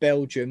face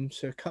Belgium.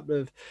 So a couple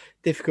of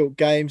difficult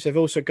games. They've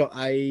also got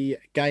a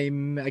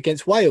game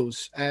against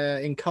Wales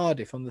in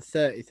Cardiff on the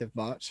 30th of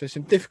March. So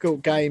some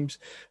difficult games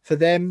for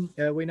them.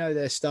 We know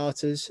they're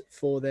starters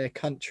for their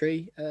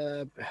country.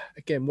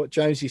 Again, what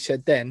Jonesy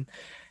said then,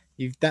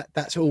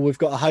 that's all we've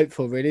got to hope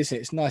for, really, isn't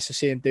it? It's nice to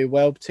see him do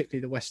well,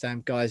 particularly the West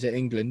Ham guys at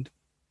England.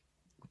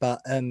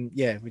 But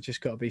we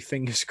just got to be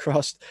fingers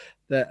crossed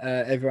that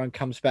everyone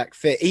comes back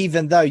fit.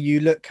 Even though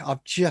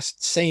I've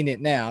just seen it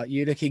now,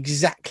 you look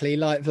exactly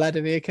like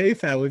Vladimir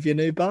Coufal with your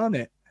new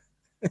barnet.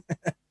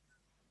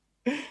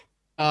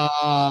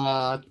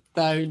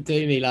 Don't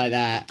do me like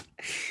that.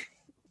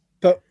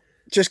 But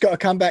just got to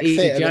come back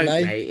fit, haven't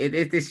they?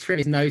 Mate. This trip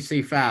is no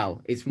Coufal.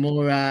 It's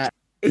more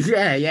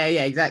Yeah,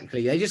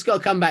 exactly. They just got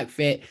to come back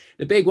fit.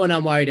 The big one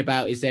I'm worried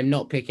about is them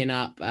not picking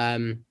up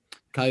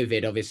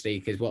COVID, obviously,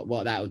 because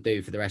what that will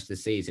do for the rest of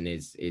the season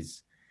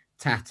is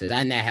tatters,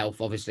 and their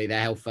health, obviously,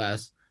 their health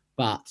first.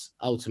 But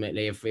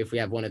ultimately, if we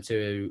have one or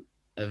two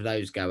of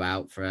those go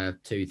out for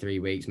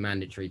 2-3 weeks,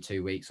 mandatory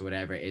 2 weeks or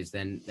whatever it is,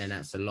 then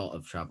that's a lot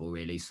of trouble,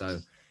 really. So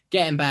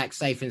getting back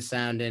safe and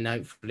sound, and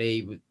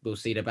hopefully we'll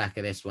see the back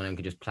of this one and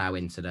can just plow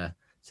into the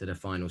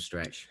final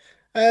stretch.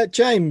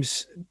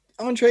 James,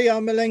 Andrei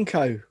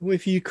Yarmolenko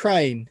with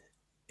Ukraine.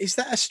 Is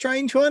that a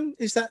strange one?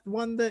 Is that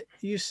one that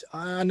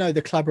I know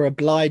the club are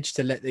obliged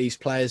to let these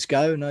players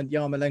go, and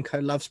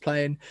Yarmolenko loves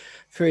playing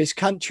for his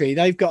country.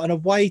 They've got an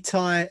away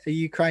tie at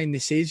Ukraine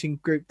this is in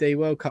Group D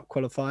World Cup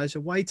qualifiers,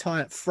 away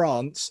tie at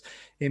France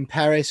in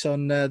Paris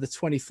on the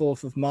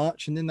 24th of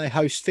March, and then they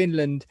host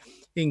Finland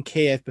in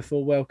Kiev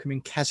before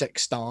welcoming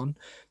Kazakhstan.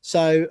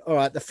 So, all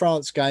right, the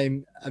France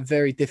game, a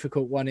very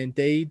difficult one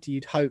indeed.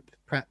 You'd hope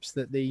perhaps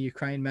that the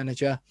Ukraine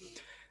manager,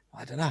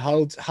 I don't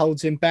know,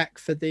 holds him back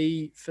for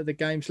the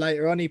games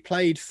later on. He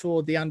played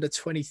for the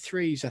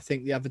under-23s, I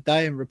think, the other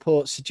day, and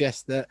reports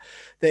suggest that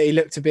he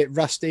looked a bit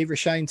rusty.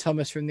 Rashane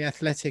Thomas from The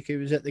Athletic, who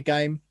was at the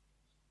game,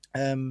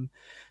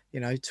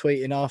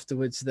 tweeting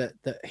afterwards that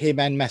him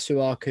and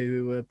Masuaku,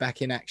 who were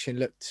back in action,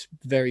 looked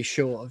very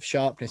short of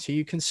sharpness. Are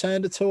you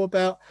concerned at all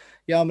about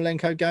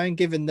Yarmolenko going,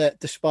 given that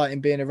despite him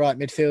being a right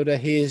midfielder,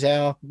 he is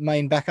our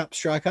main backup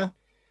striker?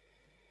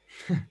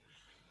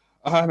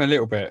 I'm a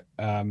little bit.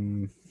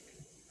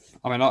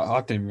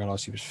 I didn't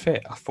realise he was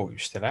fit. I thought he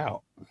was still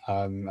out.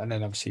 And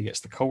then obviously he gets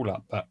the call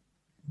up. But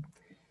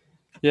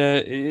yeah,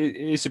 it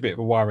is a bit of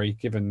a worry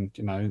given,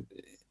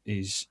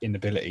 his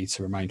inability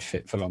to remain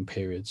fit for long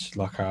periods,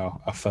 like our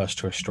first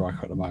choice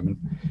striker at the moment.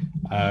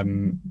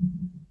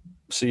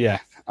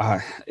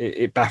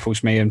 It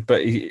baffles me.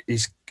 But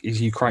he's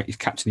Ukraine. He's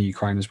captain of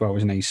Ukraine as well,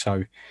 isn't he?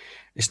 So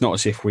it's not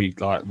as if we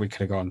could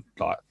have gone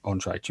like,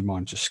 Andre, do you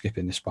mind just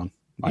skipping this one?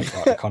 Mate,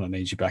 I kind of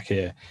need you back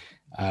here.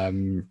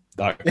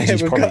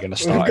 He's probably going to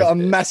start. We've got a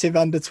massive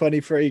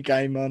under-23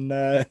 game on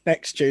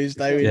next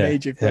Tuesday. We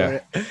need you for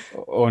it.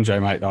 Andre,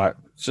 mate,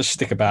 just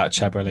stick about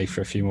Chablis for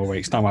a few more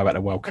weeks. Don't worry about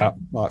the World Cup.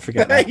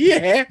 Forget that.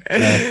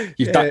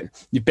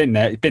 You've been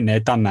there,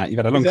 done that. You've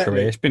had a long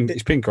career.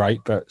 It's been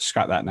great, but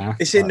scrap that now.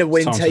 It's in the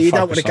winter. You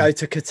don't want to go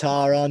to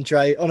Qatar,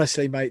 Andre.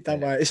 Honestly, mate, don't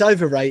worry. It's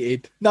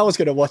overrated. No one's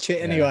going to watch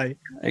it anyway.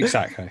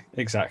 Exactly.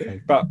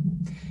 But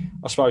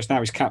I suppose now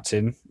he's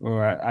captain,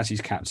 or as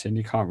he's captain,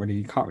 you can't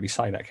really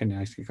say that, can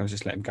you? You can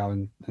just let him go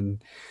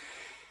and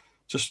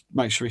just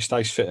make sure he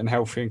stays fit and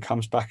healthy and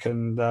comes back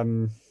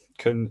and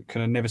can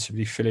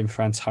inevitably fill in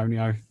for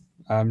Antonio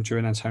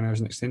during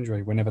Antonio's next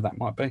injury, whenever that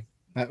might be.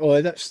 I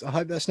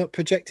hope that's not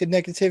projected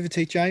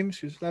negativity, James,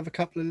 because we'll have a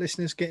couple of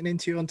listeners getting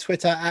into you on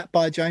Twitter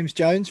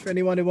 @ByJamesJones for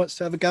anyone who wants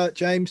to have a go at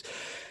James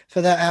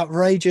for that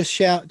outrageous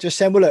shout. Just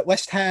saying, well, look,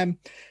 West Ham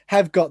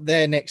have got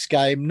their next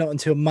game not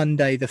until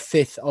Monday, the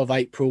 5th of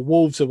April.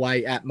 Wolves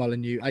away at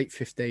Molineux,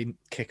 8:15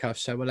 kickoff.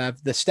 So we'll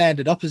have the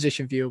standard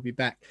opposition view will be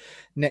back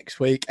next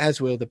week, as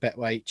will the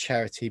Betway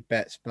charity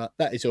bets. But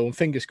that is all. And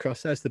fingers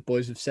crossed, as the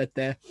boys have said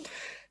there,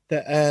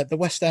 that the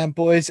West Ham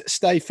boys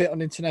stay fit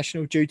on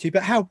international duty.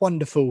 But how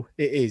wonderful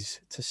it is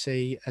to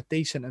see a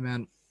decent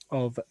amount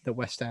of the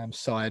West Ham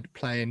side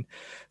playing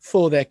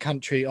for their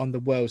country on the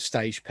world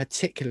stage,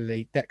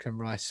 particularly Declan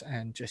Rice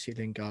and Jesse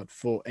Lingard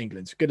for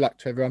England. So good luck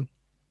to everyone.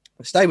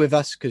 But stay with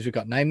us because we've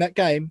got Name That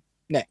Game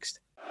next.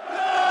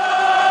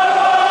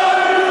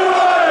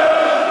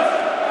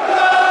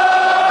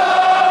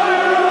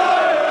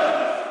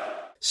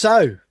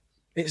 So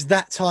it's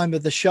that time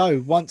of the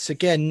show. Once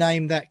again,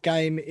 Name That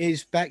Game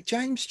is back.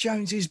 James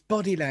Jones's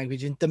body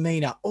language and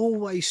demeanour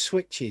always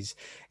switches.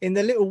 In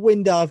the little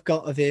window I've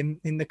got of him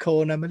in the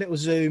corner, my little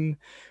Zoom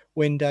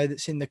window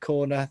that's in the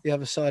corner, the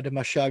other side of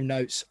my show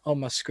notes on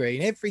my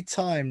screen. Every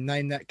time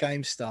Name That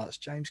Game starts,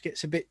 James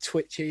gets a bit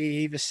twitchy. He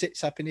either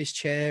sits up in his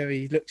chair,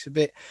 he looks a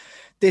bit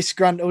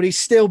disgruntled. He's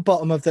still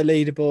bottom of the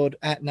leaderboard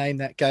at Name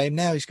That Game.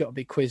 Now he's got to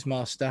be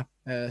Quizmaster.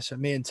 So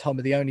me and Tom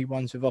are the only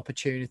ones with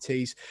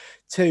opportunities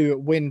to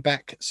win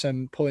back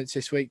some points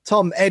this week.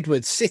 Tom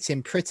Edwards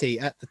sitting pretty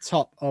at the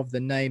top of the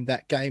Name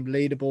That Game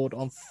leaderboard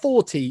on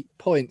 40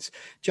 points.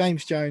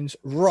 James Jones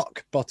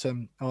rock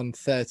bottom on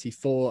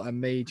 34, and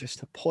me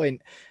just a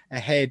point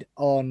ahead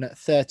on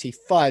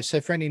 35.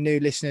 So for any new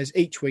listeners,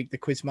 each week the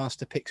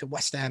Quizmaster picks a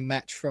West Ham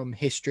match from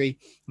history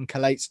and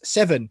collates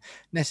 7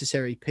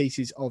 necessary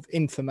pieces of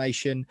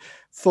information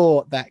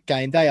for that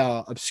game. They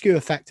are obscure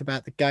fact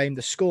about the game,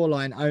 the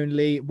scoreline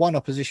only, 1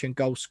 opposition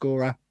goal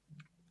scorer,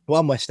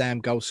 1 West Ham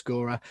goal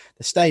scorer,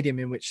 the stadium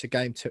in which the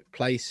game took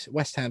place,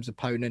 West Ham's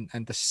opponent,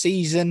 and the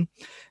season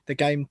the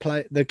game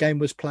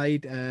was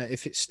played.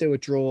 If it's still a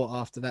draw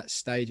after that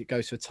stage, it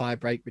goes to a tie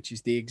break, which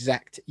is the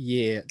exact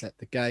year that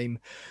the game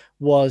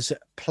was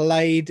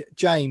played.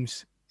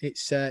 James,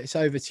 it's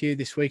over to you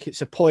this week.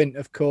 It's a point,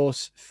 of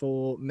course,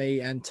 for me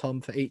and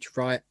Tom for each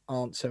right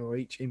answer or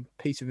each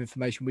piece of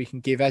information we can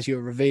give as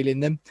you're revealing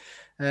them.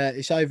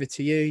 It's over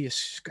to you. You're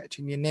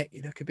scratching your neck.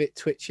 You look a bit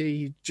twitchy.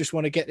 You just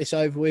want to get this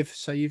over with,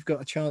 so you've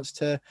got a chance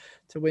to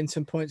win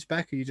some points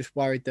back. Or are you just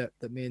worried that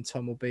me and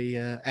Tom will be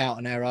out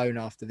on our own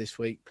after this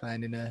week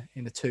playing in a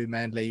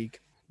 2-man league?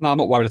 No, I'm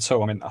not worried at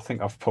all. I mean, I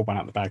think I've pulled one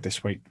out of the bag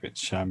this week,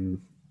 which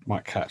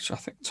might catch. I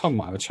think Tom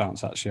might have a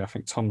chance, actually. I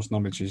think Tom's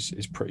knowledge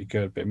is pretty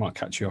good, but it might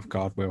catch you off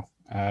guard, Will.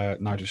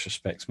 No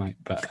disrespect, mate.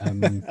 But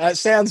that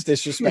sounds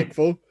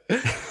disrespectful.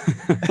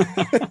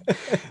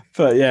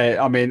 But yeah,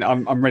 I mean,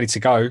 I'm ready to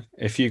go.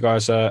 If you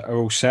guys are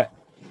all set.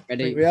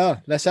 Ready. I think we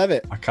are. Let's have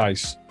it. Okay,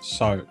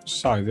 so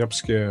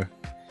the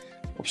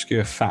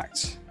obscure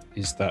fact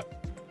is that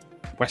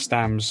West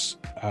Ham's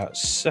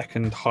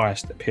second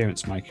highest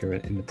appearance maker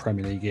in the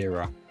Premier League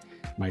era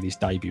made his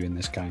debut in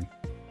this game.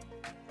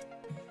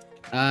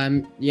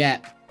 Yeah.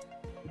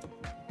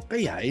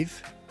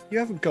 Behave. You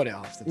haven't got it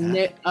after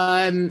that.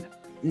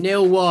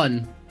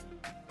 0-1.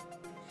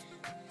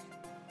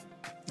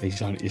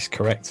 He's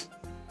correct.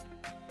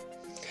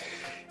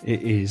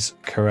 It is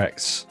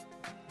correct.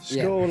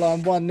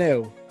 Scoreline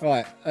 1-0.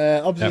 Right.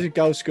 Opposite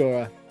goal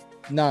scorer.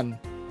 None.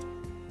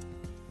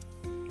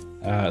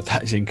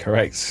 That is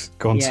incorrect.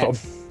 Go on, Tom.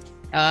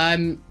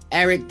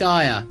 Eric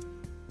Dyer.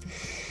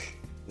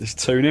 It's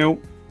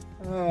 2-0.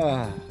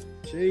 Oh,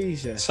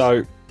 Jesus.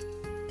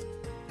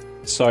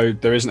 So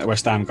there isn't a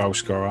West Ham goal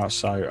scorer,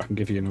 so I can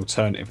give you an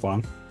alternative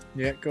one.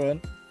 Yeah, go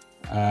on.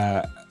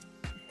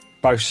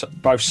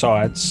 Both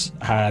sides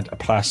had a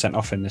player sent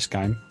off in this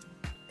game.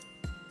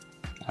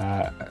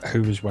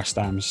 Who was West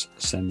Ham's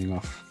sending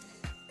off?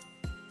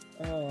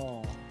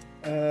 Oh,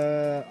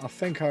 I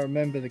think I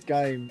remember the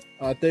game.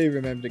 I do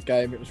remember the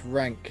game. It was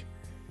Rank.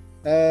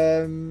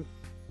 Oh,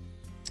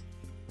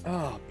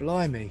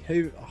 blimey.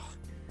 Who? Oh.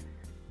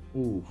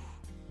 Ooh.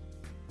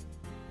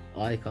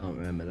 I can't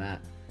remember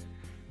that.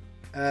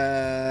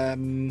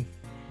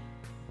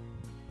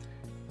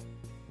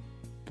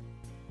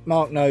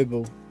 Mark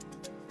Noble.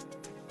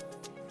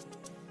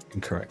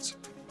 Incorrect.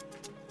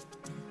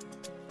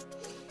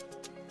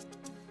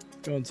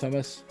 Go on,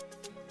 Thomas.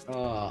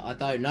 Oh, I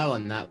don't know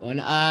on that one.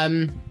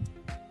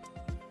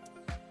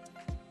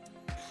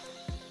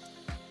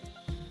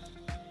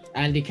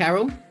 Andy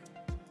Carroll?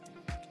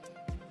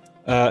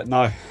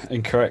 No,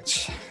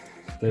 incorrect.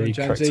 The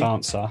correct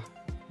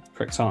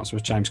answer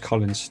was James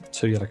Collins.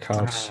 2 yellow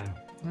cards.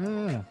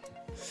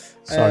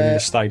 So in the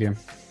stadium.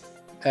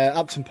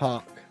 Upton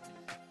Park.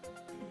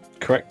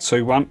 Correct.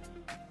 2-1.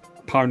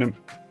 Opponent.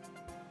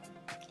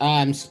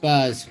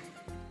 Spurs.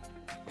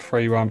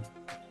 3-1.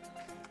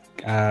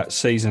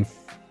 Season.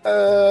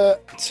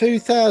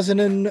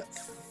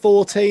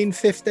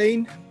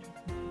 2014-15.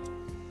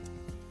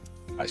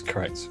 That's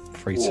correct.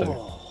 3-2.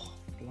 Oh,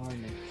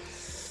 blimey.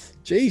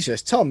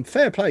 Jesus, Tom,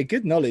 fair play,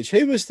 good knowledge.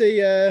 Who was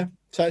the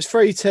so it's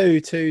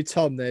 3-2 to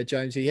Tom there,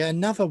 Jonesy. Yeah,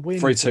 another win.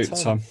 3-2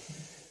 to Tom.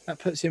 That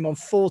puts him on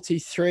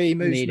 43,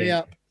 moves me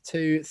up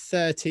to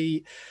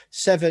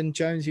 37.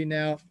 Jonesy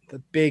now, the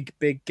big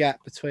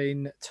gap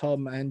between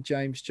Tom and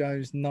James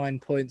Jones, 9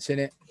 points in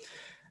it.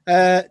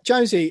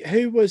 Jonesy,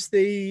 who was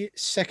the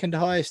second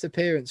highest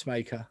appearance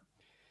maker?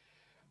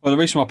 Well, the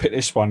reason why I picked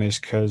this one is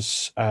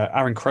because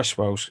Aaron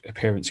Cresswell's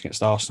appearance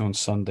against Arsenal on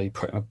Sunday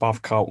put him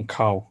above Carlton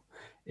Cole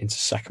into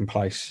second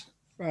place.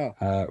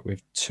 Wow.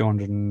 With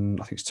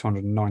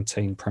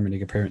 219 Premier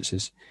League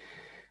appearances.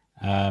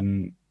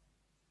 So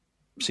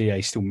yeah,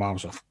 he's still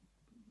miles off.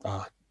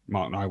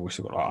 Mark Noble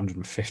still got like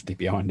 150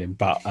 behind him.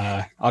 But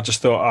I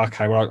just thought,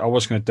 okay, well, I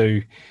was going to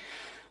do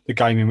the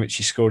game in which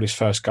he scored his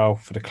first goal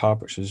for the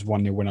club, which was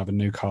 1-0 win over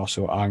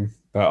Newcastle at home.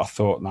 But I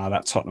thought, no,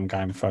 that Tottenham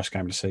game, the first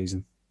game of the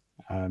season,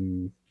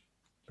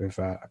 with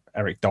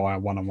Eric Dyer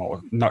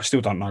one-on-one. No, I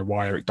still don't know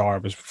why Eric Dyer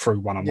was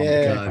through one-on-one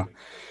with the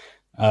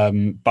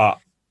keeper. But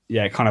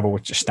yeah, it kind of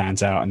always just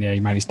stands out. And yeah, he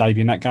made his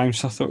debut in that game.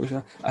 So I thought it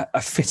was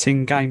a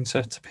fitting game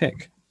to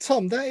pick.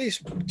 Tom,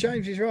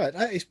 James is right.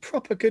 That is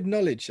proper good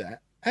knowledge.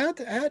 That how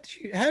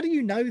do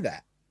you know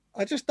that?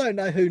 I just don't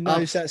know who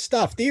knows that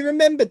stuff. Do you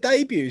remember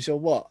debuts or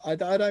what? I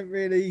don't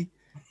really.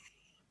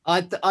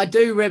 I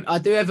do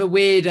have a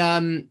weird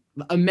a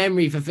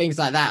memory for things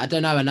like that. I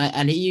don't know.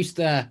 And he used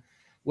to,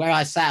 where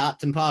I sat at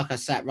Upton Park, I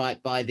sat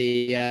right by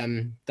the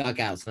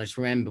dugouts, and I just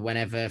remember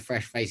whenever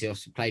Fresh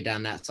Faces played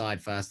down that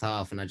side first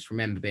half, and I just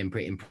remember being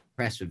pretty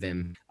impressed with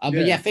him.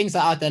 But yeah, things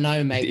that I don't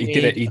know, mate.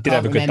 He did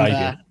have a good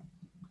debut.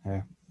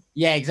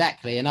 Yeah,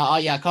 exactly. And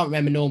I can't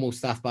remember normal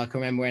stuff, but I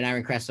can remember when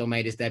Aaron Cresswell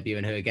made his debut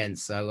and who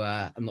against. So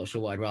I'm not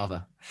sure what I'd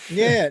rather.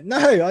 Yeah,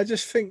 no, I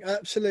just think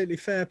absolutely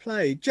fair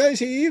play.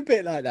 Josie, are you a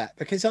bit like that?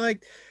 Because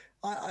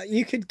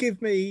you could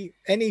give me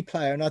any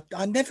player, and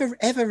I never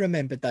ever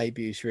remember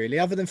debuts really,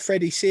 other than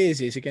Freddie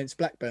Sears's against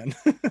Blackburn.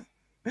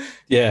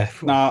 Yeah,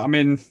 no, I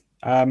mean,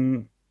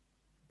 I'm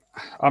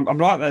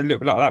like that, a little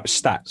bit like that with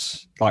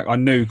stats. Like I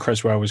knew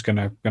Cresswell was going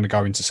to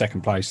go into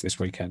second place this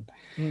weekend,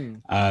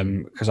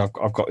 because I've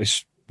got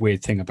this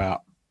weird thing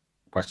about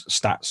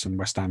stats and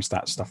West Ham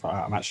stats stuff like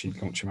that. I'm actually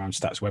launching my own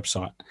stats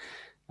website,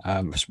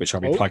 which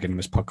I'll be plugging in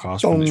this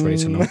podcast when it's ready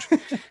to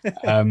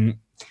launch.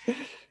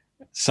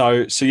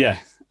 So yeah.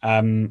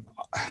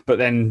 But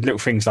then little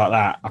things like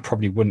that, I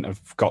probably wouldn't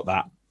have got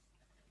that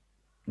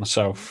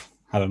myself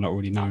had I not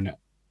already known it.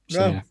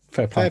 So yeah,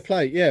 fair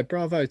play. Yeah,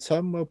 bravo,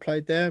 Tom. Well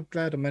played there.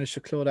 Glad I managed to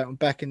claw that one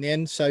back in the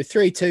end. So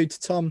 3-2 to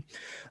Tom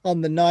on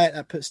the night.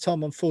 That puts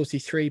Tom on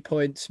 43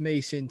 points.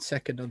 Me in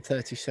second on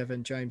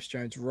 37. James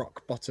Jones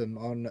rock bottom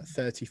on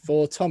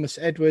 34. Thomas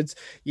Edwards,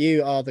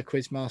 you are the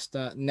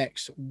quizmaster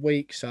next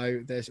week.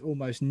 So there's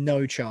almost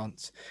no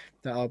chance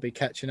that I'll be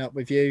catching up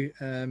with you.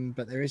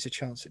 But there is a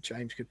chance that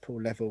James could pull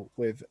level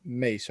with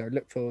me. So I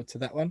look forward to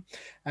that one.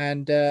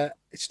 And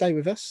stay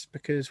with us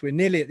because we're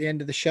nearly at the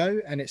end of the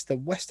show. And it's the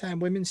West Ham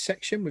women's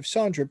section with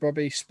Sandra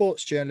Brobby,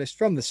 sports journalist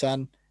from The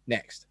Sun,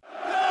 next.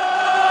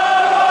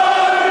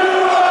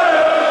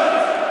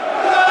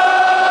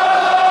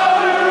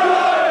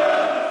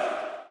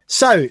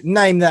 So,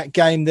 name that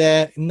game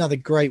there. Another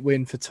great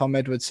win for Tom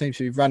Edwards. Seems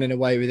to be running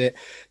away with it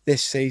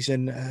this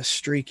season,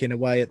 streaking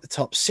away at the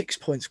top, 6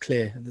 points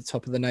clear at the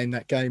top of the name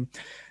that game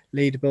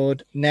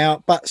leaderboard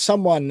now. But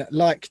someone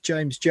like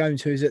James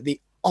Jones, who's at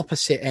the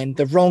opposite end,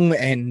 the wrong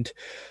end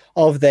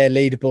of their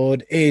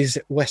leaderboard, is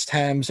West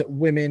Ham's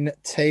women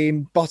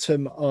team. Not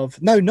bottom of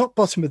the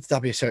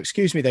WSL,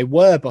 excuse me. They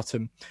were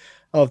bottom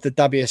of the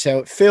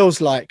WSL. It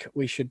feels like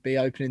we should be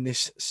opening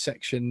this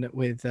section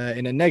with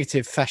in a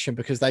negative fashion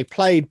because they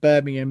played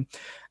Birmingham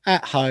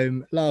at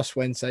home last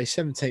Wednesday,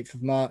 17th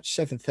of March,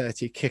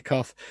 7:30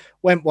 kickoff,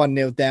 went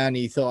 1-0 down. And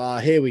you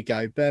thought, here we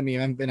go.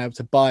 Birmingham haven't been able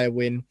to buy a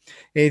win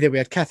either. We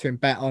had Catherine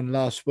Batt on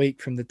last week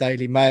from the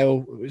Daily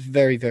Mail. It was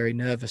very, very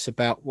nervous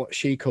about what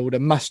she called a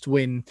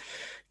must-win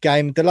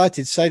game.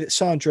 Delighted to say that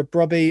Sandra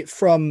Brobby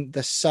from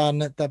The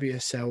Sun,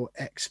 WSL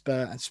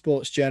expert and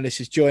sports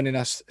journalist, is joining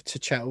us to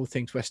chat all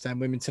things West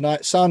Ham women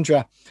tonight.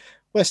 Sandra,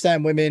 West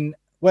Ham women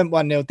went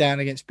 1-0 down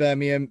against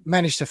Birmingham,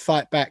 managed to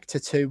fight back to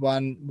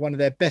 2-1, one of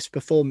their best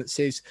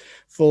performances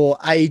for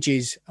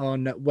ages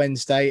on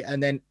Wednesday,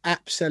 and then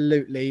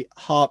absolutely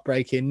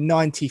heartbreaking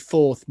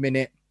 94th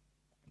minute.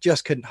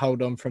 Just couldn't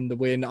hold on from the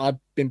win. I've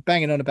been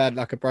banging on about it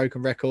like a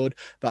broken record,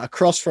 but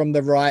across from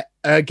the right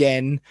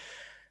again,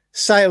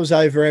 sails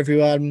over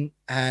everyone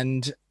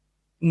and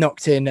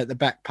knocked in at the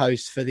back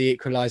post for the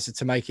equaliser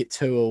to make it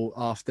 2-2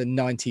 after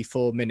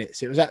 94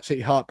 minutes. It was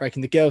absolutely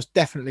heartbreaking. The girls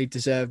definitely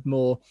deserved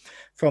more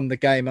from the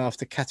game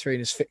after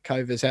Katarina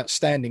Svitkova's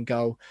outstanding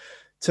goal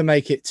to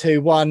make it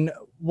 2-1.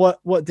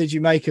 What did you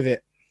make of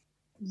it?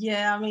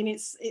 Yeah, I mean,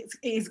 it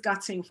is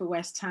gutting for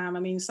West Ham. I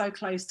mean, so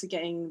close to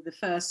getting the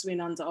first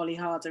win under Ollie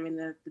Harder in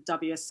the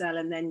WSL,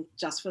 and then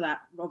just for that,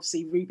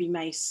 obviously, Ruby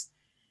Mace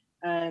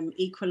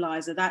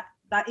equaliser.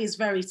 That is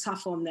very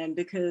tough on them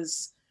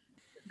because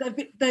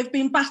they've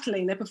been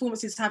battling. Their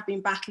performances have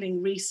been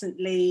battling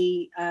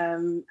recently,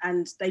 and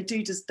they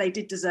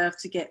did deserve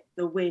to get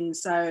the win.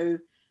 So,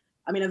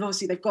 I mean,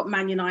 obviously they've got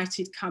Man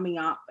United coming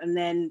up,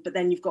 but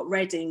then you've got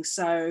Reading.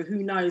 So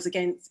who knows?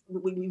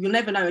 You'll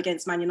never know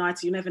against Man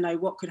United. You never know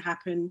what could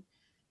happen.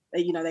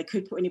 They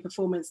could put in a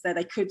performance there.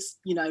 They could,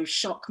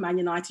 shock Man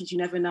United. You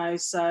never know.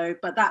 So,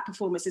 but that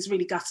performance is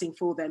really gutting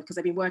for them because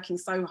they've been working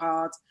so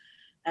hard,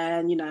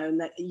 and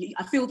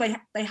I feel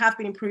they have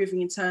been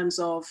improving in terms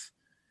of.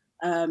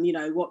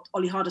 What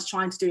Ollie Harder's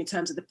trying to do in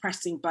terms of the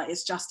pressing, but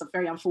it's just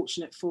very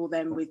unfortunate for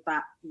them with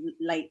that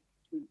late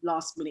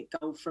last minute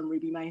goal from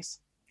Ruby Mace.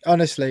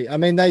 Honestly, I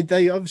mean,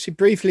 they obviously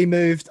briefly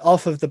moved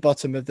off of the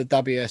bottom of the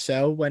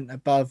WSL, went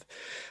above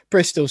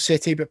Bristol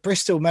City, but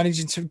Bristol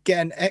managing to get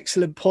an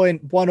excellent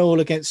point,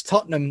 1-1 against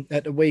Tottenham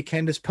at the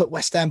weekend, has put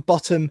West Ham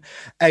bottom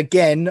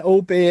again,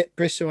 albeit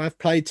Bristol have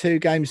played 2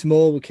 games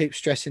more. We'll keep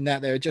stressing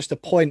that they're just a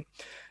point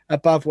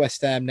above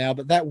West Ham now,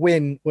 but that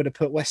win would have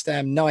put West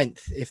Ham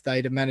 9th if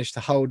they'd have managed to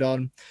hold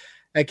on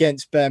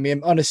against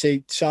Birmingham.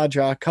 Honestly,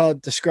 Sandra, I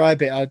can't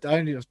describe it. I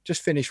only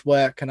just finished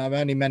work and I've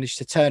only managed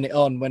to turn it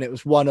on when it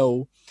was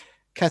 1-1.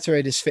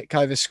 Katarina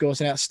Svitkova scores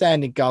an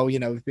outstanding goal.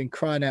 We've been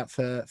crying out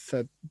for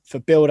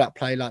build-up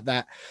play like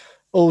that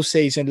all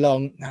season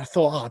long. And I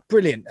thought,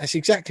 brilliant. That's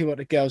exactly what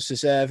the girls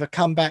deserve. A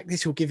comeback.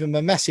 This will give them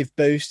a massive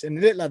boost. And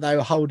it looked like they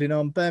were holding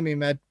on.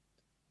 Birmingham had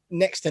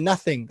next to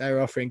nothing they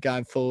were offering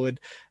going forward,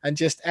 and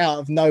just out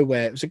of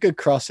nowhere, it was a good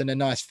cross and a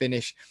nice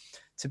finish,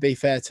 to be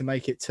fair, to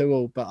make it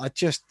 2-2. But I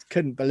just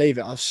couldn't believe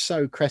it. I was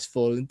so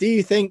crestfallen. Do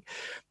you think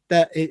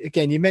that,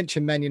 again, you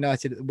mentioned Man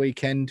United at the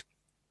weekend,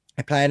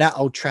 they're playing at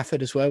Old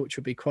Trafford as well, which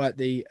would be quite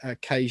the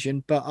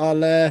occasion. But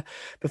I'll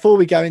before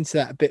we go into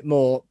that a bit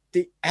more,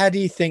 how do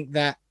you think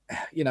that,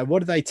 what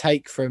do they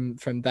take from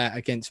that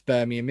against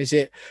Birmingham? Is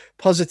it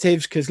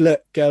positives? Because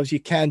look, girls,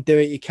 you can do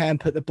it. You can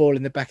put the ball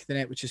in the back of the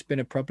net, which has been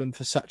a problem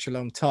for such a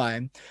long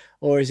time.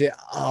 Or is it,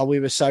 we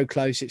were so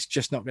close, it's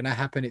just not going to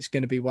happen. It's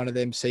going to be one of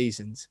them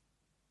seasons.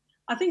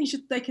 I think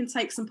they can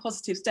take some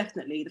positives,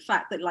 definitely. The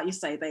fact that, like you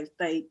say,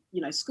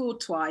 they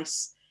scored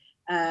twice.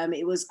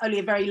 It was only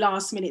a very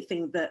last minute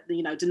thing that,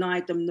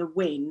 denied them the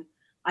win.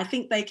 I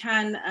think they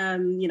can,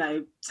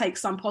 take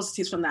some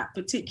positives from that,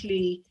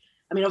 particularly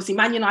I mean, obviously,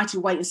 Man United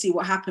will wait and see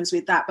what happens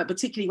with that. But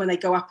particularly when they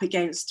go up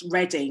against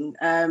Reading,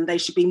 they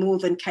should be more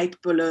than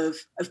capable of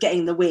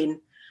getting the win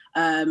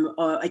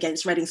or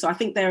against Reading. So I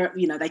think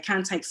they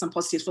can take some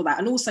positives for that,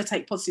 and also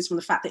take positives from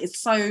the fact that it's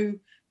so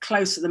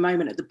close at the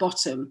moment at the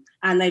bottom,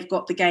 and they've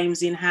got the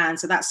games in hand.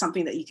 So that's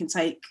something that you can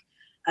take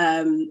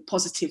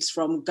positives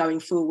from going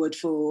forward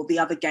for the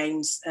other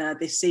games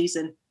this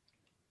season.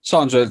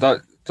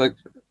 Sandra,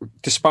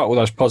 despite all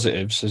those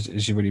positives,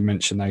 as you already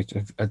mentioned,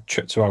 a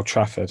trip to Old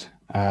Trafford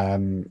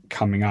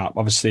coming up.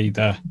 Obviously,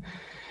 the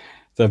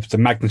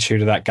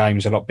magnitude of that game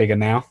is a lot bigger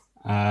now,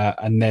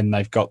 and then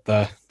they've got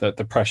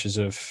the pressures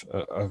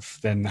of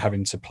then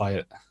having to play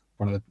at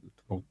one of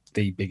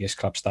the biggest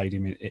club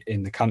stadium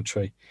in the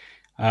country.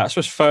 I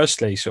suppose,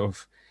 firstly, sort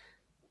of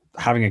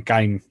having a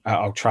game at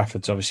Old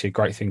Trafford is obviously a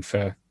great thing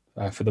for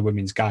the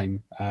women's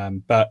game,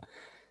 but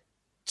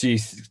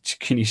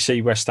can you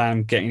see West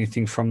Ham getting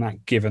anything from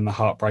that, given the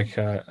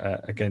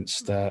heartbreaker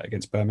against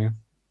Birmingham?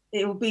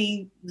 It will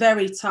be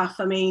very tough.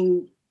 I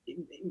mean,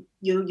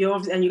 you're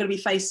going to be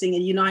facing a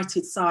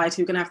United side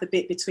who are going to have the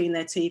bit between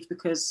their teeth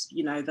because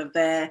of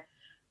their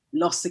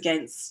loss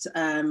against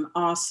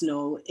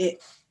Arsenal.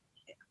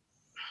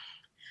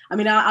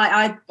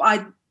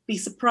 I'd be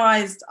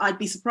surprised. I'd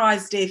be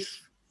surprised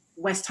if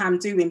West Ham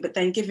do win, but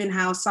then given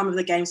how some of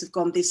the games have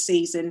gone this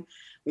season,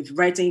 with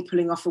Reading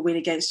pulling off a win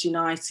against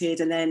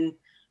United, and then,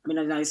 I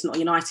know it's not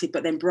United,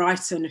 but then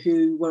Brighton,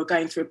 who were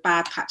going through a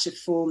bad patch of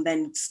form,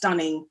 then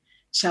stunning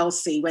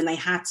Chelsea when they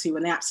had to,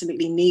 when they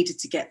absolutely needed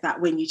to get that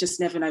win. You just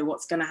never know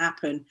what's going to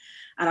happen.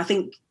 And I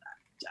think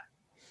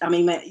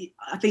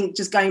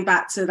just going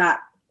back to that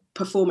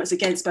performance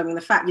against Birmingham,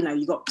 the fact,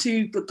 you got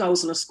 2 good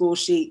goals on a score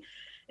sheet,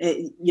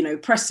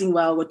 pressing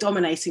well, were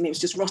dominating. It was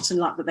just rotten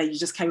luck that you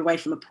just came away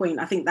from a point.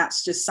 I think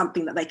that's just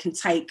something that they can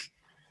take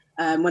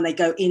when they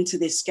go into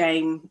this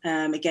game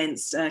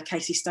against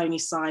Casey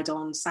Stoney's side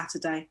on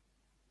Saturday.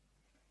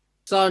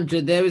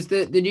 Sandra, there was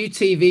the new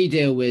TV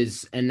deal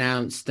was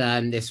announced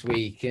this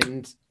week,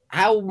 and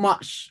how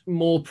much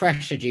more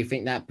pressure do you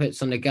think that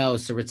puts on the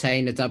girls to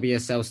retain the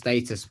WSL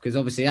status? Because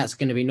obviously that's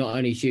going to be not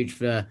only huge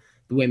for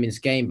the women's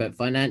game, but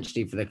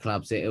financially for the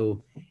clubs,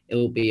 it'll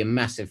be a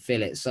massive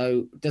fillet.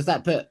 So does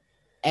that put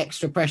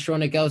extra pressure on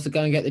the girls to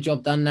go and get the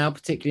job done now,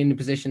 particularly in the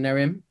position they're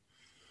in?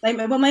 They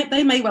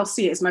may well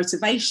see it as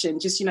motivation,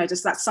 just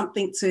that's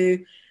something to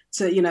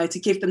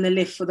give them the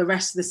lift for the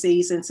rest of the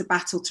season, to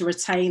battle to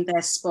retain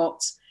their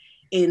spot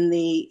in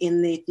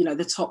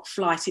the top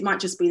flight. It might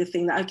just be the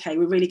thing that, okay,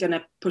 we're really going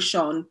to push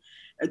on,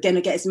 going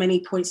to get as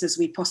many points as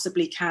we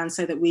possibly can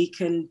so that we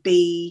can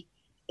be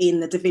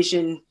in the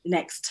division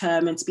next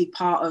term and to be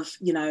part of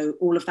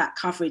all of that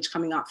coverage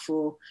coming up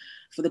for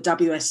the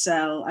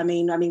WSL. I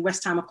mean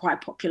West Ham are quite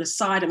a popular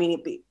side.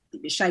 It'd be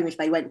a shame if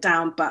they went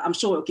down, but I'm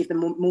sure it'll give them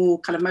more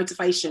kind of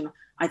motivation,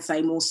 I'd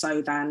say, more so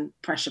than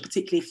pressure,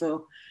 particularly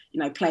for,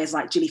 players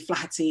like Gilly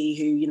Flaherty,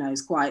 who,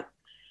 is quite a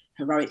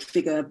heroic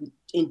figure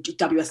in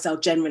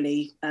WSL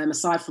generally,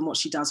 aside from what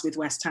she does with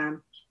West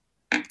Ham.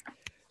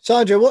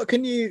 Sandra, what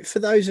can you, for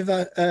those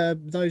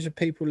of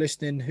people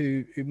listening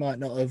who might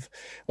not have,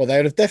 well, they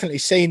would have definitely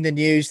seen the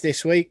news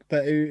this week,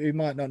 but who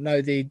might not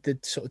know the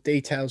sort of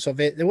details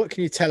of it, what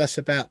can you tell us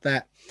about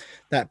that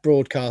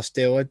broadcast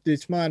deal?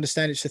 It's my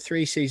understanding it's a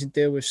 3-season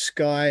deal with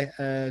Sky,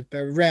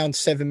 around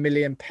 £7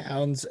 million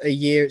a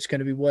year it's going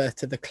to be worth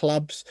to the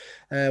clubs,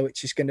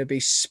 which is going to be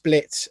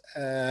split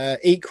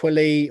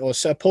equally, or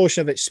so a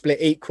portion of it split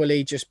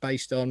equally just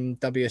based on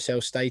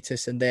WSL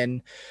status, and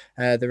then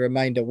the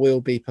remainder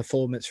will be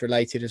performance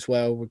related as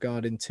well,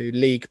 regarding to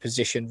league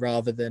position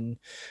rather than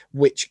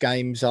which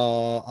games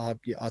are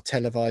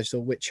televised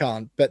or which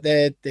aren't. But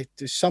there's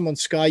some on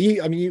Sky.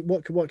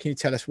 What can you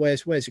tell us?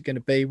 Where's it going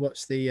to be?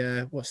 What's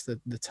the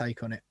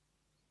take on it?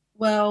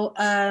 Well,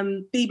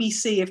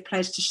 BBC have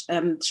pledged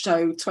to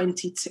show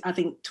 22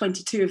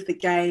 of the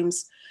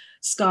games.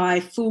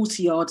 Sky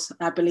 40 odd,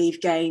 I believe,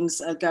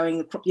 games are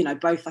going.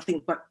 Both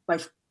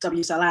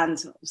WSL and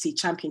obviously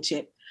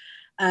Championship.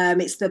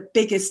 It's the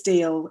biggest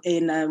deal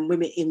in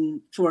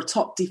women for a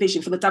top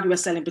division. For the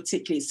WSL in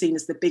particular, it's seen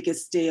as the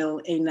biggest deal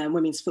in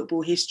women's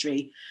football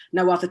history.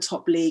 No other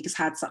top league has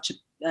had such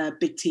a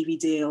big TV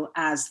deal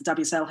as the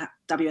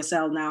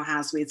WSL now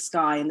has with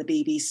Sky and the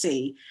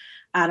BBC.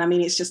 And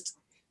it's just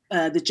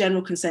the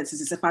general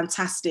consensus is a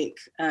fantastic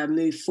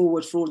move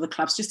forward for all the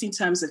clubs, just in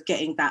terms of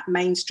getting that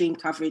mainstream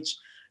coverage,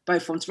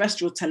 both on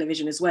terrestrial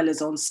television as well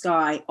as on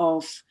Sky,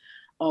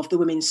 of the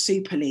Women's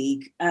Super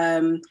League.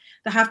 There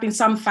have been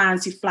some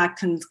fans who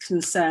flagged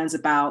concerns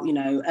about,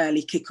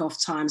 early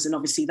kickoff times, and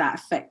obviously that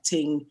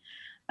affecting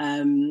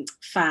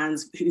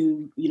fans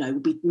who,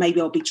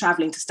 maybe will be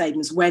travelling to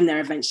stadiums when they're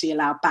eventually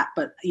allowed back.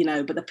 But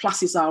the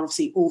pluses are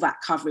obviously all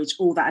that coverage,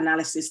 all that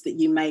analysis that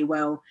you may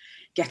well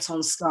get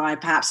on Sky,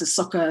 perhaps a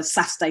soccer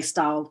Saturday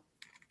style,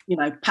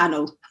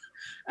 panel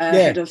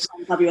ahead of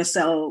some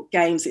WSL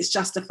games. It's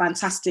just a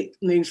fantastic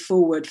move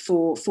forward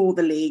for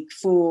the league,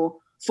 for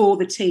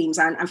the teams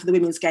and for the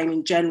women's game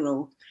in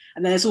general.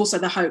 And there's also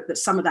the hope that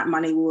some of that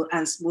money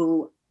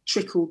will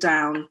trickle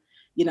down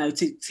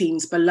to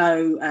teams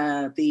below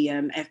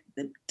the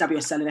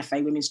WSL and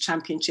FA Women's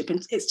Championship.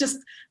 And it's just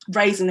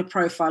raising the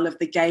profile of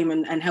the game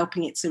and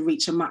helping it to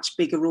reach a much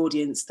bigger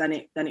audience than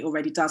it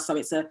already does. So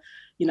it's a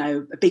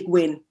big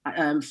win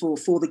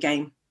for the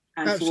game.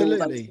 And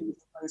absolutely. For all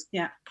those,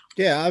 yeah.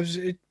 Yeah,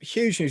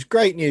 huge news,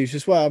 great news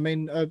as well. I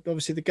mean,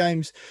 obviously the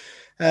games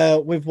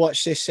we've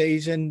watched this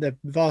season, the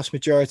vast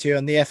majority are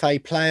on the FA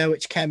player,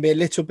 which can be a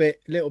little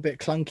bit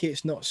clunky.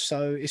 It's not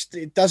so.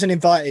 It doesn't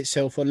invite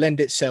itself or lend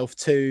itself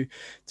to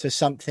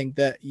something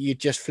that you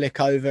just flick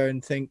over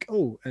and think,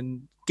 oh,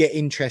 and get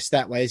interest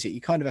that way. Is it? You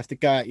kind of have to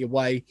go out your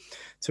way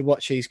to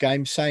watch these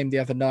games. Same the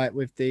other night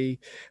with the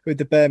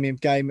Birmingham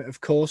game, of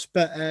course.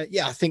 But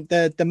I think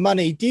the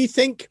money. Do you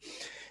think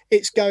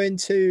it's going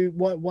to,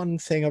 one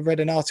thing, I read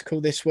an article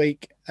this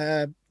week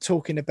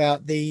talking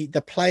about the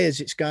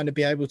players it's going to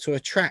be able to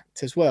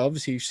attract as well.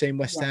 Obviously, you've seen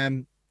West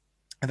Ham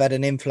have had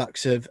an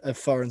influx of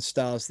foreign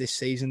stars this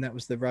season. That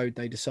was the road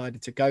they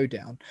decided to go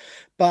down.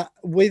 But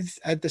with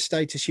the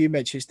status you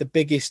mentioned, it's the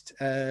biggest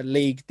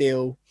league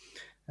deal,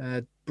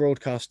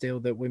 broadcast deal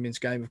that women's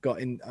game have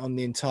got on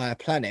the entire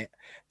planet.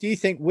 Do you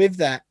think with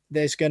that,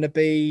 there's going to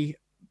be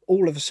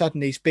all of a sudden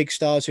these big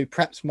stars who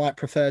perhaps might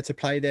prefer to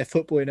play their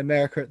football in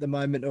America at the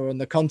moment or on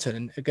the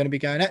continent are going to be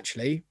going,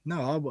 actually, no,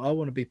 I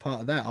want to be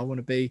part of that. I want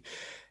to be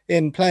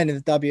playing in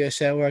the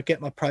WSL where I get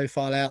my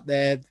profile out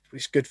there.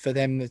 It's good for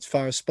them as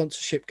far as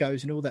sponsorship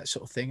goes and all that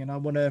sort of thing. And I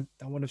want to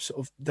sort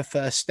of the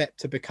first step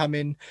to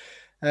becoming,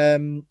 a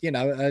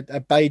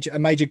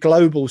major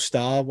global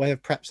star where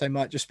perhaps they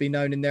might just be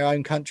known in their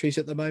own countries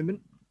at the moment.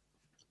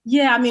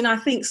 Yeah, I mean, I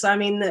think so. I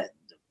mean,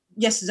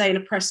 yesterday in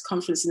a press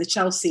conference, in the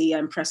Chelsea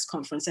press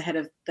conference ahead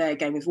of their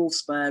game with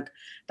Wolfsburg,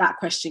 that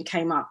question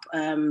came up.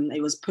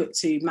 It was put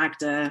to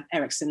Magda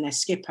Eriksson, their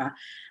skipper,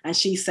 and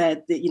she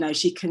said that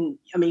she can.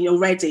 I mean,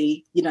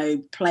 already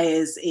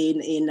players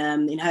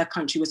in her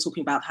country were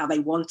talking about how they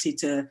wanted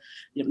to.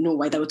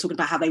 Norway, they were talking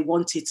about how they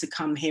wanted to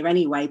come here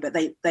anyway, but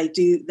they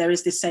do. There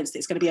is this sense that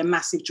it's going to be a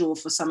massive draw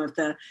for some of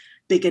the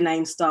bigger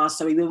name stars.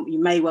 So you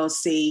may well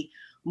see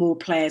more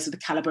players of the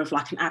caliber of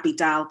like an Abby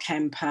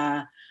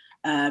Dahlkemper.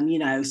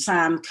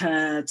 Sam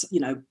Kerr,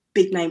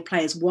 big name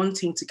players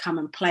wanting to come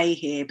and play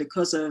here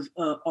because of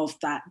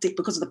that,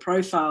 because of the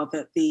profile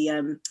that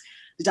the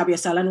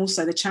WSL and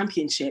also the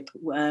Championship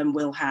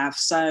will have.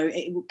 So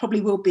it probably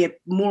will be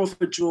more of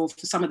a draw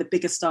for some of the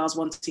bigger stars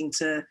wanting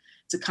to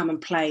come and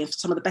play, and for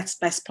some of the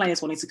best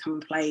players wanting to come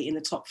and play in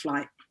the top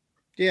flight.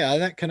 Yeah,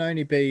 that can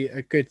only be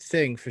a good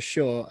thing for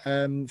sure.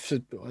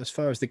 As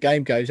far as the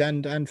game goes,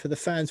 and for the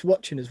fans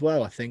watching as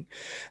well, I think.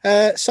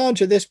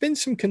 Sandra, there's been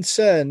some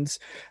concerns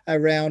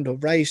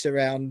raised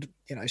around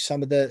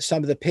some of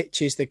the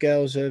pitches the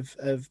girls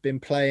have been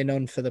playing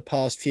on for the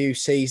past few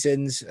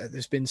seasons.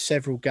 There's been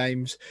several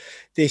games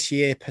this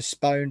year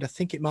postponed. I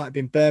think it might have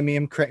been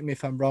Birmingham, correct me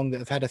if I'm wrong, that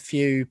have had a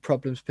few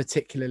problems,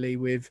 particularly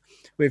with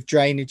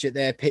drainage at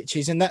their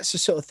pitches. And that's the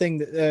sort of thing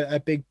that a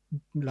big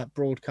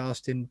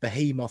broadcasting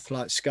behemoth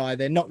like Sky,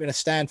 they're not going to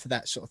stand for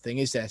that sort of thing,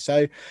 is there?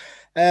 So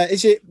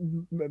is it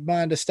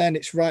my understanding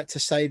it's right to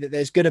say that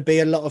there's going to be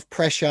a lot of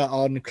pressure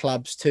on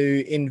clubs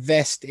to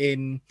invest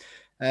in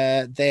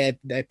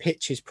their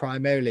pitches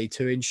primarily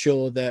to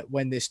ensure that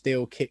when this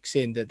deal kicks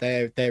in that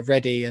they're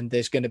ready and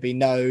there's going to be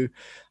no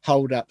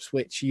hold-ups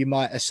which you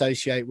might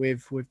associate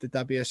with the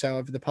WSL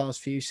over the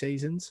past few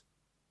seasons?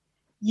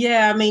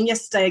 Yeah, I mean,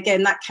 yesterday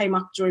again that came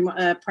up during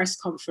a press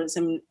conference,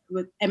 and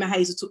Emma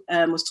Hayes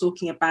was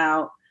talking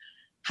about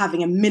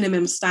having a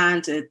minimum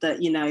standard that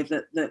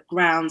that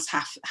grounds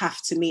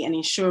have to meet, and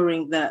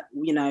ensuring that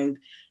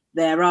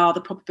there are the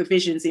proper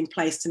provisions in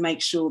place to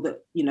make sure that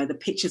the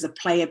pitches are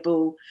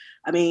playable.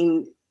 I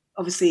mean,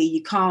 obviously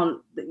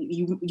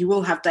you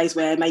will have days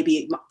where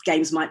maybe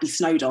games might be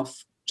snowed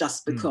off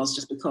just because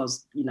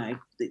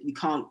you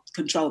can't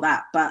control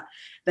that. But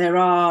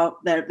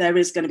there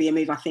is going to be a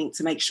move, I think,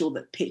 to make sure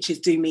that pitches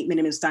do meet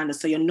minimum standards,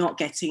 so you're not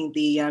getting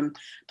the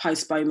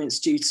postponements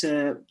due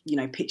to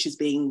pitches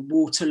being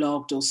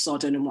waterlogged or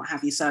sodden and what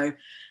have you. So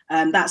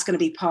that's going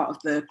to be part of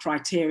the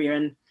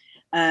criteria.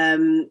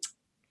 And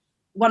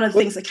one of the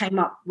things that came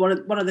up, one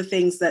of the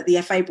things that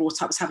the FA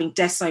brought up was having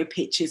Deso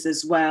pitches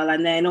as well.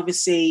 And then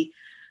obviously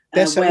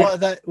Deso,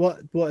 what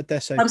are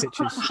Deso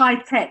pitches? High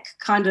tech,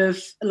 kind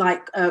of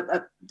like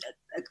I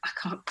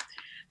can't.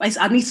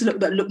 I need to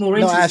look more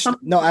into it.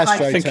 Not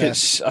Astro. I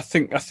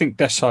think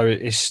Deso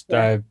is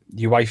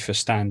UEFA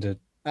standard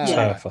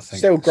turf. I think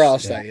still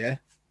grass though.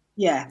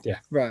 Yeah.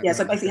 Right. Yeah.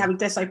 So basically, having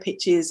Deso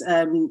pitches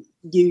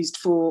used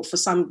for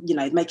some,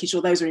 making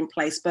sure those are in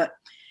place, but.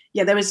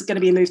 Yeah, there is going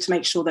to be a move to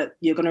make sure that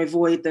you're going to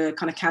avoid the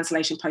kind of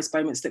cancellation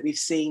postponements that we've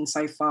seen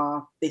so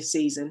far this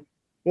season.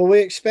 Well, we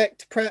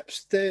expect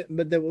perhaps that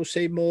we'll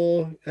see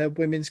more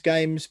women's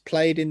games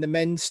played in the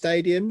men's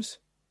stadiums.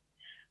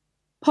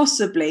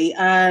 Possibly.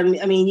 I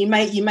mean, you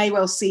may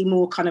well see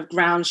more kind of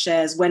ground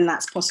shares when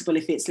that's possible,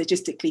 if it's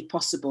logistically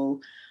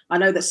possible. I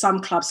know that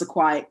some clubs are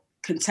quite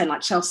content.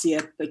 Like Chelsea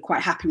are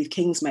quite happy with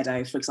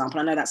Kingsmeadow, for example.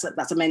 I know that's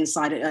a men's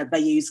side. They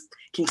use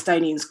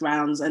Kingstonian's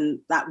grounds, and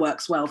that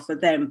works well for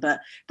them. But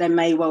there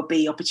may well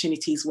be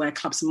opportunities where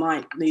clubs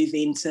might move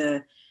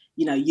into,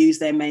 use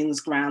their men's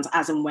grounds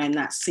as and when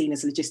that's seen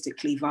as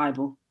logistically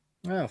viable.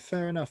 Oh,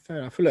 fair enough, fair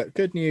enough. Well, look,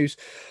 good news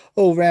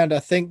all round, I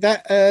think.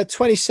 That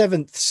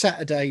 27th,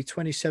 Saturday,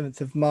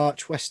 27th of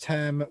March, West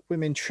Ham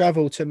women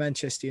travel to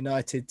Manchester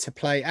United to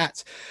play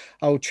at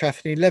Old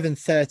Trafford,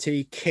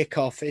 11:30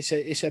 kickoff.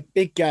 It's a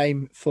big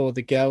game for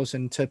the girls,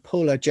 and to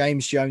pull a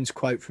James Jones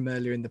quote from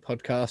earlier in the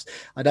podcast,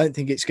 I don't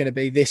think it's going to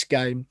be this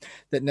game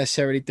that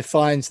necessarily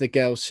defines the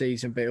girls'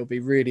 season, but it'll be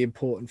really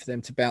important for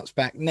them to bounce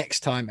back next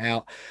time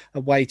out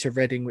away to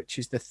Reading, which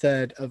is the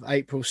 3rd of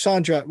April.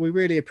 Sandra, we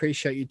really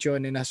appreciate you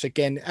joining us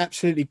again.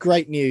 Absolutely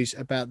great news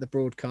about the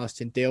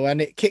broadcasting deal,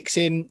 and it kicks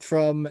in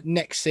from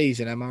next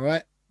season. Am I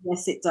right?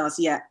 Yes, it does.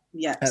 Yeah.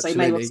 Absolutely. So you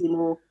may well see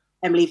more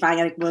Emily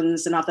Van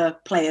Egmonds and other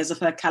players of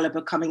her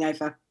caliber coming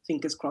over.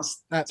 Fingers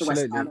crossed.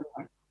 Absolutely. To West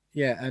Ham.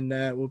 Yeah, and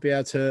we'll be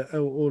able to,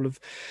 all of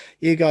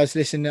you guys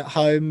listening at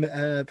home,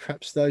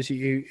 perhaps those of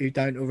you who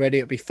don't already,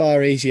 it'll be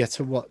far easier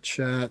to watch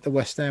the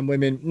West Ham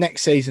women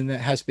next season than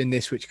it has been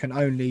this, which can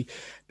only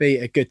be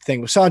a good thing.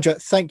 Well, Sandra,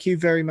 thank you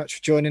very much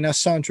for joining us.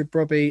 Sandra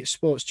Brobby,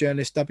 sports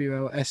journalist,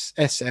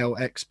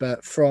 WSL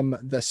expert from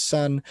The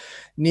Sun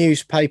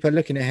newspaper,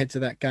 looking ahead to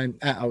that game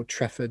at Old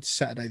Trafford,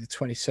 Saturday the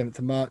 27th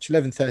of March,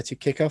 11:30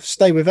 kickoff.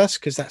 Stay with us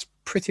because that's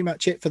pretty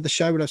much it for the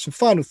show. We'll have some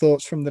final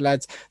thoughts from the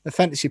lads, the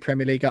Fantasy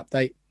Premier League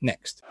update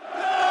next.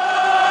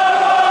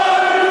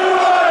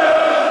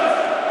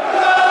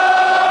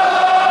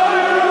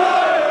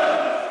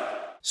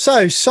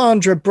 So,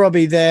 Sandra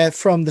Brobby there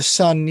from the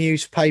Sun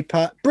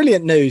newspaper.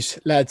 Brilliant news,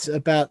 lads,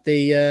 about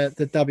the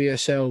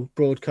WSL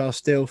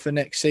broadcast deal for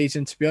next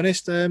season, to be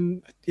honest.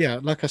 Yeah,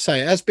 like I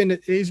say,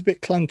 it is a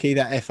bit clunky,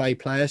 that FA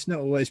player. It's not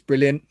always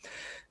brilliant.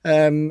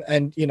 And,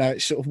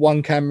 it's sort of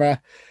one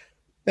camera,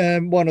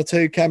 one or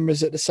two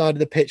cameras at the side of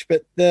the pitch,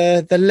 but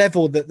the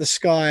level that the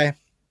Sky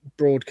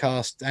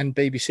broadcast and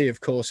BBC, of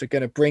course, are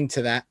going to bring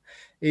to that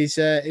is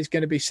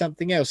going to be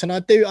something else. And I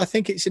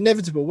think it's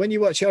inevitable when you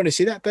watch it.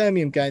 Honestly, that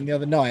Birmingham game the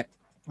other night,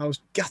 I was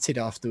gutted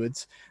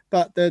afterwards,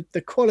 but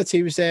the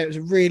quality was there. It was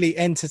a really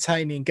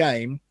entertaining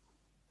game,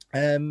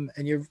 and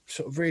you're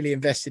sort of really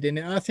invested in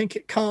it. And I think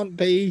it can't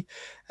be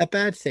a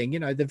bad thing.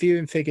 The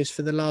viewing figures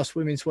for the last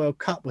Women's World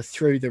Cup were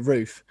through the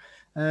roof.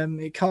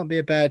 It can't be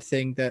a bad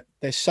thing that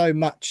there's so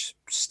much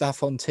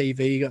stuff on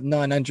TV. You got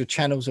 900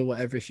 channels or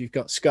whatever if you've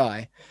got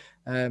Sky.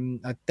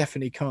 I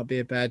definitely can't be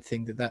a bad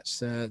thing that's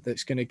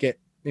going to get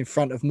in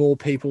front of more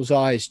people's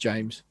eyes,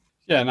 James.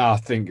 Yeah, no, I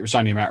think it was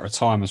only a matter of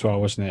time as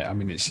well, wasn't it? I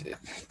mean, it's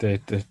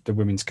the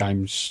women's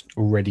game's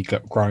already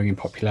growing in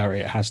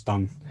popularity. It has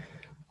done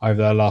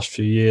over the last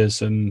few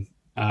years, and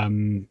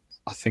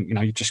I think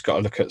you just got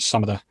to look at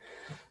some of the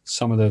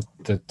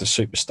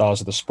superstars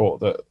of the sport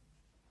that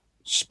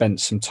spent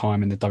some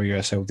time in the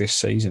WSL this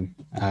season,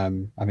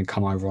 having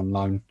come over on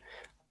loan.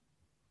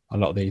 A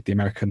lot of the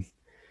American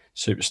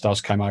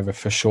superstars came over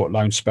for short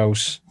loan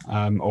spells,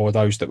 or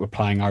those that were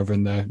playing over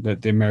in the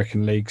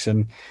American leagues,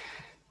 and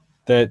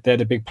they're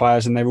the big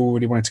players, and they all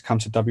really wanted to come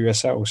to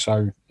WSL.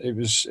 So it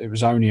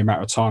was only a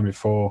matter of time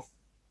before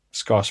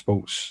Sky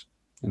Sports,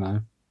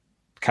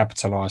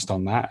 capitalised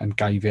on that and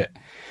gave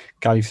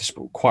the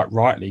sport, quite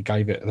rightly,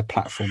 gave it the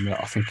platform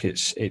that I think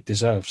it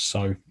deserves.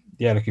 So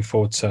yeah, looking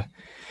forward to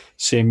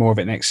seeing more of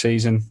it next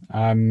season.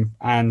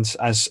 And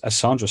as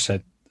Sandra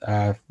said,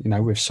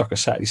 with Soccer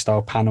Saturday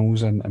style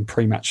panels and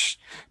pre-match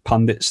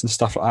pundits and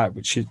stuff like that,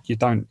 which you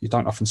don't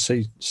often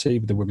see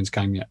with the women's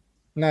game yet.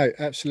 No,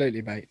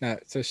 absolutely, mate. No,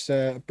 it's just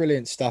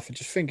brilliant stuff. And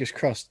just fingers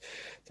crossed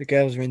the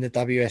girls are in the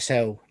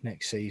WSL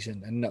next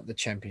season and not the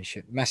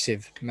Championship.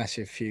 Massive,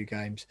 massive few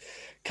games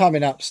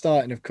coming up,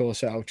 starting, of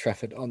course, at Old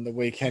Trafford on the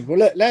weekend. Well,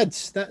 look,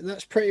 lads,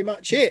 that's pretty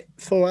much it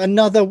for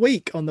another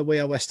week on the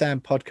We Are West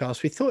Ham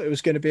podcast. We thought it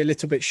was going to be a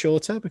little bit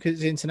shorter because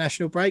it's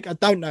international break. I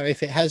don't know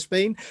if it has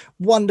been.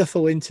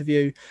 Wonderful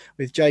interview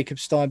with Jacob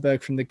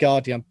Steinberg from The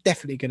Guardian. I'm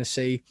definitely going to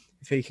see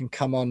if he can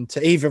come on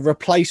to either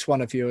replace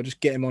one of you or just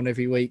get him on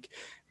every week,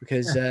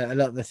 because a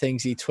lot of the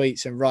things he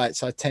tweets and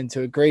writes I tend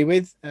to agree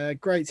with.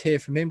 Great to hear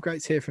from him.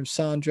 Great to hear from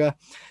Sandra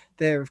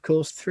there, of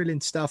course.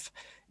 Thrilling stuff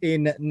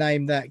in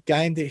Name That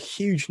Game. The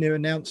huge new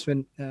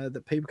announcement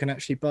that people can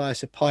actually buy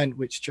us a pint,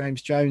 which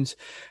James Jones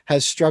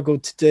has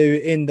struggled to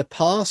do in the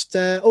past.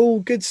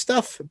 All good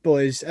stuff,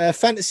 boys.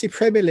 Fantasy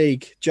Premier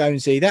League,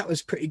 Jonesy, that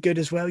was pretty good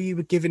as well. You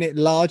were giving it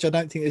large. I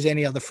don't think there's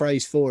any other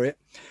phrase for it.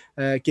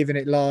 Giving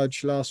it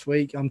large last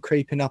week. I'm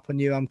creeping up on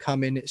you. I'm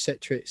coming,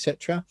 etc.,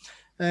 etc.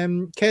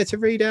 Care to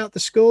read out the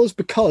scores?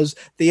 Because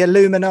the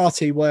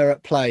Illuminati were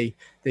at play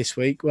this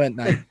week, weren't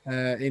they?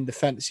 In the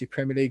Fantasy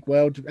Premier League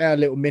world, our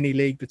little mini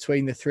league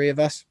between the three of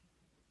us.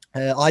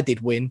 I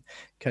did win, in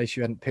case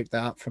you hadn't picked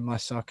that up from my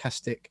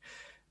sarcastic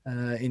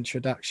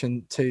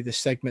introduction to the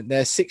segment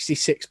there.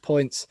 66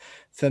 points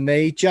for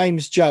me.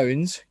 James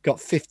Jones got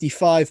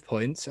 55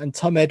 points, and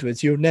Tom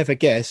Edwards, you'll never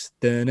guess,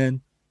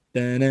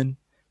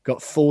 got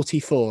got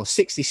 44,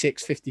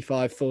 66,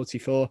 55,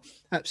 44.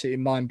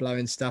 Absolutely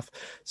mind-blowing stuff.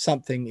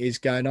 Something is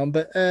going on.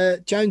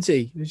 But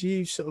Jonesy, would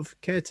you sort of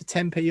care to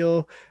temper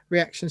your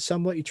reaction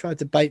somewhat? You tried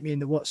to bait me in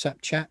the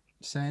WhatsApp chat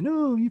saying,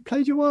 oh, you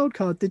played your wild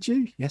card, did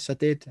you? Yes, I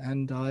did.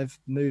 And I've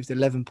moved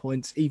 11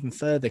 points even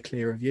further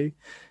clear of you.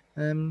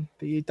 But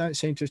you don't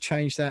seem to have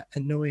changed that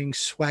annoying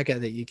swagger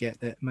that you get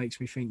that makes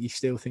me think you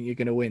still think you're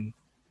going to win.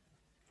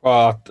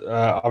 Well,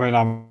 I mean,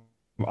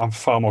 I'm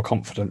far more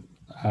confident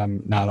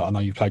now that I know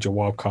you played your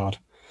wild card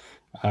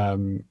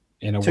in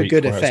a to week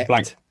good where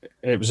effect.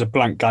 it was a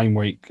blank game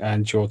week,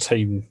 and your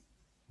team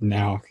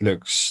now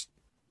looks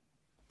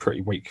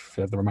pretty weak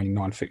for the remaining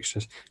 9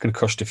 fixtures. It's going to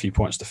cost a few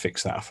points to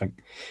fix that, I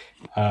think.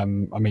 I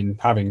mean,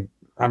 having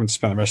to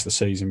spend the rest of the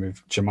season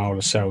with Jamal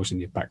Lascelles in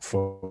your back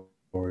four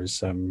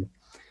is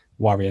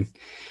worrying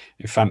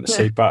in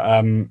fantasy.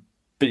 But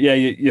yeah,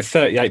 you're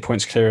 38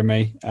 points clear of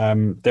me.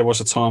 There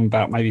was a time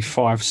about maybe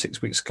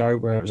 5-6 weeks ago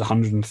where it was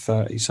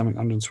 130 something,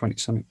 120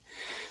 something.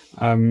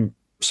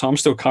 So I'm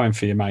still coming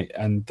for you, mate.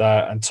 And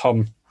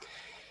Tom,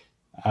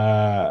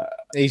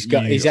 he's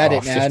at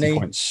it now, 50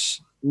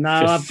 points. No,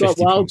 I've got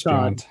wild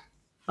card.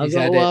 I've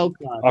got a wild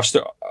card.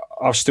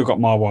 I've still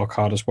got my wild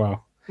card as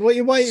well. What are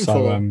you waiting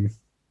for?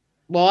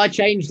 Well, I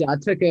changed it. I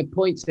took a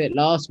points hit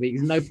last week.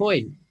 There's no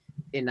point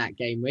in that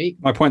game week.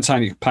 My point's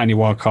only playing your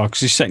wild card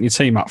because you're setting your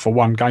team up for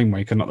one game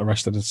week and not the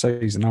rest of the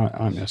season,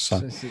 aren't you?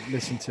 So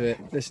listen to it.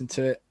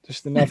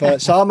 Just another.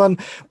 So I'm on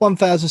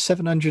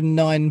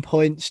 1,709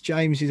 points.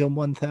 James is on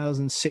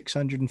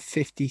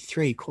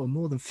 1,653. Quite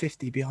more than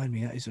 50 behind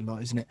me. That is a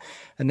lot, isn't it?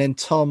 And then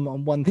Tom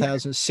on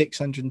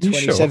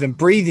 1,627. Sure?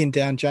 Breathing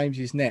down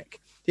James's neck.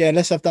 Yeah,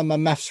 unless I've done my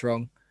maths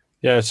wrong.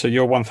 Yeah, so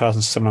you're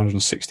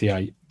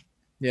 1,768.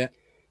 Yeah.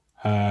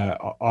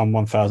 I'm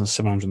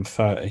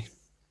 1,730.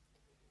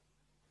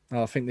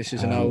 Oh, I think this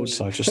is an old.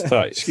 So just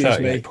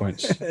 38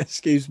 points.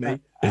 Excuse me.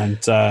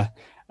 And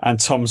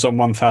Tom's on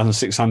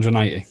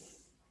 1,680.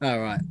 All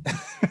right.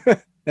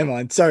 Never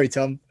mind. Sorry,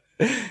 Tom.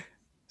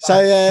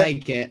 So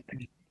take it.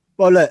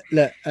 Well, look.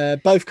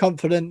 Both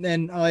confident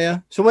then, are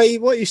you? So what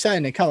are you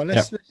saying then? Come on,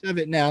 let's have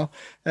it now.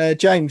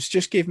 James,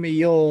 just give me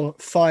your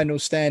final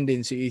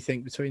standings that you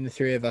think between the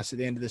three of us at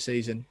the end of the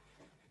season.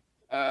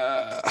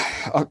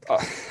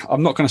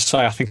 I'm not going to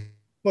say I think.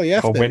 Well, you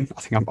have I'll to. win.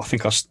 I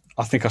think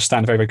I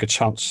stand a very, very good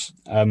chance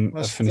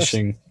of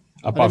finishing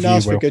above you. I didn't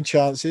ask Will. for good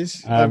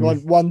chances. I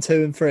want 1,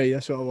 2, and 3.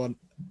 That's what I want.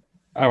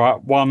 All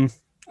right, 1,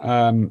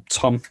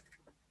 Tom.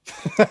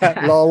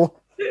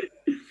 Lol.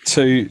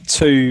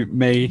 2,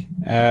 me.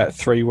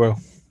 3, Will.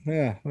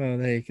 Yeah, well,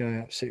 there you go.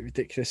 Absolutely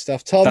ridiculous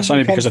stuff. Tom, that's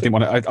only because I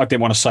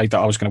didn't want to say that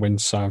I was going to win.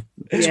 So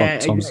yeah,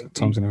 Tom's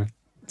going to win.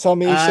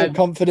 Tom, are you so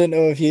confident,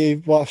 or have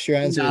you washed your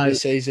hands of it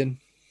this season?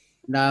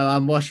 No,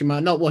 I'm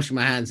not washing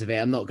my hands of it.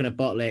 I'm not going to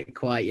bottle it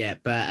quite yet.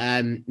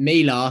 But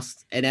me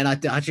last, and then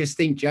I just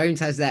think Jones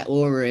has that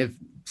aura of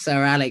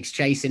Sir Alex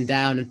chasing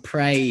down and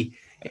prey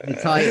in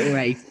the title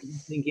race. I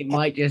think it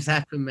might just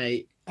happen,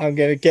 mate. I'm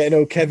going to get an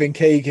old Kevin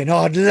Keegan. Oh,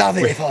 I'd love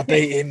it if I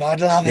beat him.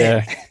 I'd love it.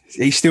 Yeah,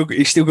 he's still got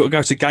to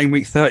go to game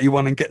week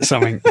 31 and get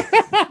something.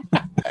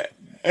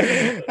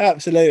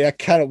 Absolutely. I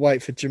cannot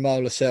wait for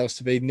Jamal Lascelles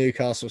to be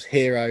Newcastle's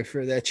hero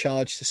for their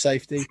charge to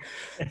safety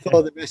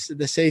for the rest of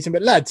the season.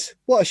 But lads,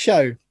 what a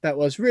show that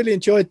was. Really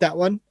enjoyed that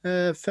one.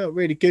 Felt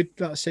really good.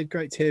 Like I said,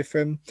 great to hear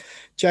from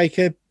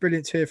Jacob.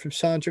 Brilliant to hear from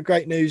Sandra.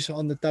 Great news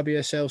on the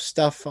WSL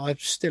stuff. I'm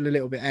still a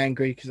little bit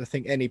angry because I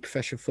think any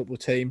professional football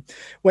team,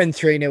 when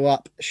 3-0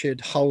 up, should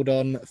hold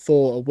on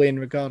for a win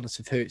regardless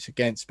of who it's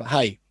against. But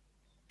hey,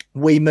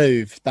 we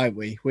move, don't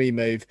we? We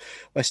move.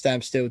 West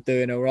Ham still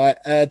doing all right.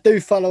 Do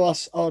follow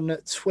us on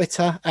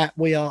Twitter at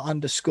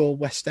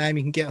 @WeAre_West Ham.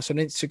 You can get us on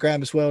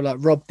Instagram as well, like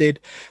Rob did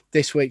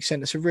this week.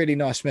 Sent us a really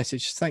nice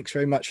message. Thanks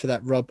very much for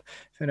that, Rob.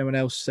 If anyone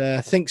else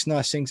thinks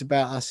nice things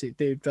about us,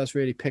 it does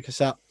really pick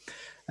us up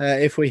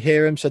if we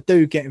hear them. So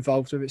do get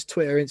involved with it. It's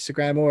Twitter,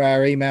 Instagram, or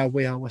our email,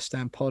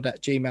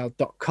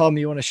 wearewesthampod@gmail.com.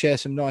 You want to share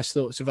some nice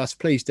thoughts with us,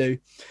 please do.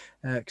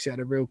 Because it had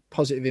a real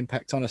positive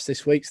impact on us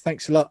this week. So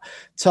thanks a lot,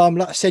 Tom.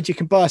 Like I said, you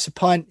can buy us a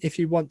pint if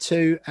you want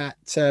to at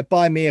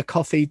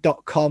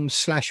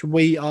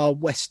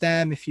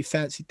buymeacoffee.com/wearewestham if you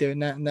fancy doing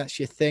that and that's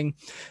your thing.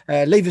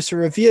 Leave us a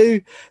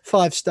review,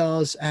 5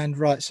 stars, and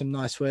write some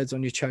nice words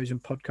on your chosen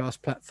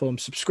podcast platform.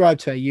 Subscribe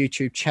to our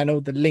YouTube channel.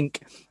 The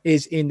link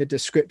is in the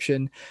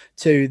description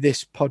to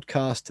this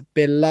podcast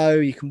below.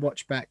 You can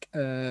watch back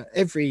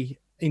every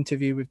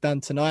interview we've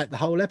done tonight, the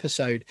whole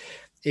episode,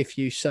 if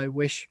you so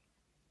wish.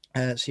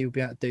 So you'll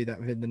be able to do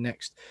that within the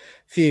next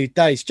few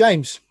days.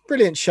 James,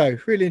 brilliant show.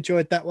 Really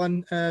enjoyed that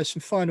one. Some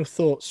final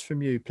thoughts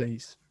from you,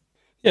 please.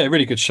 Yeah,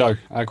 really good show.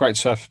 Great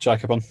to have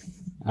Jacob on.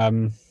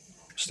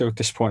 Still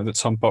disappointed that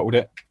Tom bottled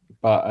it,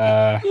 but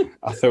I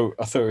thought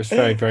it was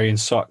very, very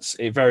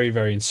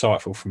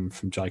insightful from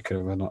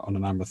Jacob on a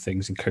number of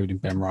things, including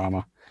Ben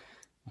Rama.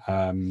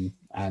 And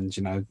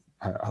you know,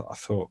 I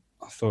thought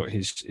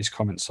his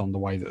comments on the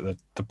way that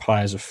the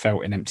players have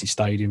felt in empty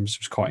stadiums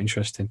was quite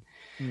interesting.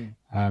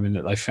 And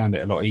that they found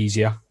it a lot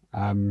easier.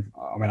 I mean,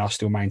 I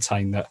still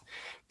maintain that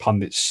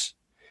pundits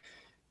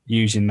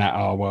using that,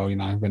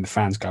 when the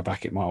fans go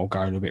back, it might all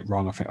go a little bit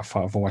wrong. I think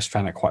I've always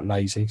found it quite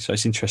lazy. So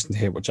it's interesting to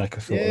hear what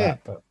Jacob thought of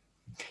that.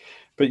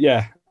 But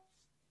yeah,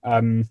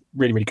 really,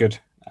 really good.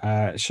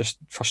 It's just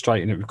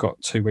frustrating that we've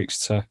got 2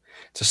 weeks to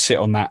sit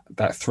on that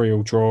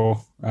 3-3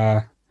 draw,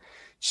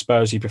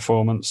 Spursy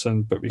performance,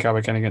 but we go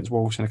again against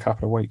Wolves in a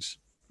couple of weeks.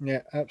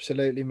 Yeah,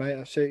 absolutely, mate.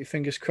 Absolutely.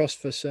 Fingers crossed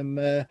for some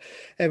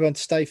everyone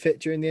to stay fit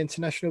during the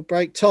international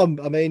break. Tom,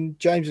 I mean,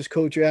 James has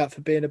called you out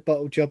for being a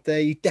bottle job there.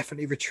 You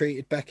definitely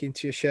retreated back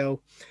into your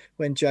shell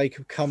when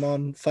Jacob come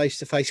on face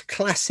to face.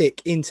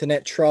 Classic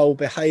internet troll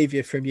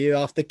behaviour from you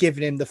after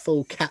giving him the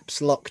full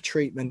caps lock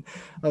treatment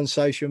on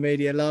social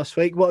media last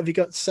week. What have you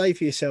got to say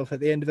for yourself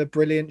at the end of a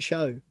brilliant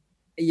show?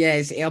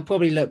 Yes, I'll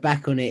probably look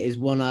back on it as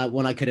one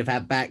I could have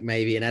had back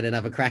maybe and had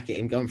another crack at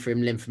him, gone for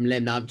him limb from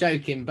limb. No, I'm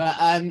joking, but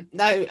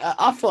no,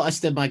 I thought I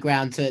stood my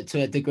ground to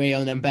a degree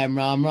on them Ben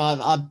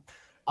Rama.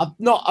 I'm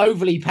not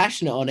overly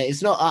passionate on it.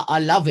 It's not. I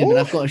love him, and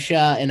I've got a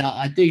shirt, and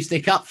I do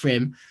stick up for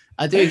him.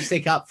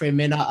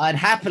 And I'd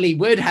happily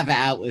would have it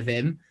out with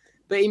him.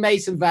 But he made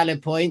some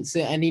valid points,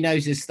 and he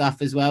knows his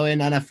stuff as well.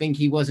 And I think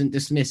he wasn't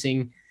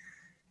dismissing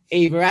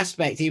either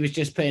aspect. He was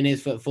just putting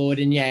his foot forward.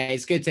 And yeah,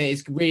 it's good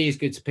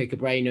to pick a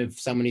brain of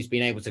someone who's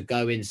been able to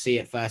go and see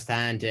it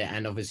firsthand,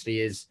 and obviously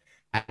has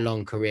had a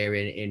long career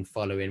in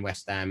following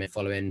West Ham and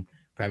following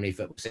Premier League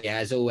football. So yeah,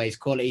 as always,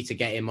 quality to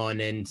get him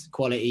on and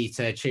quality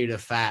to chew the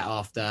fat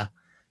after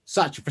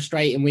such a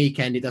frustrating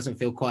weekend. It doesn't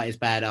feel quite as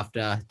bad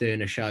after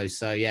doing a show.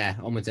 So yeah,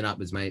 onwards and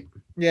upwards, mate.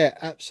 Yeah,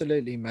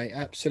 absolutely, mate.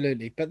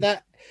 Absolutely. But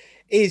that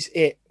is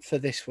it for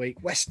this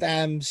week. West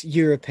Ham's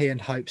European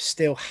hopes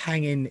still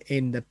hanging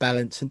in the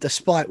balance. And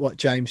despite what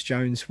James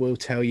Jones will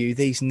tell you,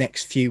 these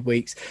next few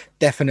weeks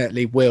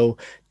definitely will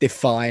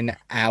define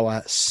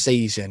our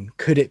season.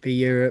 Could it be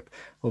Europe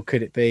or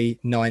could it be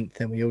 9th?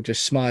 And we all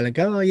just smile and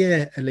go, oh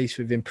yeah, at least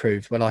we've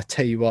improved. Well, I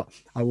tell you what,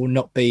 I will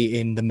not be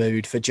in the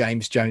mood for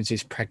James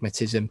Jones's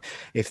pragmatism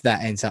if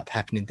that ends up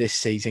happening this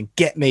season.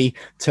 Get me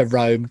to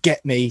Rome,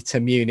 get me to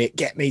Munich,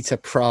 get me to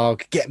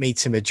Prague, get me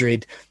to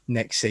Madrid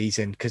next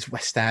season, because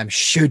West Ham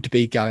should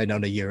be going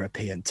on a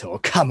European tour.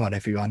 Come on,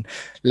 everyone.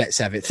 Let's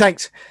have it.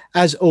 Thanks,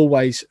 as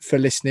always, for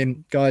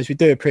listening, guys. We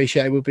do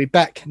appreciate it. We'll be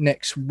back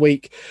next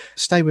week.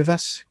 Stay with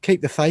us.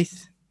 Keep the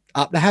faith.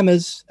 Up the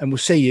hammers. And we'll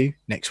see you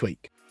next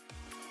week.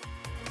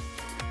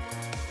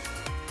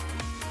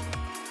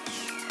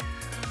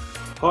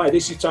 Hi,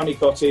 this is Tony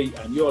Cottee,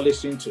 and you're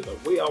listening to the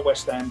We Are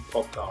West Ham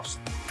podcast.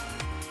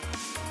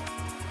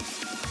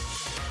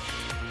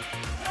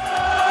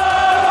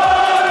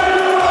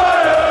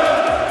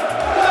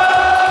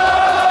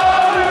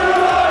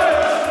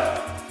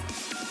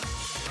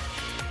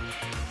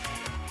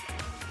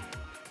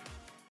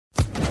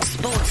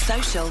 Sports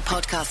Social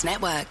Podcast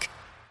Network.